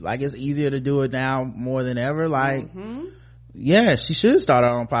 like, it's easier to do it now more than ever, like, yeah, she should start her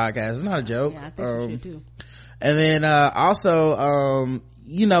own podcast. It's not a joke. Yeah, I think she should too. And then also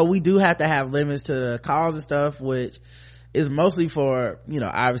you know, we do have to have limits to the calls and stuff, which is mostly for, you know,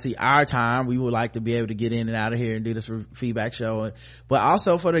 obviously our time. We would like to be able to get in and out of here and do this feedback show, but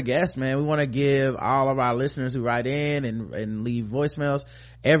also for the guests, man. We want to give all of our listeners who write in and leave voicemails,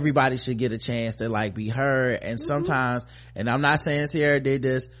 everybody should get a chance to like be heard. And sometimes, and I'm not saying Sierra did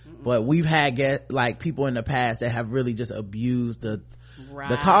this, but we've had people in the past that have really just abused the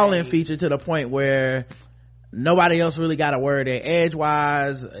call-in feature to the point where nobody else really got a word in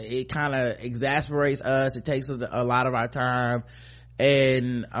edgewise. It kind of exasperates us. It takes a lot of our time,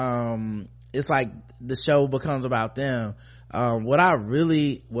 and it's like the show becomes about them. What I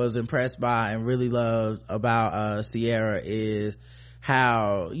really was impressed by and really loved about Sierra is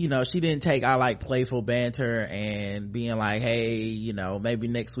how, you know, she didn't take our like playful banter and being like, hey, you know, maybe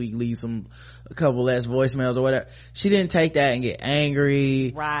next week leave a couple less voicemails or whatever. She didn't take that and get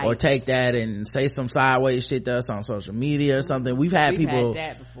angry, or take that and say some sideways shit to us on social media or something. We've had people had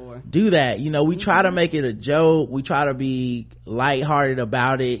that before. Do that. You know, we try to make it a joke. We try to be lighthearted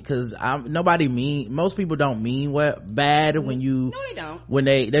about it, because most people don't mean bad when no, they don't. When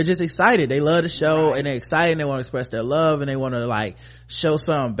they're just excited. They love the show and they're excited and they want to express their love and they want to like show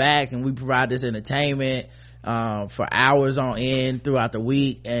something back, and we provide this entertainment for hours on end throughout the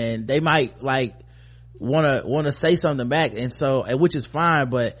week, and they might like want to say something back, and which is fine.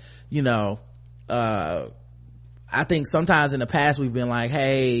 But you know, I think sometimes in the past we've been like,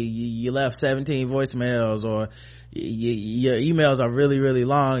 hey, you left 17 voicemails, or your emails are really, really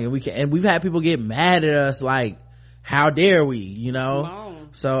long, and we've had people get mad at us like, how dare we, you know? Wow.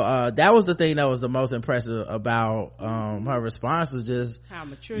 So that was the thing that was the most impressive about her response, was just how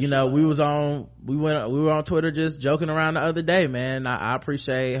mature, you know, we were on Twitter just joking around the other day, man. I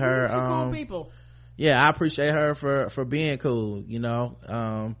appreciate her. Cool people. Yeah, I appreciate her for being cool, you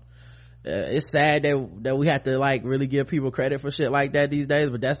know. It's sad that we have to like really give people credit for shit like that these days,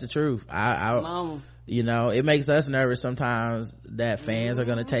 but that's the truth. You know, it makes us nervous sometimes that fans are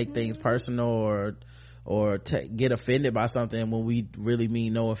gonna take things personal or get offended by something when we really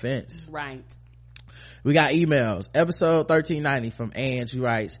mean no offense. Right. We got emails. Episode 1390 from Ange, who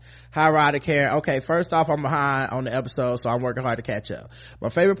writes, hi Rod and Karen. Okay, first off, I'm behind on the episode, so I'm working hard to catch up. My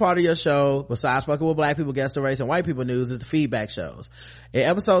favorite part of your show, besides fucking with black people, guest the race, and white people news, is the feedback shows. In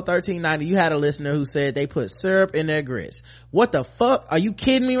episode 1390, you had a listener who said they put syrup in their grits. What the fuck? Are you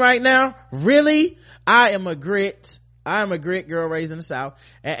kidding me right now? Really? I am a grit girl raised in the South,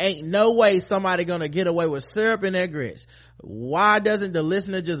 and ain't no way somebody gonna get away with syrup in their grits. Why doesn't the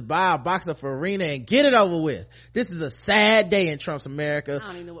listener just buy a box of Farina and get it over with? This is a sad day in Trump's America. I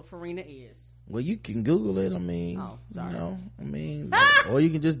don't even know what Farina is. Well, you can Google it. I mean, sorry. You know, I mean, or you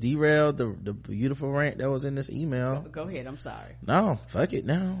can just derail the beautiful rant that was in this email. Go ahead. I'm sorry. No, fuck it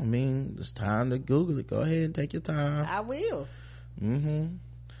now. I mean, it's time to Google it. Go ahead and take your time. I will.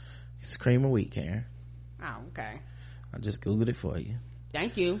 It's cream of wheat, Karen. Oh, okay. I just Googled it for you.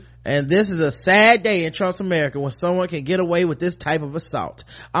 Thank you. And this is a sad day in Trump's America when someone can get away with this type of assault.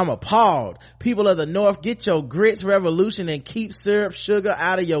 I'm appalled. People of the North, get your grits revolution and keep syrup, sugar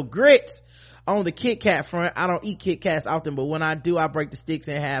out of your grits. On the Kit Kat front, I don't eat Kit Kats often, but when I do, I break the sticks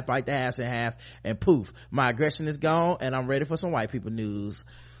in half, bite the halves in half, and poof, my aggression is gone, and I'm ready for some white people news.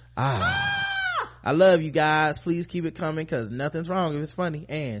 I love you guys. Please keep it coming, because nothing's wrong if it's funny.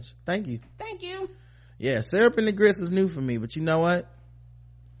 Ange, thank you. Thank you. Yeah, syrup in the grits is new for me, but you know what?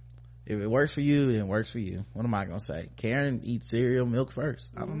 If it works for you, then it works for you. What am I gonna say? Karen eats cereal milk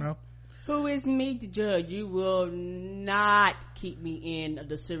first. I don't know. Who is me to judge? You will not keep me in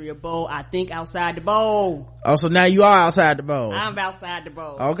the cereal bowl. I think outside the bowl. Oh, so now you are outside the bowl. I'm outside the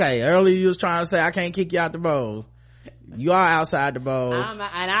bowl. Okay, earlier you was trying to say I can't kick you out the bowl. You are outside the bowl. I'm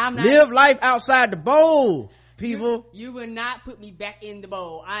not. Live life outside the bowl, people. You will not put me back in the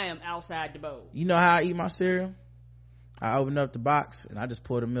bowl. I am outside the bowl. You know how I eat my cereal? I open up the box and I just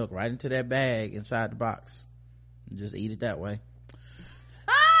pour the milk right into that bag inside the box and just eat it that way.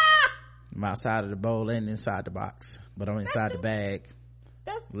 I'm outside of the bowl and inside the box, but I'm inside the bag.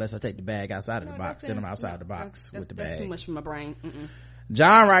 Unless I take the bag outside of the box, then I'm outside the box with the bag. That's too much for my brain.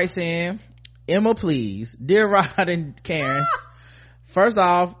 John writes in, Emma, please. Dear Rod and Karen, first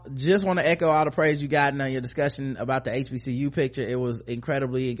off, just want to echo all the praise you got in your discussion about the HBCU picture. It was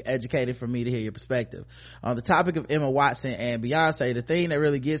incredibly educated for me to hear your perspective. On the topic of Emma Watson and Beyonce, the thing that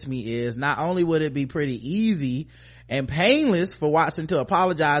really gets me is not only would it be pretty easy and painless for Watson to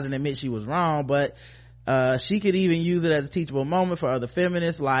apologize and admit she was wrong, but she could even use it as a teachable moment for other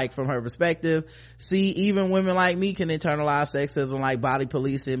feminists. Like, from her perspective, see, even women like me can internalize sexism like body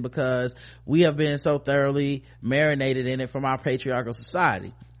policing because we have been so thoroughly marinated in it from our patriarchal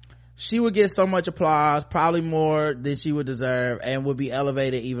society. she would get so much applause, probably more than she would deserve, and would be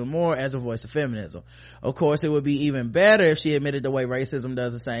elevated even more as a voice of feminism. Of course, it would be even better if she admitted the way racism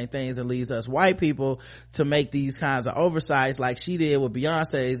does the same things and leads us white people to make these kinds of oversights like she did with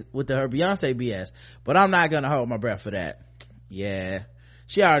her Beyonce BS. But I'm not gonna hold my breath for that. Yeah,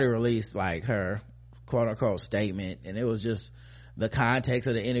 she already released like her quote unquote statement, and it was just the context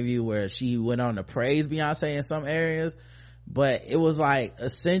of the interview where she went on to praise Beyonce in some areas, but it was like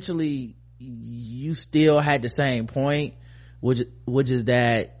essentially you still had the same point, which is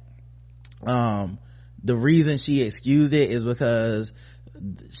that the reason she excused it is because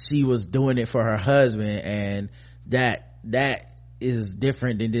she was doing it for her husband, and that is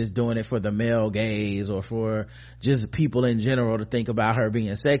different than just doing it for the male gaze or for just people in general to think about her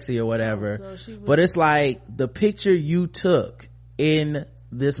being sexy or whatever. But it's like the picture you took in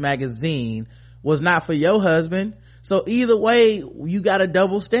this magazine was not for your husband, so either way you got a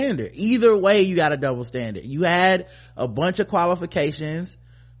double standard. You had a bunch of qualifications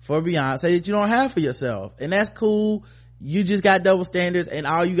for Beyonce that you don't have for yourself, and that's cool. You just got double standards, and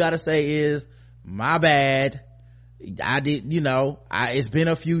all you gotta say is my bad, I did, it's been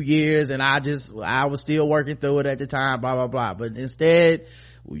a few years and I was still working through it at the time, blah blah blah. But instead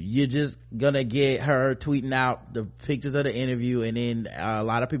you're just gonna get her tweeting out the pictures of the interview, and then a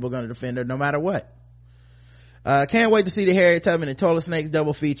lot of people are gonna defend her no matter what. Can't wait to see the Harriet Tubman and Toilet Snakes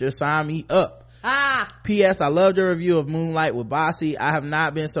double feature. Sign me up. P.S. I loved your review of Moonlight with Bossy. I have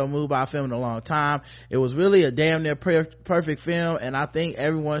not been so moved by a film in a long time. It was really a damn near perfect film, and I think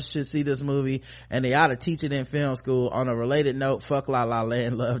everyone should see this movie, and they ought to teach it in film school. On a related note, fuck La La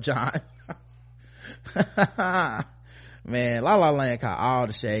Land, love John. Man, La La Land caught all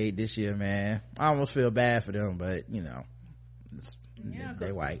the shade this year, man. I almost feel bad for them, but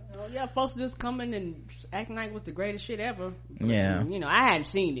they white. Folks just coming and acting like it was the greatest shit ever. Yeah. I hadn't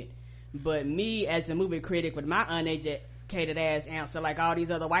seen it, but me as a movie critic with my uneducated ass answer like all these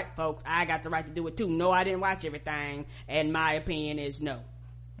other white folks, I got the right to do it too. No, I didn't watch everything, and my opinion is no.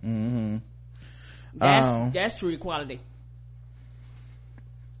 Mm-hmm. That's true equality.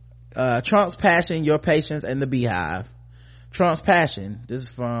 Trump's passion, your patience, and the Beehive. Trump's passion, this is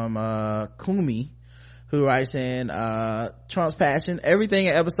from Kumi, who writes in Trump's passion, everything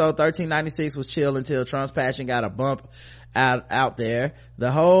in episode 1396 was chill until Trump's passion got a bump out there.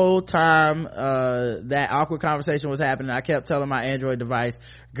 The whole time that awkward conversation was happening, I kept telling my Android device,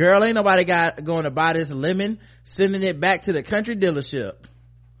 girl, ain't nobody going to buy this lemon, sending it back to the country dealership.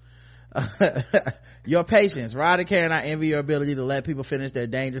 Your patience, Rod and Karen, I envy your ability to let people finish their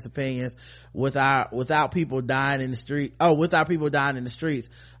dangerous opinions without people dying in the street. Without people dying in the streets.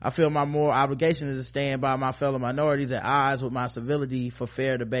 I feel my moral obligation is to stand by my fellow minorities at odds with my civility for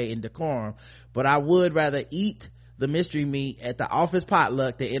fair debate and decorum. But I would rather eat the mystery meat at the office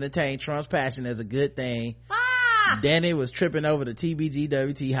potluck to entertain Trump's passion as a good thing. Danny was tripping over the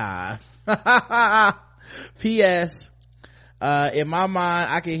TBGWT high. P.S. In my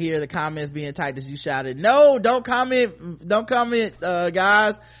mind, I can hear the comments being typed as you shouted, no, don't comment,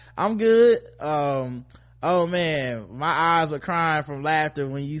 guys, I'm good. Oh man, my eyes were crying from laughter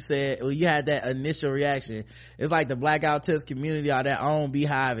when you had that initial reaction. It's like the Blackout Tips community are their own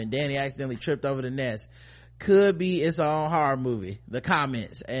beehive, and Danny accidentally tripped over the nest. Could be its own horror movie. The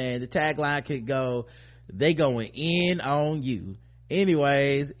comments and the tagline could go, they going in on you.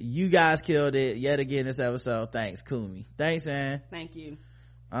 Anyways, you guys killed it yet again this episode. Thanks, Kumi. Thanks, man. Thank you.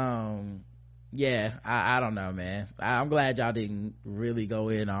 Yeah, I don't know, man. I'm glad y'all didn't really go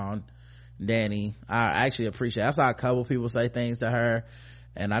in on Danny. I actually appreciate it. I saw a couple people say things to her,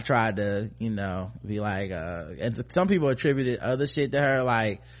 and I tried to be like and some people attributed other shit to her,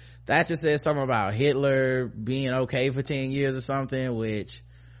 like Thatcher said something about Hitler being okay for 10 years or something, which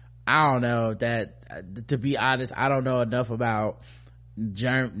I don't know. That, to be honest, I don't know enough about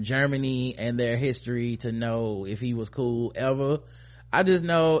Germany and their history to know if he was cool ever. I just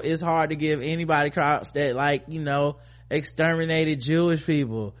know it's hard to give anybody props that exterminated Jewish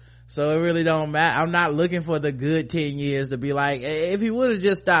people, so it really don't matter. I'm not looking for the good 10 years to be like, hey, if he would have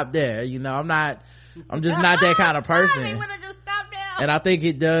just stopped there, I'm just not that kind of person. He would have just stopped there. And I think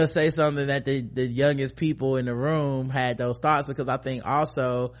it does say something that the youngest people in the room had those thoughts, because I think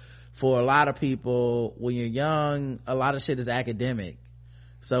also for a lot of people, when you're young, a lot of shit is academic,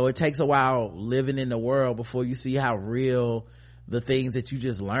 so it takes a while living in the world before you see how real the things that you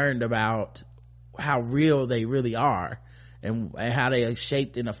just learned about, how real they really are, and how they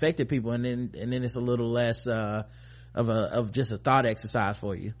shaped and affected people, and then it's a little less of just a thought exercise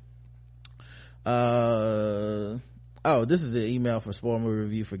for you. This is an email for Spoiler Movie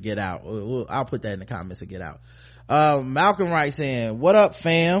Review for Get Out. I'll put that in the comments of Get Out. Malcolm writes in, what up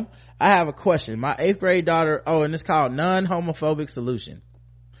fam? I have a question. My 8th grade daughter, and it's called non-homophobic solution.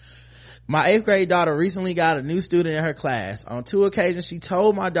 My 8th grade daughter recently got a new student in her class. On 2 occasions, she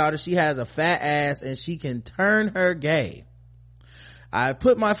told my daughter she has a fat ass and she can turn her gay. I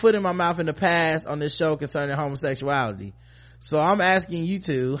put my foot in my mouth in the past on this show concerning homosexuality. So I'm asking you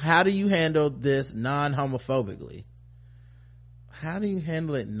two, how do you handle this non-homophobically? How do you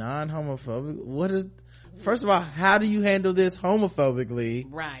handle it non-homophobic? First of all, how do you handle this homophobically?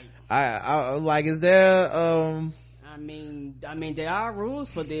 Right. I like, is there, I mean, there are rules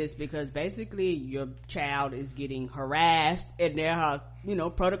for this because basically your child is getting harassed and there are,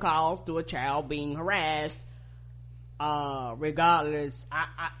 protocols to a child being harassed. Regardless,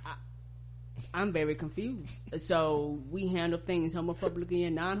 I'm very confused. So we handle things homophobically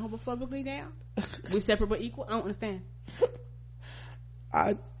and non-homophobically now? We separate but equal? I don't understand.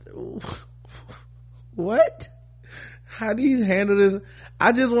 What? How do you handle this?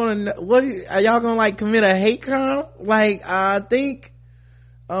 I just want to know, are y'all gonna like commit a hate crime? Like, I think,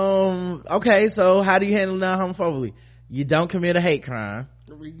 okay, so how do you handle non-homophobically? You don't commit a hate crime.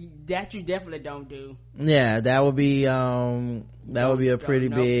 That you definitely don't do. Yeah, that would be a pretty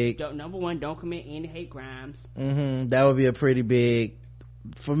big. Number one, don't commit any hate crimes. That would be a pretty big,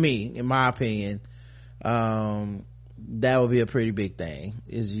 for me, in my opinion, that would be a pretty big thing,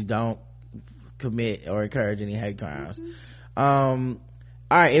 is you don't commit or encourage any hate crimes. So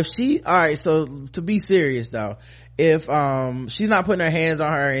to be serious though, if she's not putting her hands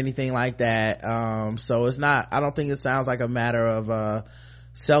on her or anything like that, so it's not, I don't think it sounds like a matter of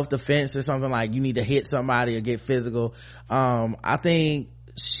self-defense or something like you need to hit somebody or get physical. I think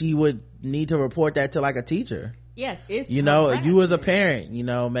she would need to report that to like a teacher. Yes, it's you as a parent,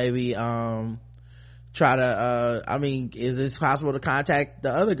 maybe try to is it possible to contact the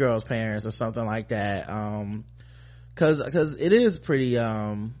other girl's parents or something like that? Cause it is pretty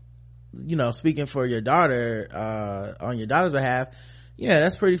speaking for your daughter on your daughter's behalf,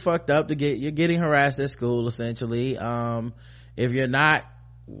 that's pretty fucked up you're getting harassed at school essentially. If you're not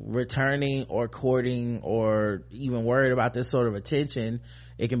returning or courting or even worried about this sort of attention,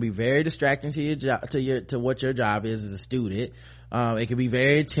 it can be very distracting to your job, to what your job is as a student. It can be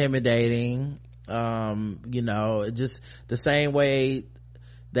very intimidating. Just the same way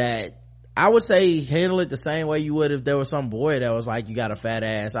that I would say handle it the same way you would if there was some boy that was like, you got a fat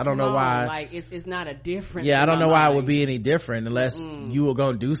ass. I don't know why. Like it's not a difference. Yeah, I don't know why it would be any different unless you were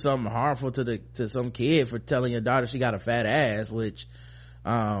gonna do something harmful to some kid for telling your daughter she got a fat ass, which,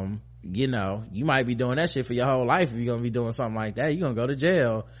 you might be doing that shit for your whole life. If you're gonna be doing something like that, you're gonna go to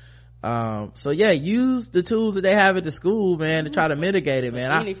jail. Use the tools that they have at the school, man, to try to mitigate it,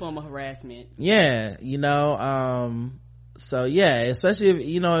 man. Any form of harassment. Especially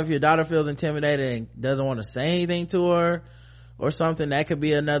if your daughter feels intimidated and doesn't want to say anything to her or something, that could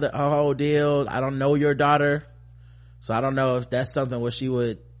be a whole deal. I don't know your daughter, so I don't know if that's something where she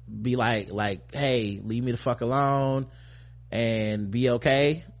would be like, hey, leave me the fuck alone and be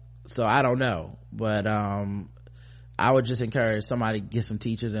okay. So I don't know, but I would just encourage somebody to get some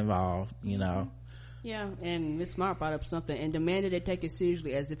teachers involved. Yeah, and Miss Smart brought up something and demanded they take it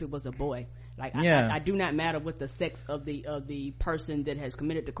seriously as if it was a boy. I do not matter what the sex of the person that has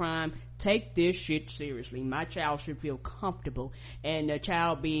committed the crime. Take this shit seriously. My child should feel comfortable, and the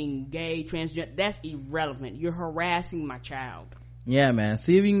child being gay, transgender, that's irrelevant. You're harassing my child. Yeah, man.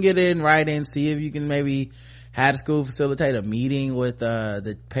 See if you can get it in writing. See if you can maybe have the school facilitate a meeting with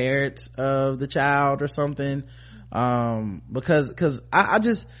the parents of the child or something. Because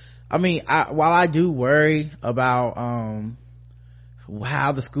while I do worry about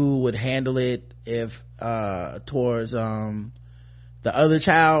how the school would handle it if towards the other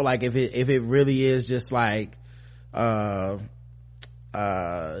child, like if it really is just like a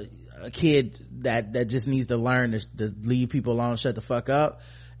kid that just needs to learn to leave people alone, shut the fuck up,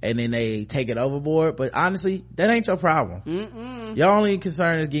 and then they take it overboard. But honestly, that ain't your problem. Your only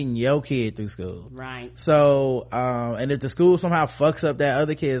concern is getting your kid through school, right? So and if the school somehow fucks up that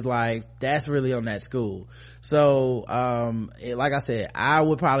other kid's life, that's really on that school. So like I said, I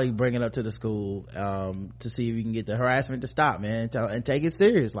would probably bring it up to the school to see if you can get the harassment to stop, man, and take it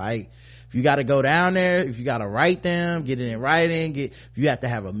serious. Like, if you got to go down there, if you got to write them, get it in writing, if you have to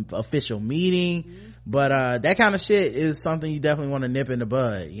have an official meeting. But that kind of shit is something you definitely want to nip in the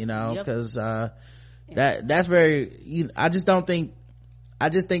bud, because that's very, I just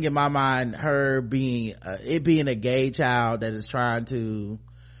think in my mind, her being it being a gay child that is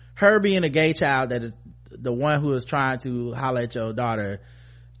the one who is trying to holler at your daughter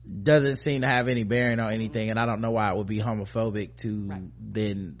doesn't seem to have any bearing on anything. And I don't know why it would be homophobic to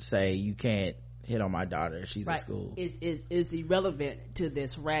then say you can't hit on my daughter. She's right. at school. Is irrelevant to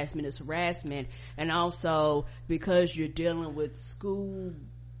this harassment. It's harassment. And also because you're dealing with school,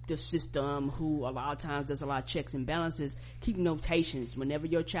 the system, who a lot of times does a lot of checks and balances, keep notations whenever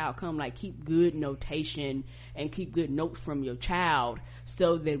your child come, like keep good notation and keep good notes from your child,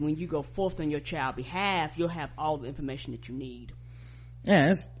 so that when you go forth on your child's behalf, you'll have all the information that you need.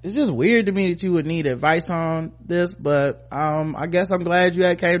 Yeah, it's just weird to me that you would need advice on this, but I guess I'm glad you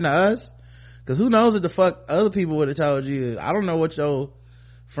had came to us, because who knows what the fuck other people would have told you. I don't know what your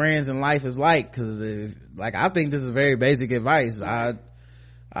friends in life is like, because I think this is very basic advice.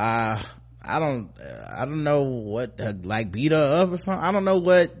 I don't know what, like beat her up or something. I don't know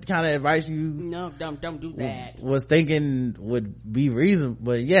what kind of advice you don't do that was thinking would be reasonable,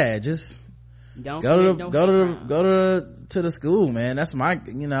 but yeah, just don't go to the school, man. That's my,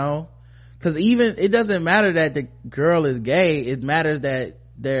 because even it doesn't matter that the girl is gay, it matters that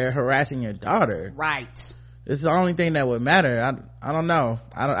they're harassing your daughter, right? It's the only thing that would matter. I don't know.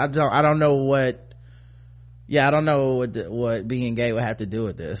 I don't know what. Yeah, I don't know what being gay would have to do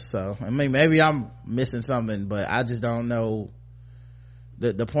with this. So, I mean, maybe I'm missing something, but I just don't know.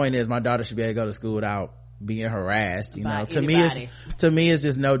 The point is, my daughter should be able to go to school without being harassed, to me it's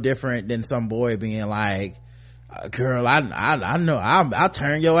just no different than some boy being like, girl, I know I'll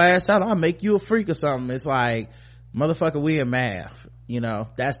turn your ass out, I'll make you a freak or something. It's like, motherfucker, we in math,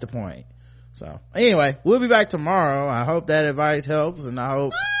 that's the point. So anyway, we'll be back tomorrow. I hope that advice helps, and I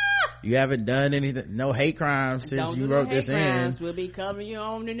hope you haven't done anything, no hate crimes since you wrote this in. We'll be covering you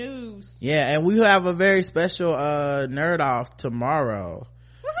on the news. Yeah, and we have a very special nerd off tomorrow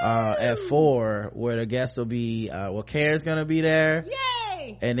at 4, where the guest will be Karen's gonna be there.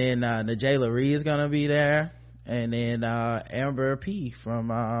 Yay! And then Najayla Ree is gonna be there, and then Amber P from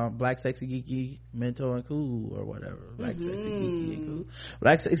Black Sexy Geeky Mental and Cool, or whatever. Black Sexy Geeky and Cool,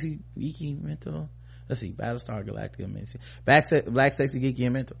 Black Sexy Geeky Mental, let's see, Battlestar Galactica, Black Sexy Geeky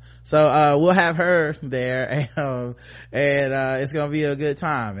and Mental. So we'll have her there, and it's gonna be a good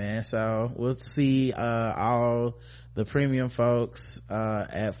time, man. So we'll see all the premium folks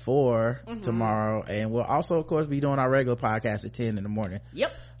at 4 tomorrow, and we'll also of course be doing our regular podcast at 10 in the morning.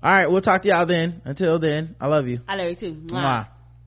 Yep. All right, we'll talk to y'all then. Until then, I love you. I love you too. Mwah.